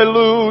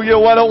 hallelujah.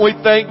 Why don't we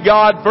thank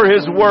God for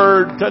His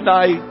Word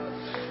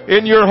tonight?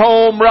 In your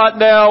home right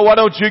now, why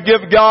don't you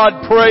give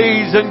God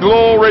praise and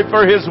glory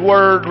for His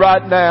Word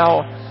right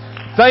now?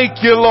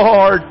 Thank you,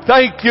 Lord.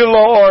 Thank you,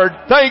 Lord.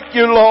 Thank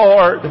you,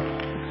 Lord.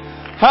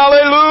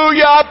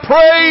 Hallelujah. I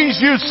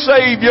praise you,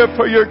 Savior,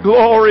 for your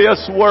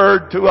glorious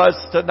word to us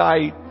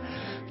tonight.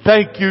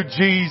 Thank you,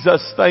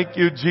 Jesus. Thank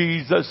you,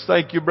 Jesus.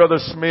 Thank you, Brother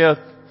Smith,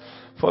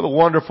 for the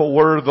wonderful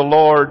word of the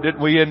Lord.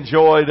 Didn't we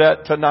enjoy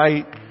that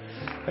tonight?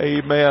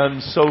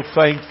 Amen. So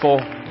thankful.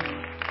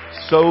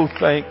 So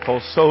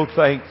thankful. So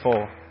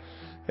thankful.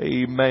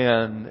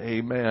 Amen.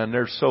 Amen.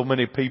 There's so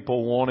many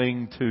people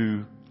wanting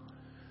to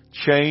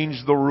change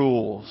the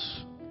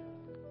rules,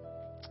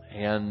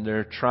 and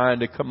they're trying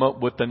to come up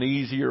with an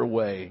easier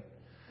way.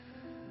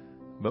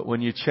 But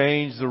when you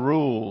change the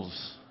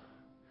rules,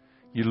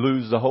 you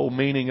lose the whole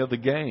meaning of the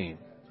game.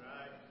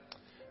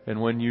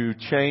 And when you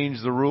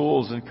change the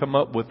rules and come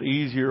up with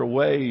easier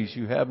ways,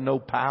 you have no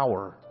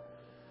power.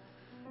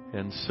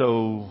 And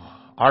so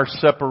our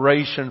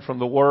separation from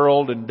the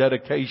world and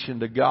dedication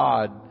to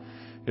God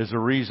is the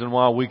reason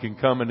why we can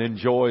come and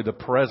enjoy the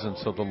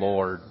presence of the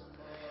Lord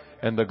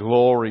and the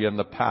glory and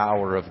the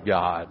power of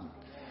God.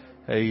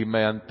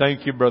 Amen.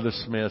 Thank you, Brother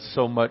Smith,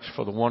 so much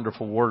for the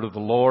wonderful word of the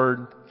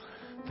Lord.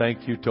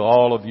 Thank you to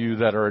all of you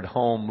that are at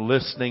home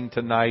listening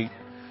tonight.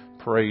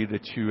 Pray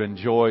that you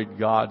enjoyed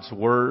God's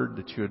word,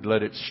 that you would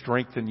let it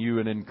strengthen you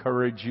and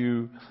encourage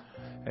you.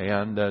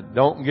 And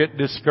don't get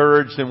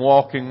discouraged in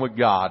walking with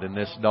God in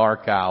this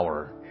dark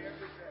hour.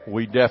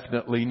 We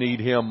definitely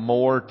need Him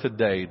more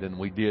today than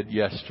we did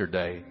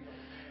yesterday.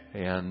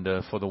 And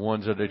for the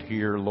ones that are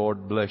here,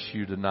 Lord bless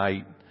you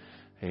tonight.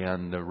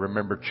 And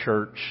remember,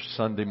 church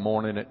Sunday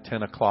morning at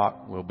 10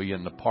 o'clock. We'll be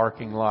in the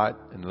parking lot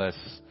unless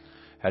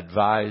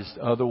advised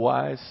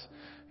otherwise.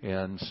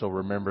 And so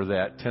remember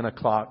that, 10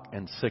 o'clock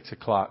and 6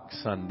 o'clock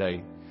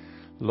Sunday.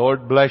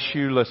 Lord bless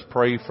you. Let's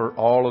pray for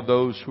all of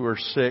those who are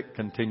sick.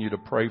 Continue to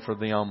pray for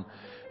them.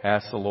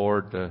 Ask the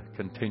Lord to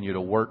continue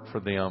to work for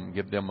them.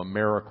 Give them a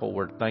miracle.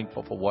 We're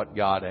thankful for what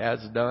God has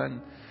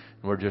done.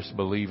 We're just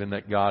believing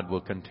that God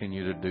will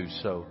continue to do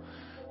so.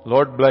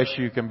 Lord bless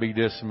you. You can be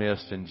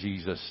dismissed in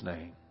Jesus'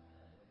 name.